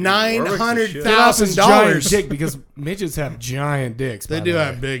dick. $900,000 dick because midgets have giant dicks. They by do the way.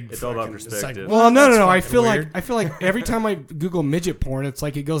 have big. It's all about fucking- perspective. Well, no. that's I fucking feel weird. like every time I Google midget porn, it's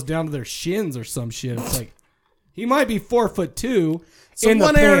like it goes down to their shins or some shit. It's like he might be 4'2". So in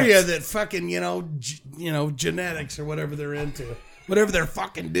one the area pants. that fucking genetics or whatever they're into, whatever they're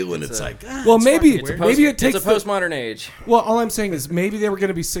fucking doing, it's like Well, maybe fucking weird. maybe it takes It's a postmodern age. Well, all I'm saying is maybe they were going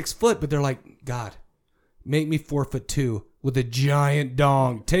to be 6 foot, but they're like, God, make me 4'2" with a giant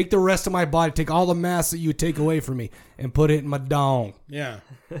dong. Take the rest of my body, take all the mass that you take away from me, and put it in my dong. Yeah.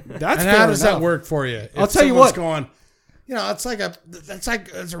 That's And fair how does enough. that work for you? I'll If tell you someone's what. Going, it's like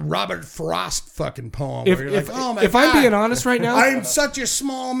it's a Robert Frost fucking poem. If- where you're if- like, oh my if God, I'm being honest right now- I'm such a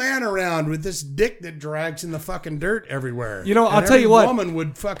small man around with this dick that drags in the fucking dirt everywhere. You know, And I'll tell you every what. woman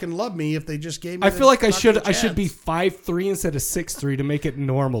would fucking love me if they just gave me. I the feel like I fucking should be chance. 5'3" instead of 6'3" to make it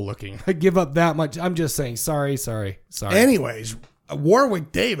normal looking. I give up that much. I'm just saying. Sorry. Anyways,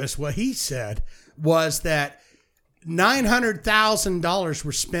 Warwick Davis, what he said was that $900,000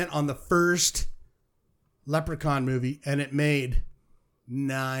 were spent on the first Leprechaun movie, and it made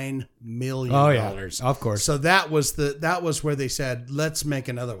 $9 million. Oh yeah, of course. So that was where they said, let's make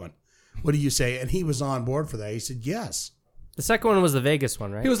another one. What do you say? And he was on board for that. He said, yes. The second one was the Vegas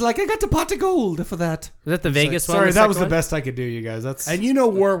one, right? He was like, I got the pot of gold for that. Was that the Vegas one? Sorry, the that was second the one? best I could do, you guys. That's And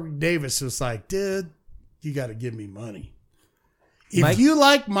Warwick Davis was like, dude, you got to give me money. If Mike? you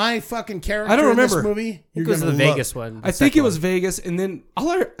like my fucking character I don't in this remember. movie, you're It was gonna the love Vegas it. one. I think it was Vegas, and then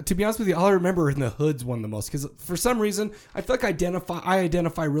to be honest with you, all I remember in the hoods one the most because for some reason I feel like I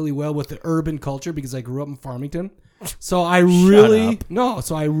identify really well with the urban culture because I grew up in Farmington, So I really up.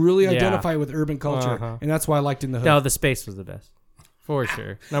 So I really Yeah. identify with urban culture, Uh-huh. and that's why I liked In the Hood. No, the space was the best. For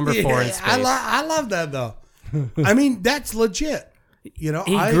sure. Number 4 in space. I love that though. I mean, that's legit. You know,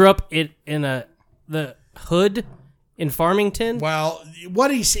 He grew up in the hood in Farmington. Well,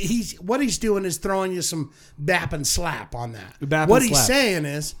 what he's doing is throwing you some bap and slap on that. Bap what and he's slap. saying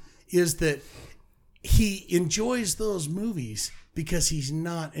is that he enjoys those movies because he's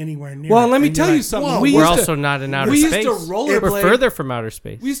not anywhere near. Well, it. let me And tell you're you like, something. whoa, We We're used to- also not in outer we space. used to rollerblade. We're further from outer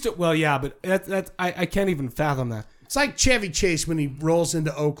space. We used to. Well, yeah, but that's I can't even fathom that. It's like Chevy Chase when he rolls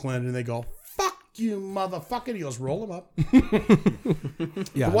into Oakland and they go, "Fuck you, motherfucker!" And he goes, "Roll him up."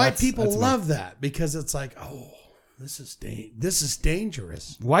 Yeah, The white that's people me. love that because it's like, oh, this is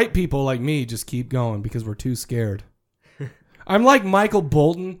dangerous. White people like me just keep going because we're too scared. I'm like Michael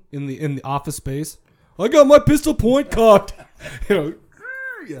Bolton in the Office Space. I got my pistol point cocked. You know,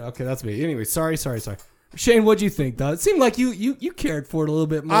 yeah, okay, that's me. Anyway, sorry. Shane, what'd you think, though? It seemed like you cared for it a little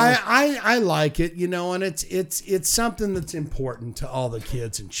bit more. I like it, you know, and it's something that's important to all the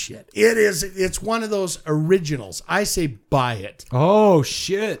kids and shit. It's one of those originals. I say buy it. Oh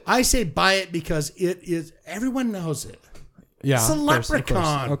shit! I say buy it because it is. Everyone knows it. Yeah, it's a of course,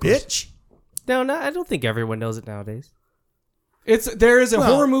 Leprechaun, of course. bitch. No, I don't think everyone knows it nowadays. There is a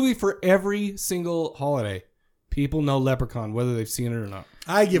horror movie for every single holiday. People know Leprechaun, whether they've seen it or not.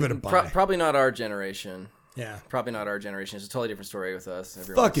 I give it a buy. Probably not our generation. Yeah, probably not our generation. It's a totally different story with us.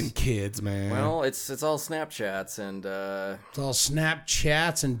 Fucking kids, man. Well, it's all Snapchats and it's all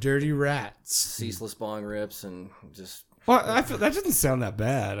Snapchats and dirty rats, ceaseless bong rips, and just. Well, I feel that doesn't sound that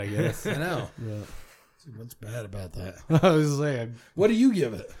bad. I guess. I know. Yeah. What's bad about that? I was saying. What do you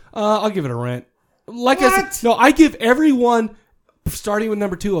give it? I'll give it a rent. Like I said, no, I give everyone starting with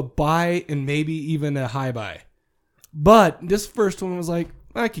number 2 a buy and maybe even a high buy. But this first one was like,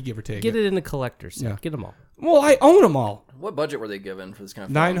 I could give or take. Get it in the collector's set. Yeah. Get them all. Well, I own them all. What budget were they given for this kind of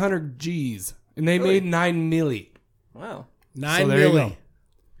film? 900 G's, and they made 9 milli. Wow, 9 there you milli. go.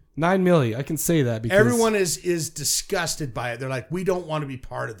 9 milli. I can say that because Everyone is disgusted by it. They're like, we don't want to be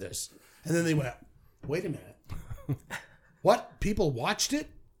part of this. And then they went, wait a minute. What? People watched it?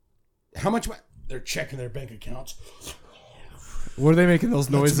 How much? They're checking their bank accounts. What are they making those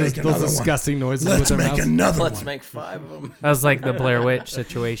noises? Those disgusting noises. Let's with their make mouths? another Let's one. make 5 of them. That was like the Blair Witch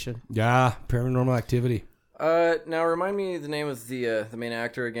situation. Yeah, Paranormal Activity. Now remind me the name of the main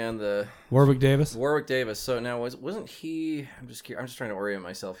actor again. The Warwick Davis. Warwick Davis. So now wasn't he? I'm just trying to orient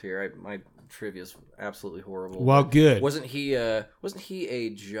myself here. My trivia is absolutely horrible. Well, good. Wasn't he a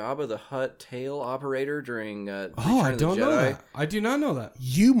Jabba the Hutt tail operator during? I Return of the don't know Jedi? that. I do not know that.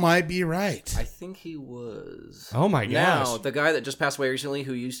 You might be right. I think he was. Oh my gosh. Now the guy that just passed away recently,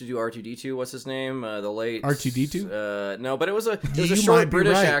 who used to do R2D2, what's his name? The late R2D2. No, but it was a You short might be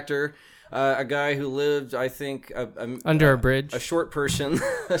British right. actor. A guy who lived, I think, Under a bridge. a short person,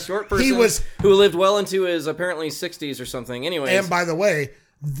 who lived well into his apparently 60s or something. Anyways, And by the way,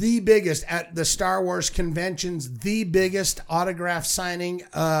 the biggest at the Star Wars conventions, the biggest autograph signing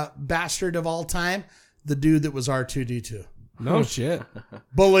bastard of all time, the dude that was R2D2. No shit.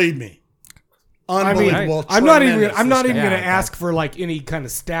 Believe me. I mean, Unbelievable. I'm not even tremendous. going to ask for like any kind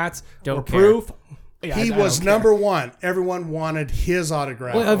of stats Don't or care. proof. Yeah, He I was don't care. number 1. Everyone wanted his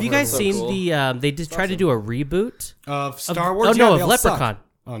autograph. Well, have you guys So seen cool. the? They did try to do a reboot Of Star Wars. Oh no, Yeah, of they all Leprechaun. suck.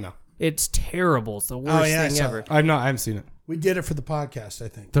 Oh no, It's terrible. It's the worst yeah, I thing saw ever. it. I haven't seen it. We did it for the podcast, I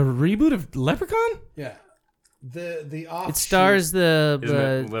think. The reboot of Leprechaun. Yeah. The offshoot. It stars Isn't it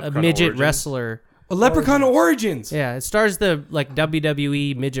the Leprechaun midget Origins? wrestler. A Leprechaun Origins. Yeah, it stars the like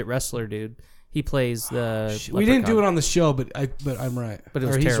WWE midget wrestler dude. He plays the. We didn't do it Leprechaun. on the show, but I'm right. But it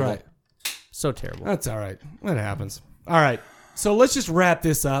was Or he's terrible. right. So terrible. That's all right. That happens. All right. So let's just wrap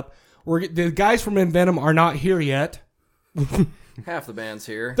this up. The guys from Envenom are not here yet. half the band's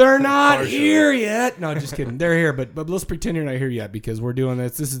here. They're not here yet. No, just kidding. They're here, but let's pretend you're not here yet because we're doing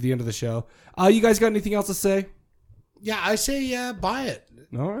this. This is the end of the show. You guys got anything else to say? Yeah, I say buy it.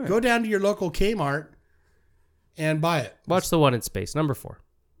 All right. Go down to your local Kmart and buy it. Watch the one in space, number 4.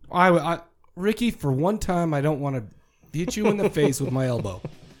 Ricky, for one time, I don't want to hit you in the face with my elbow.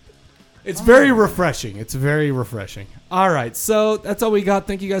 It's very refreshing. It's very refreshing. All right, so that's all we got.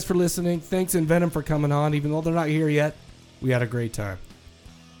 Thank you guys for listening. Thanks Envenom for coming on, even though they're not here yet. We had a great time.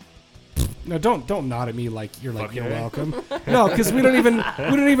 No, don't nod at me like you're welcome. No, because we don't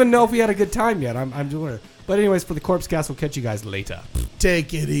even know if we had a good time yet. I'm doing it. But anyways, for the Corpse Cast, we'll catch you guys later.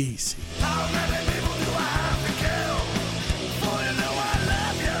 Take it easy. All right.